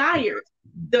natural desires.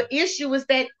 The issue is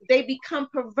that they become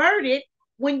perverted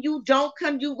when you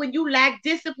when you lack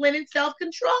discipline and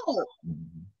self-control.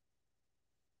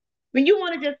 When you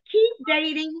want to just keep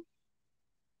dating,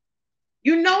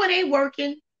 you know it ain't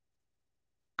working.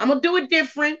 I'm gonna do it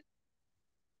different.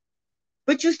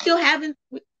 But you still out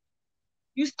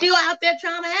there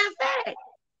trying to have sex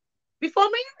before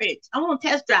marriage. I want to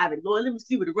test drive it, Lord. Let me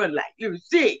see what it run like. Let me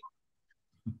see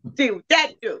what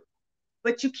that do.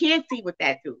 But you can't see what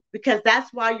that do because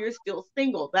that's why you're still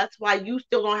single. That's why you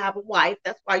still don't have a wife.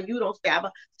 That's why you don't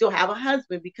still have a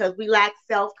husband, because we lack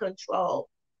self-control.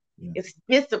 Yeah. It's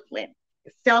discipline.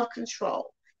 It's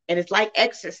self-control. And it's like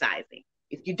exercising.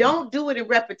 If you don't do it in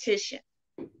repetition,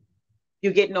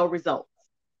 you get no results.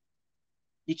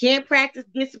 You can't practice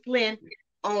discipline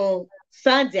on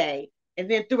Sunday and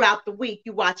then throughout the week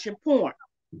you're watching porn.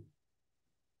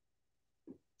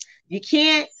 You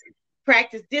can't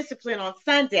practice discipline on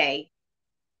Sunday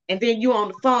and then you're on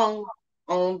the phone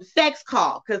on the sex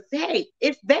call, because hey,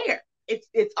 it's there.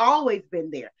 It's always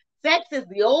been there. Sex is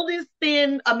the oldest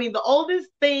thing. I mean, the oldest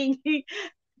thing.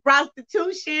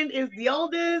 Prostitution is the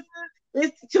oldest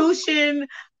institution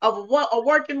of a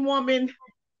working woman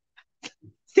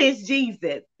since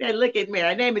Jesus. And look at Mary.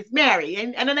 Her name is Mary.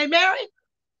 And her name Mary?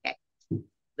 Okay.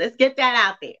 Let's get that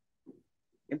out there.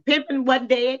 And pimping wasn't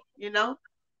dead, you know.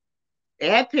 They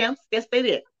had pimps. Yes, they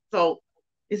did. So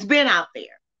it's been out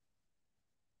there.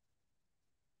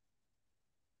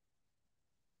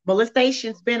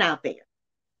 Molestation's been out there.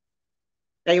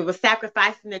 They were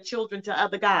sacrificing their children to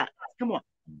other gods. Come on.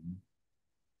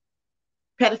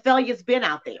 Pedophilia's been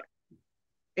out there.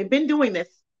 They've been doing this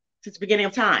since the beginning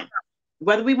of time.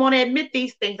 Whether we want to admit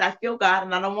these things, I feel God,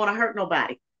 and I don't want to hurt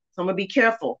nobody. So I'm going to be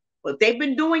careful. But they've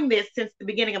been doing this since the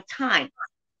beginning of time.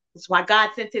 That's why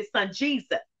God sent his son,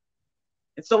 Jesus.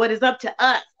 And so it is up to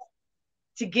us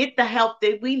to get the help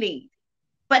that we need.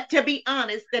 But to be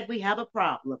honest, that we have a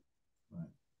problem. Right.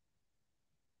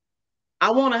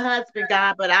 I want a husband,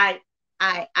 God, but I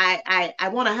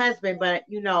want a husband, but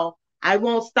you know, I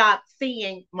won't stop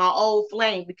seeing my old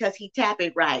flame because he tap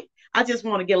it right. I just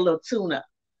want to get a little tune up.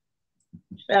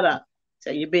 Shut up.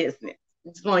 Tell your business. I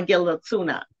just want to get a little tune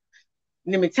up.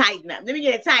 Let me tighten up. Let me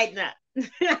get it tightened up.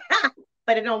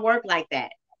 But it don't work like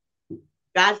that.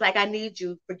 God's like, I need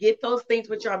you. Forget those things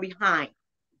which are behind.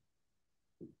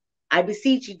 I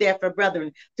beseech you, therefore,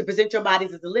 brethren, to present your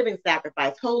bodies as a living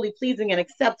sacrifice, holy, pleasing, and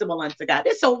acceptable unto God.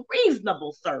 It's a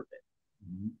reasonable service.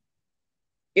 Mm-hmm.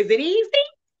 Is it easy?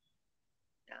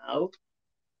 No.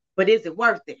 But is it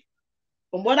worth it?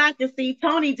 From what I can see,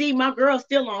 Tony D, my girl's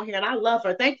still on here, and I love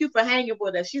her. Thank you for hanging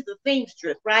with us. She's a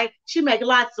seamstress, right? She makes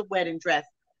lots of wedding dresses.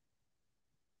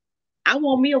 I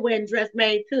want me a wedding dress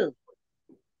made too.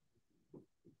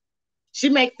 She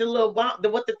makes the little the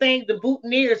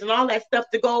boutonnieres and all that stuff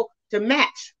to go to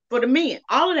match for the men.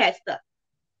 All of that stuff.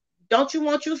 Don't you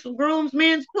want you some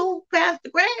groomsmen too, Pastor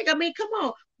Greg? I mean, come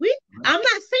on. I'm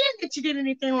not saying that you did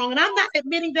anything wrong, and I'm not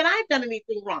admitting that I've done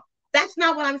anything wrong. That's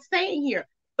not what I'm saying here.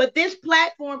 But this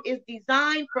platform is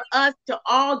designed for us to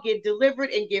all get delivered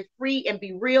and get free and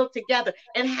be real together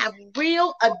and have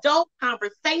real adult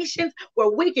conversations where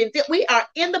we are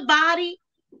in the body,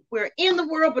 we're in the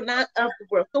world, but not of the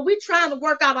world. So we're trying to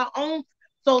work out our own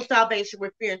soul salvation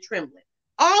with fear and trembling.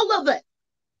 All of us.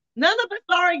 None of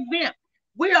us are exempt.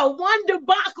 We are one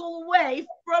debacle away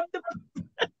from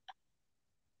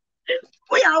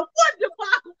we are one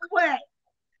debacle away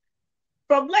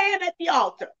from laying at the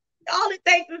altar. All it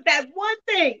takes is that one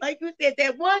thing, like you said,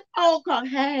 that one phone call.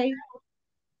 Hey,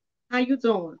 how you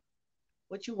doing?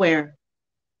 What you wearing?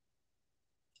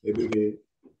 Hey, big head.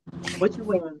 What you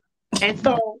wearing? And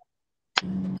so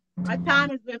My time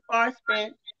has been far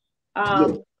spent. Yeah,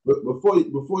 but before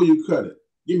you cut it,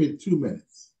 give me 2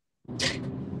 minutes.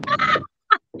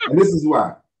 And this is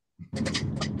why.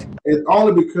 It's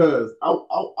only because I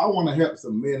want to help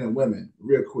some men and women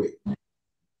real quick.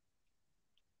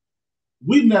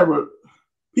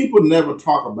 People never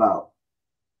talk about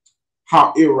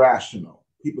how irrational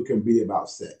people can be about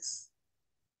sex.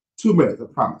 2 minutes, I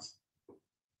promise.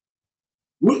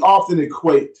 We often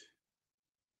equate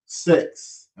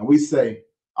sex and we say,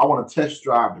 I want to test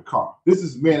drive the car. This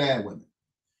is men and women.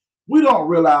 We don't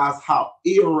realize how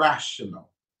irrational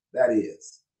that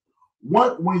is.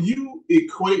 When you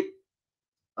equate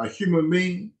a human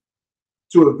being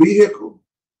to a vehicle,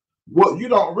 what you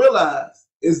don't realize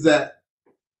is that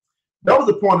there was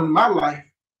a point in my life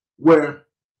where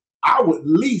I would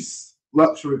lease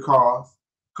luxury cars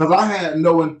because I had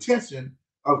no intention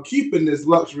of keeping this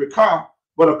luxury car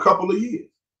but a couple of years.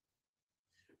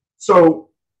 So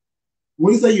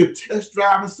when you say you're test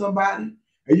driving somebody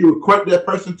and you equate that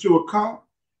person to a car,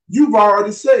 you've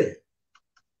already said,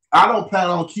 I don't plan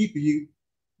on keeping you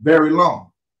very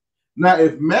long. Now,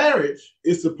 if marriage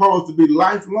is supposed to be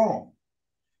lifelong,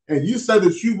 and you say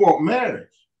that you want marriage,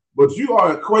 but you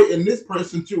are equating this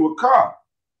person to a car,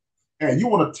 and you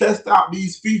want to test out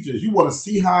these features, you want to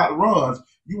see how it runs,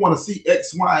 you want to see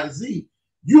X, Y, and Z,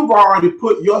 you've already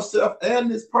put yourself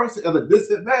and this person at a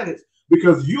disadvantage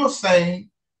because you're saying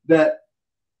that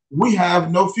we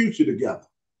have no future together.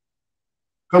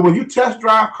 Because when you test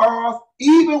drive cars,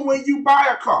 even when you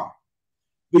buy a car,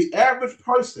 the average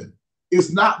person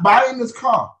is not buying this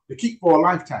car to keep for a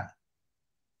lifetime.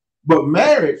 But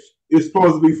marriage is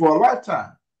supposed to be for a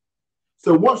lifetime.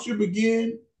 So once you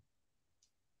begin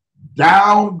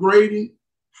downgrading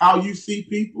how you see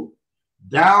people,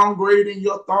 downgrading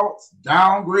your thoughts,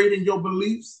 downgrading your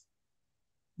beliefs,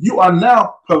 you are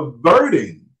now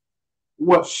perverting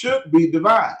what should be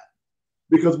divine.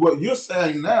 Because what you're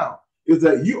saying now is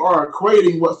that you are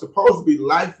equating what's supposed to be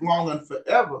lifelong and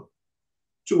forever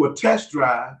to a test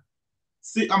drive.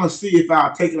 See, I'm going to see if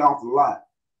I'll take it off the lot.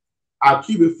 I'll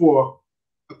keep it for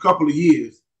a couple of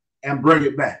years and bring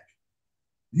it back.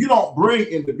 You don't bring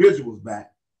individuals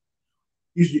back.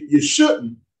 You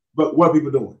shouldn't, but what are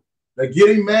people doing? They're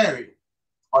getting married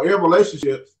or in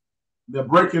relationships, they're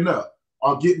breaking up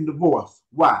or getting divorced.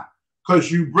 Why?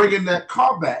 Because you bringing that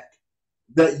car back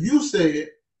that you said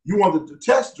you wanted to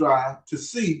test drive to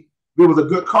see if it was a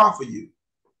good car for you.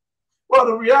 Well,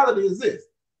 the reality is this.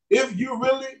 If you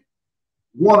really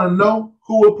want to know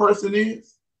who a person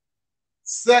is,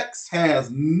 sex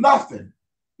has nothing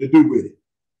to do with it.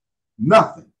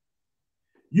 Nothing.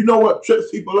 You know what trips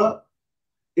people up?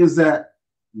 Is that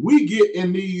we get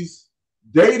in these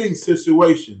dating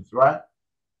situations, right?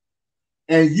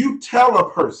 And you tell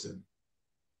a person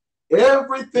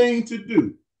everything to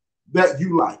do that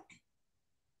you like.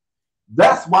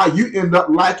 That's why you end up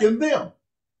liking them.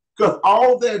 Because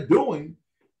all they're doing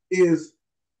is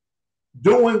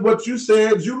doing what you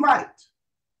said you liked.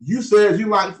 You said you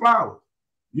like flowers.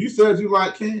 You said you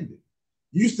like candy.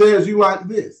 You said you like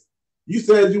this. You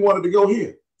said you wanted to go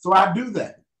here. So I do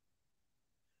that.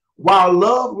 While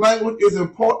love language is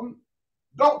important,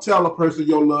 don't tell a person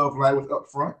your love language up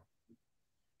front.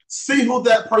 See who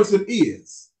that person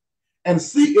is and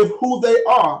see if who they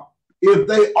are, if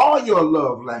they are your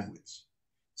love language.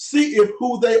 See if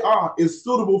who they are is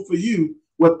suitable for you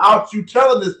without you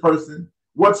telling this person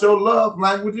what your love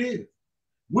language is.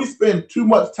 We spend too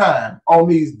much time on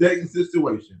these dating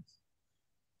situations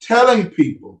telling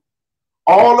people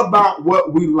all about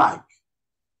what we like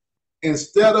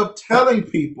instead of telling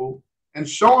people and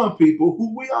showing people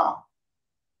who we are.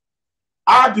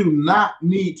 I do not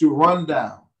need to run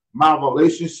down my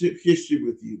relationship history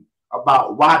with you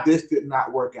about why this did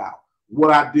not work out,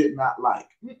 what I did not like.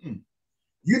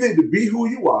 You need to be who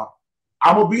you are.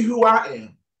 I'm going to be who I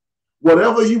am.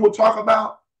 Whatever you will talk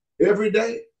about every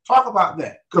day, talk about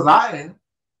that, because I am.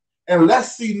 And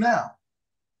let's see now.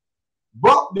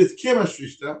 Bump this chemistry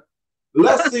stuff.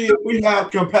 Let's see if we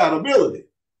have compatibility.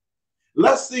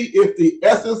 Let's see if the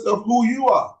essence of who you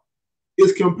are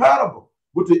is compatible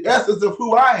with the essence of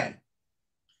who I am.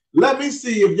 Let me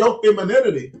see if your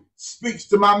femininity speaks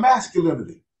to my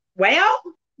masculinity. Well,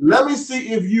 let me see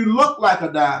if you look like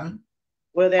a diamond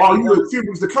or you're a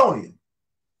cubic zirconium.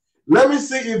 Let me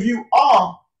see if you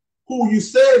are who you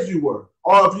said you were,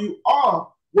 or if you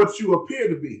are what you appear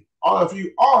to be, or if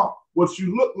you are what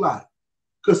you look like.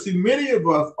 Because see, many of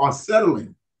us are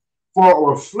settling for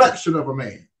a reflection of a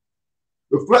man,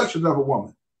 reflection of a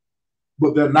woman,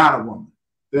 but they're not a woman.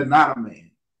 They're not a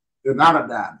man. They're not a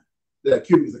diamond. They're a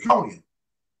cubic zirconium.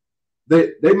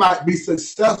 They might be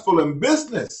successful in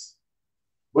business,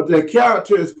 but their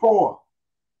character is poor.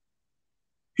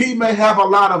 He may have a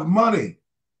lot of money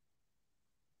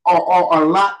or a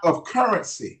lot of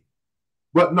currency,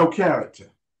 but no character.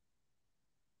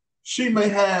 She may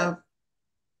have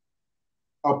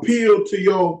appeal to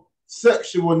your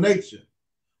sexual nature,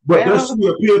 but does she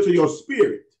appeal to your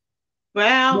spirit?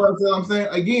 Well, you know what I'm saying?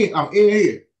 Again, I'm in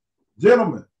here.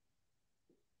 Gentlemen,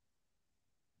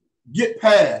 get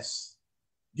past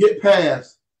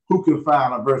who can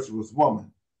find a virtuous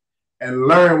woman and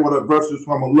learn what a virtuous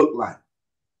woman look like.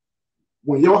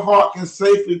 When your heart can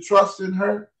safely trust in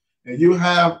her and you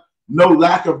have no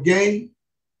lack of gain,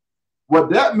 what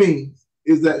that means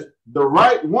is that the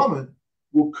right woman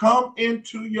will come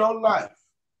into your life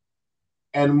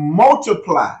and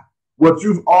multiply what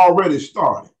you've already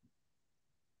started.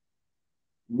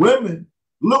 Women,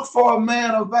 look for a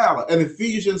man of valor. An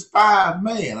Ephesians 5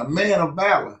 man, a man of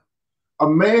valor, a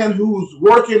man who's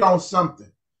working on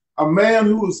something, a man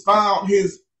who has found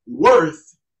his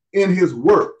worth in his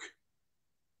work,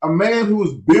 a man who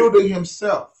is building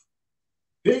himself.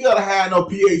 He ain't got to have no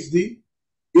PhD.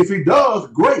 If he does,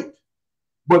 great.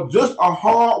 But just a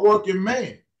hard-working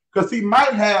man, because he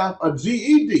might have a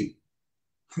GED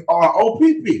or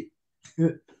OPP.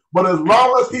 But as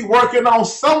long as he's working on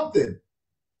something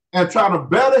and trying to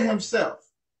better himself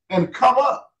and come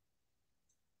up,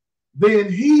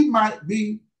 then he might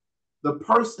be the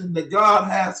person that God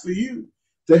has for you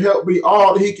to help be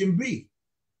all that he can be.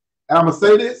 And I'm going to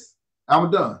say this,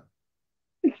 I'm done.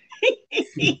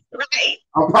 Right.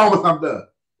 I promise I'm done.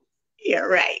 Yeah,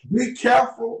 right. Be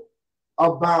careful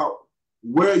about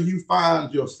where you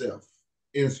find yourself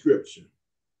in Scripture.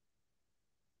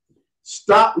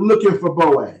 Stop looking for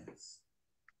Boaz.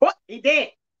 What? He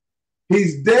dead.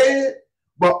 He's dead,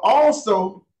 but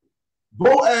also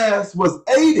Boaz was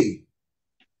 80.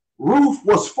 Ruth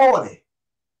was 40.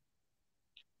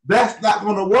 That's not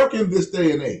going to work in this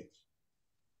day and age.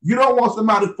 You don't want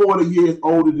somebody 40 years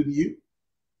older than you.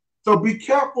 So be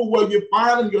careful where you're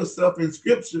finding yourself in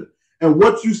Scripture and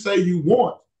what you say you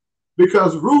want,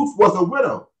 because Ruth was a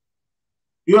widow.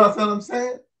 You understand what I'm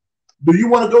saying? Do you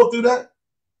want to go through that?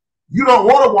 You don't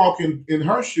want to walk in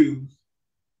her shoes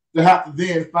to have to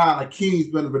then find a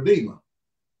kinsman and redeemer.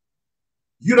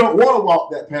 You don't want to walk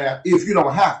that path if you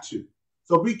don't have to.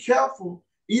 So be careful,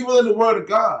 even in the Word of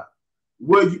God,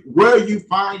 where you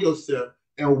find yourself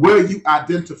and where you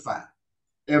identify,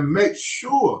 and make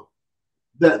sure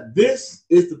that this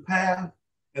is the path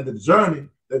and the journey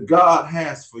that God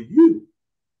has for you.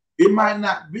 It might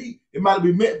not be, it might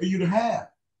be meant for you to have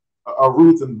a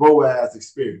Ruth and Boaz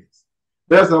experience.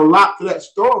 There's a lot to that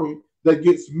story that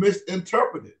gets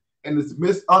misinterpreted and is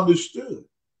misunderstood.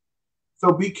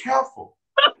 So be careful.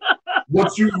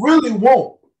 What you really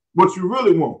want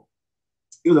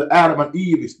is an Adam and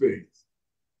Eve experience.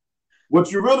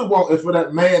 What you really want is for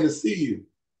that man to see you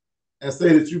and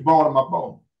say that you're bone of my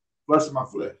bone, flesh of my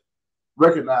flesh,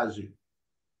 recognize you.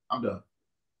 I'm done.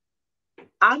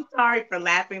 I'm sorry for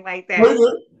laughing like that.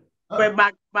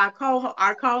 But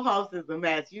our co-host is a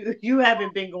mess. You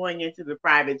haven't been going into the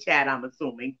private chat, I'm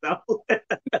assuming. So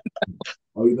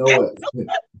oh, you know what?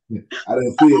 I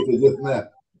didn't see it till just now.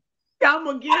 I'm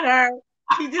gonna get her.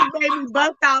 She just made me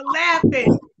bust out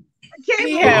laughing.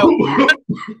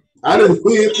 I didn't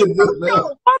see it till just now.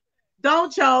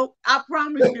 Don't choke. I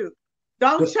promise you.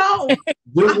 Don't choke.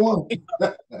 Just one.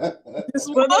 Just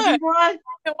one.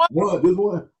 Just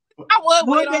one. I would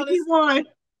wait on this one.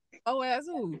 Oh, as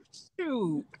who?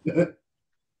 Shoot.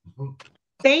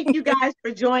 Thank you guys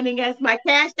for joining us. My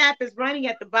Cash App is running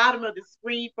at the bottom of the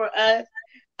screen for us.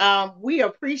 We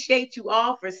appreciate you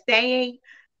all for staying.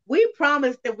 We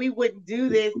promised that we wouldn't do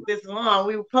this long.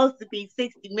 We were supposed to be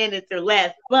 60 minutes or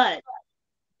less, but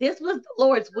this was the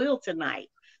Lord's will tonight.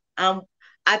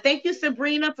 I thank you,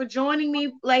 Sabrina, for joining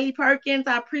me, Lady Perkins.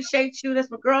 I appreciate you.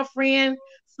 That's my girlfriend,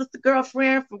 sister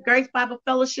girlfriend from Grace Bible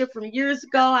Fellowship from years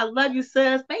ago. I love you,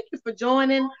 sis. Thank you for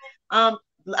joining.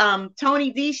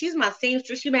 Tony D, she's my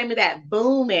seamstress. She made me that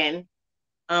booming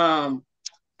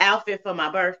outfit for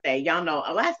my birthday. Y'all know,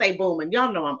 when I say booming,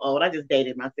 y'all know I'm old. I just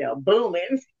dated myself.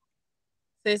 Booming.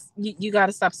 Sis, you got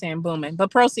to stop saying booming,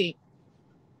 but proceed.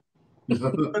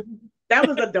 That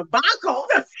was a debacle.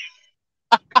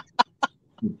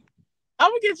 I'm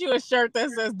going to get you a shirt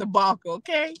that says debacle,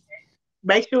 okay?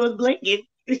 Make sure it's blinking.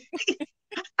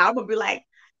 I'm going to be like,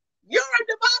 you're a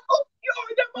debacle. You're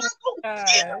a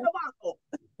debacle.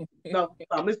 No,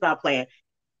 I'm going to stop playing.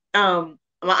 My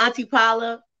Auntie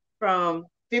Paula from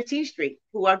 15th Street,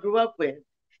 who I grew up with,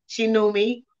 she knew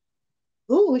me.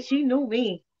 Ooh, she knew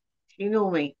me. She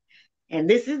knew me. And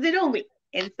this is the new me.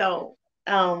 And so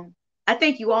I I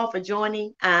thank you all for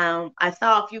joining. I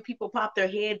saw a few people pop their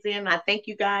heads in. I thank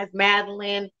you guys,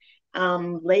 Madeline,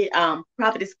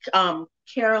 Prophetess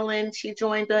Carolyn. She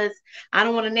joined us. I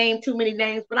don't want to name too many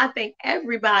names, but I thank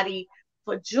everybody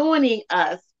for joining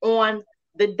us on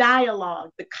the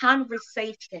dialogue, the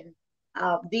conversation.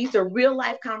 These are real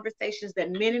life conversations that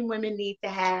men and women need to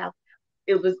have.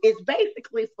 It's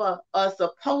basically for us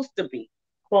supposed to be,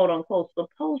 quote unquote,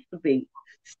 supposed to be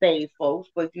saved folks,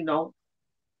 but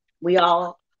we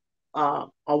all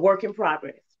are work in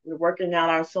progress. We're working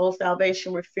out our soul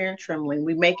salvation with fear and trembling.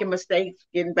 We making mistakes,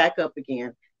 getting back up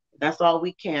again. That's all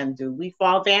we can do. We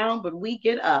fall down, but we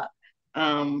get up.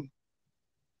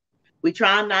 We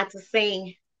try not to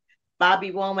sing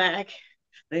Bobby Womack.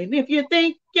 And if you're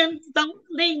thinking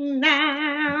something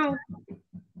now,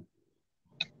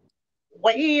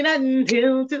 wait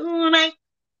until tonight.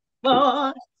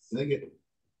 Boy. Sing it.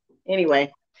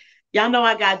 Anyway, y'all know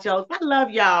I got jokes. I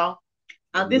love y'all.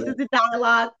 This is the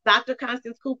dialogue. Dr.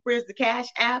 Constance Cooper is the Cash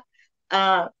App.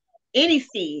 Any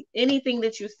seed, anything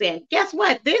that you send. Guess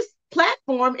what? This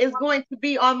platform is going to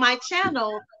be on my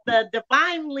channel, the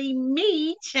Divinely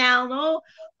Me channel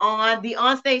on the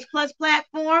Onstage Plus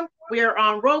platform. We're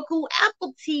on Roku,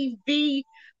 Apple TV,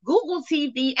 Google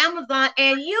TV, Amazon,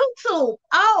 and YouTube.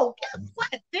 Oh, guess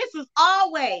what? This is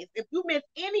always, if you miss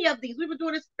any of these, we've been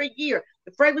doing this for a year.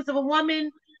 The Fragrance of a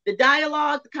Woman, the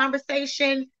dialogue, the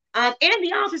conversation, and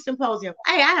the Author Symposium.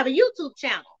 Hey, I have a YouTube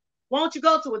channel. Why don't you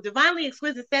go to a Divinely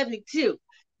Exquisite 72?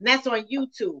 And that's on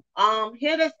YouTube.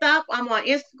 Hit us up. I'm on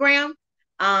Instagram.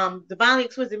 Divinely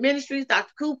Exquisite Ministries,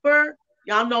 Dr. Cooper.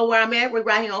 Y'all know where I'm at. We're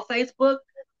right here on Facebook.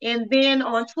 And then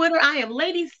on Twitter, I am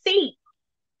Lady C.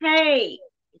 Hey,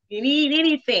 if you need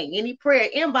anything, any prayer,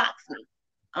 inbox me.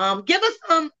 Give us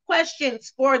some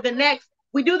questions for the next.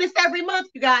 We do this every month,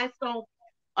 you guys. So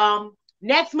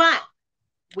next month,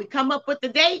 we come up with the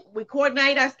date. We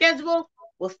coordinate our schedule.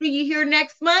 We'll see you here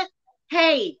next month.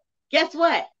 Hey, guess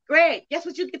what? Greg, guess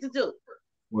what you get to do?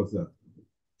 What's up?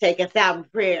 Take us out in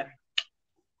prayer.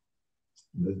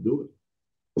 Let's do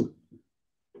it.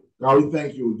 God, we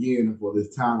thank you again for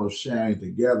this time of sharing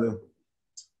together.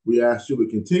 We ask you to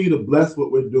continue to bless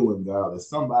what we're doing, God, that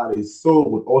somebody's soul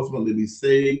would ultimately be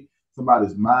saved,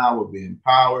 somebody's mind would be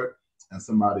empowered, and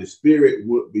somebody's spirit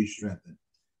would be strengthened.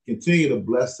 Continue to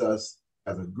bless us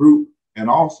as a group and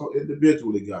also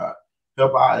individually, God.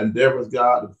 Help our endeavors,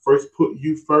 God, to first put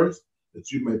you first,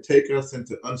 that you may take us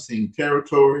into unseen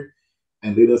territory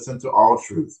and lead us into all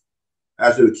truth.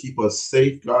 Ask you to keep us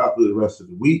safe, God, through the rest of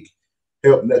the week.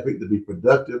 Help next week to be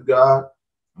productive, God,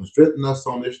 and strengthen us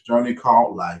on this journey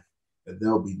called life, that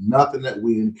there will be nothing that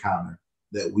we encounter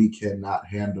that we cannot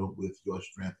handle with your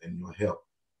strength and your help.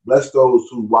 Bless those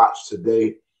who watch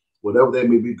today, whatever they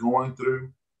may be going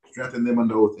through. Strengthen them in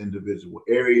those individual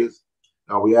areas.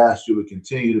 Now we ask you to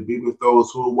continue to be with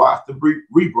those who will watch the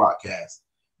rebroadcast.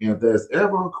 And if there's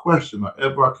ever a question or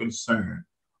ever a concern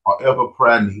or ever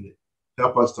prayer needed,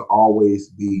 help us to always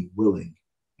be willing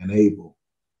and able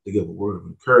to give a word of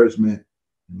encouragement,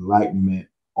 enlightenment,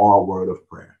 or a word of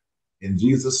prayer. In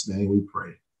Jesus' name we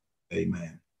pray.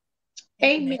 Amen.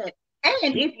 Amen.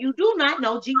 And if you do not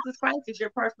know Jesus Christ is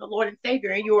your personal Lord and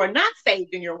Savior, and you are not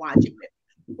saved and you're watching this,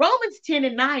 Romans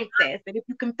 10:9 says that if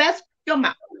you confess with your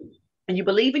mouth and you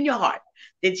believe in your heart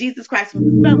that Jesus Christ was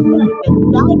the Son of God, that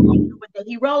he died for you, but that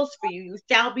he rose for you, you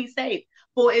shall be saved.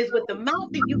 For it's with the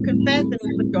mouth that you confess and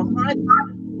it's with your heart that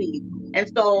you believe. And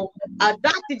so,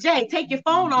 Dr. J, take your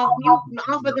phone off mute and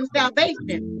offer them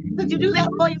salvation. Could you do that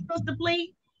for your sister,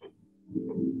 please?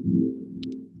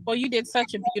 Well, you did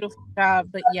such a beautiful job,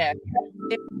 but yes,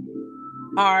 if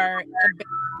you are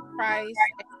a Christ,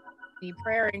 need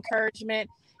prayer, encouragement.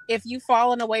 If you've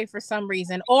fallen away for some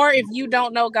reason, or if you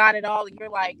don't know God at all, you're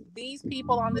like, these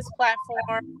people on this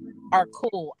platform are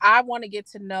cool. I want to get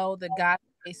to know the God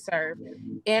they serve.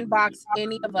 Inbox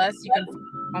any of us. You can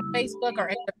on Facebook or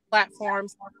any of the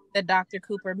platforms that Dr.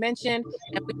 Cooper mentioned,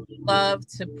 and we would love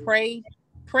to pray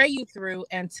you through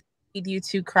and to lead you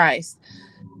to Christ.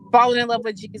 Falling in love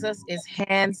with Jesus is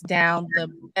hands down the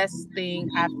best thing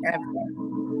I've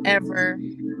ever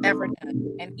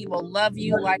done, and he will love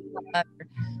you like no other.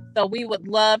 So we would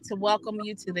love to welcome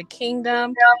you to the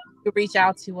kingdom. You reach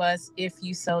out to us if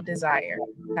you so desire.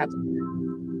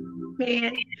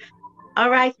 Man. All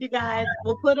right, you guys.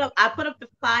 I put up the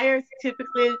flyers.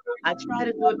 Typically, I try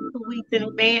to do it 2 weeks in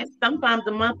advance, sometimes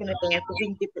a month in advance, so we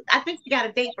can get I think we got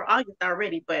a date for August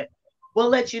already, but we'll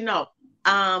let you know.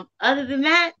 Other than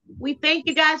that, we thank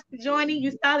you guys for joining.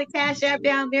 You saw the Cash App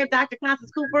down there, Dr.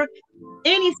 Constance Cooper.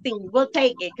 Anything, we'll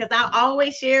take it because I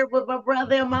always share it with my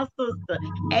brother and my sister.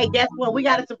 Hey, guess what? We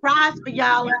got a surprise for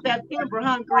y'all in September,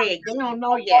 huh, Greg? They don't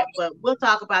know yet, but we'll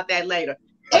talk about that later.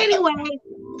 Anyway,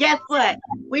 guess what?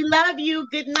 We love you.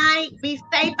 Good night. Be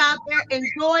safe out there.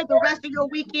 Enjoy the rest of your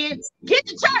weekend. Get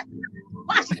to church.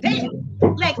 Wash your hands.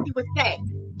 Lexi would say.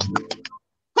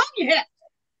 Comb your hair.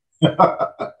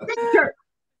 Get to church.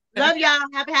 Love y'all.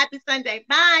 Have a happy Sunday.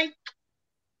 Bye.